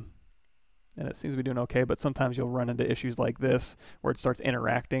 and it seems to be doing okay, but sometimes you'll run into issues like this where it starts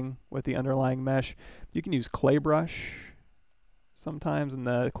interacting with the underlying mesh. You can use clay brush sometimes, and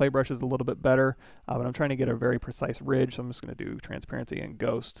the clay brush is a little bit better, but I'm trying to get a very precise ridge, so I'm just going to do transparency and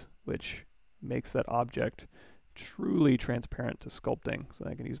Ghost, which makes that object truly transparent to sculpting. So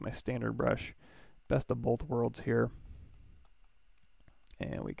I can use my standard brush. Best of both worlds here.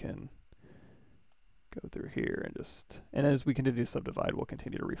 And we can go through here and just, and as we continue to subdivide, we'll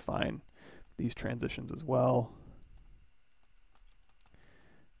continue to refine these transitions as well.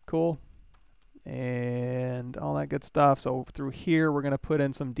 Cool. And all that good stuff. So through here, we're going to put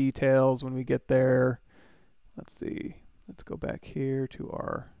in some details when we get there. Let's see. Let's go back here to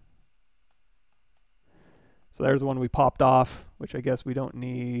our, so there's the one we popped off, which I guess we don't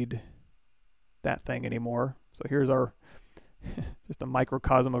need that thing anymore. So here's our just a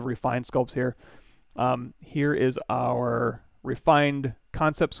microcosm of refined sculpts here. Here is our refined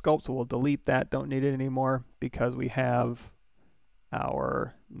concept sculpt, so we'll delete that, don't need it anymore, because we have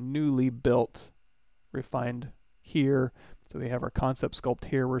our newly built refined here. So we have our concept sculpt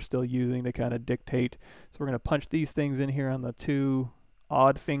here we're still using to kind of dictate. So we're going to punch these things in here on the 2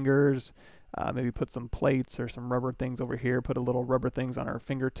 odd fingers, maybe put some plates or some rubber things over here, put a little rubber things on our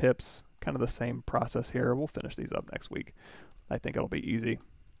fingertips. Kind of the same process here. We'll finish these up next week. I think it'll be easy.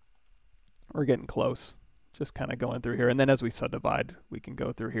 We're getting close. Just kind of going through here. And then as we subdivide, we can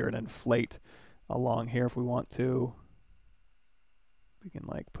go through here and inflate along here if we want to. We can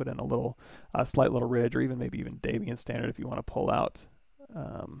like put in a little, slight little ridge, or even maybe even Davian standard if you want to pull out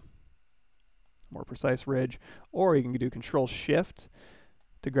more precise ridge. Or you can do Control Shift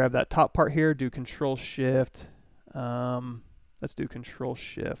to grab that top part here. Do Control Shift. Let's do Control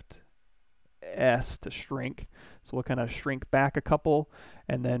Shift S to shrink. So we'll kind of shrink back a couple,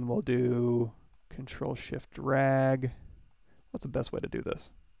 and then we'll do Control Shift drag. What's the best way to do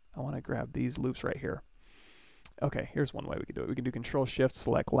this? I want to grab these loops right here. Okay, here's one way we can do it. We can do Control Shift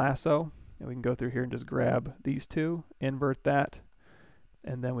select lasso, and we can go through here and just grab these 2, invert that,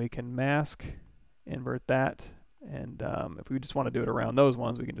 and then we can mask, invert that, and if we just want to do it around those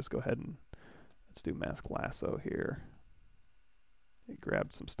ones, we can just go ahead and let's do mask lasso here. It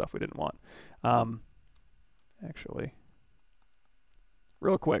grabbed some stuff we didn't want. Actually,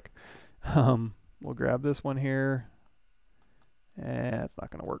 real quick, We'll grab this one here. And it's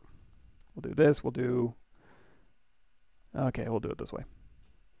not going to work. We'll do this. We'll do... Okay, we'll do it this way.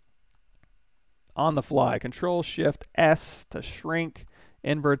 On the fly, Control-Shift-S to shrink,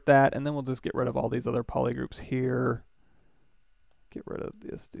 invert that, and then we'll just get rid of all these other polygroups here. Get rid of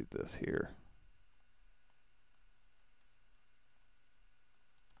this, do this here.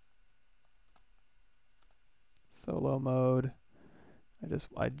 Solo mode.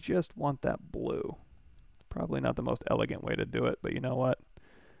 I just want that blue. Probably not the most elegant way to do it, but you know what?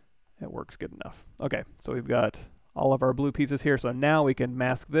 It works good enough. Okay, so we've got all of our blue pieces here. So now we can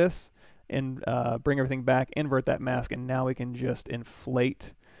mask this and bring everything back, invert that mask, and now we can just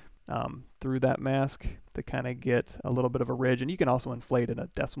inflate through that mask to kind of get a little bit of a ridge. And you can also inflate in a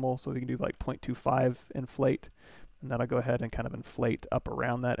decimal, so we can do like 0.25 inflate, and that'll go ahead and kind of inflate up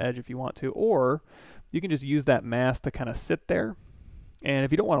around that edge if you want to. Or you can just use that mask to kind of sit there, and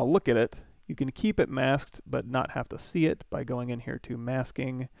if you don't want to look at it, you can keep it masked but not have to see it by going in here to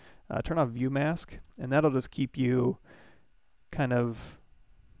masking, turn off view mask, and that'll just keep you kind of,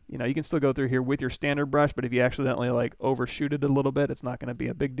 you know, you can still go through here with your standard brush, but if you accidentally like overshoot it a little bit, it's not going to be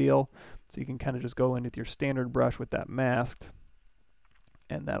a big deal. So you can kind of just go in with your standard brush with that masked,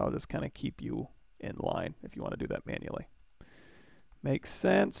 and that'll just kind of keep you in line if you want to do that manually. Makes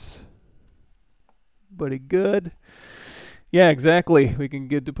sense? Pretty good. Yeah, exactly. We can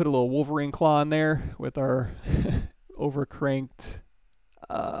get to put a little Wolverine claw in there with our overcranked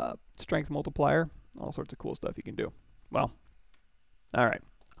strength multiplier. All sorts of cool stuff you can do. Well, all right.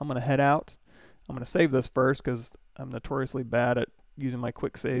 I'm going to head out. I'm going to save this first because I'm notoriously bad at using my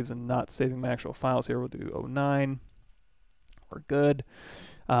quick saves and not saving my actual files here. We'll do 09. We're good.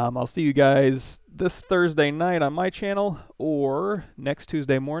 I'll see you guys this Thursday night on my channel or next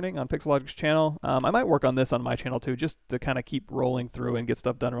Tuesday morning on Pixelogic's channel. I might work on this on my channel too, just to kind of keep rolling through and get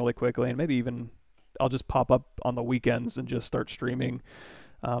stuff done really quickly. And maybe even I'll just pop up on the weekends and just start streaming.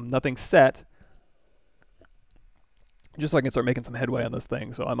 Nothing set, just so I can start making some headway on this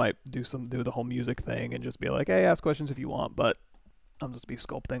thing. So I might do the whole music thing and just be like, hey, ask questions if you want, but I'll just be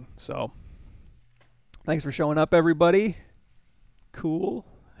sculpting. So thanks for showing up, everybody. Cool.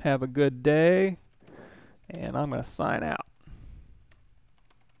 Have a good day, and I'm going to sign out.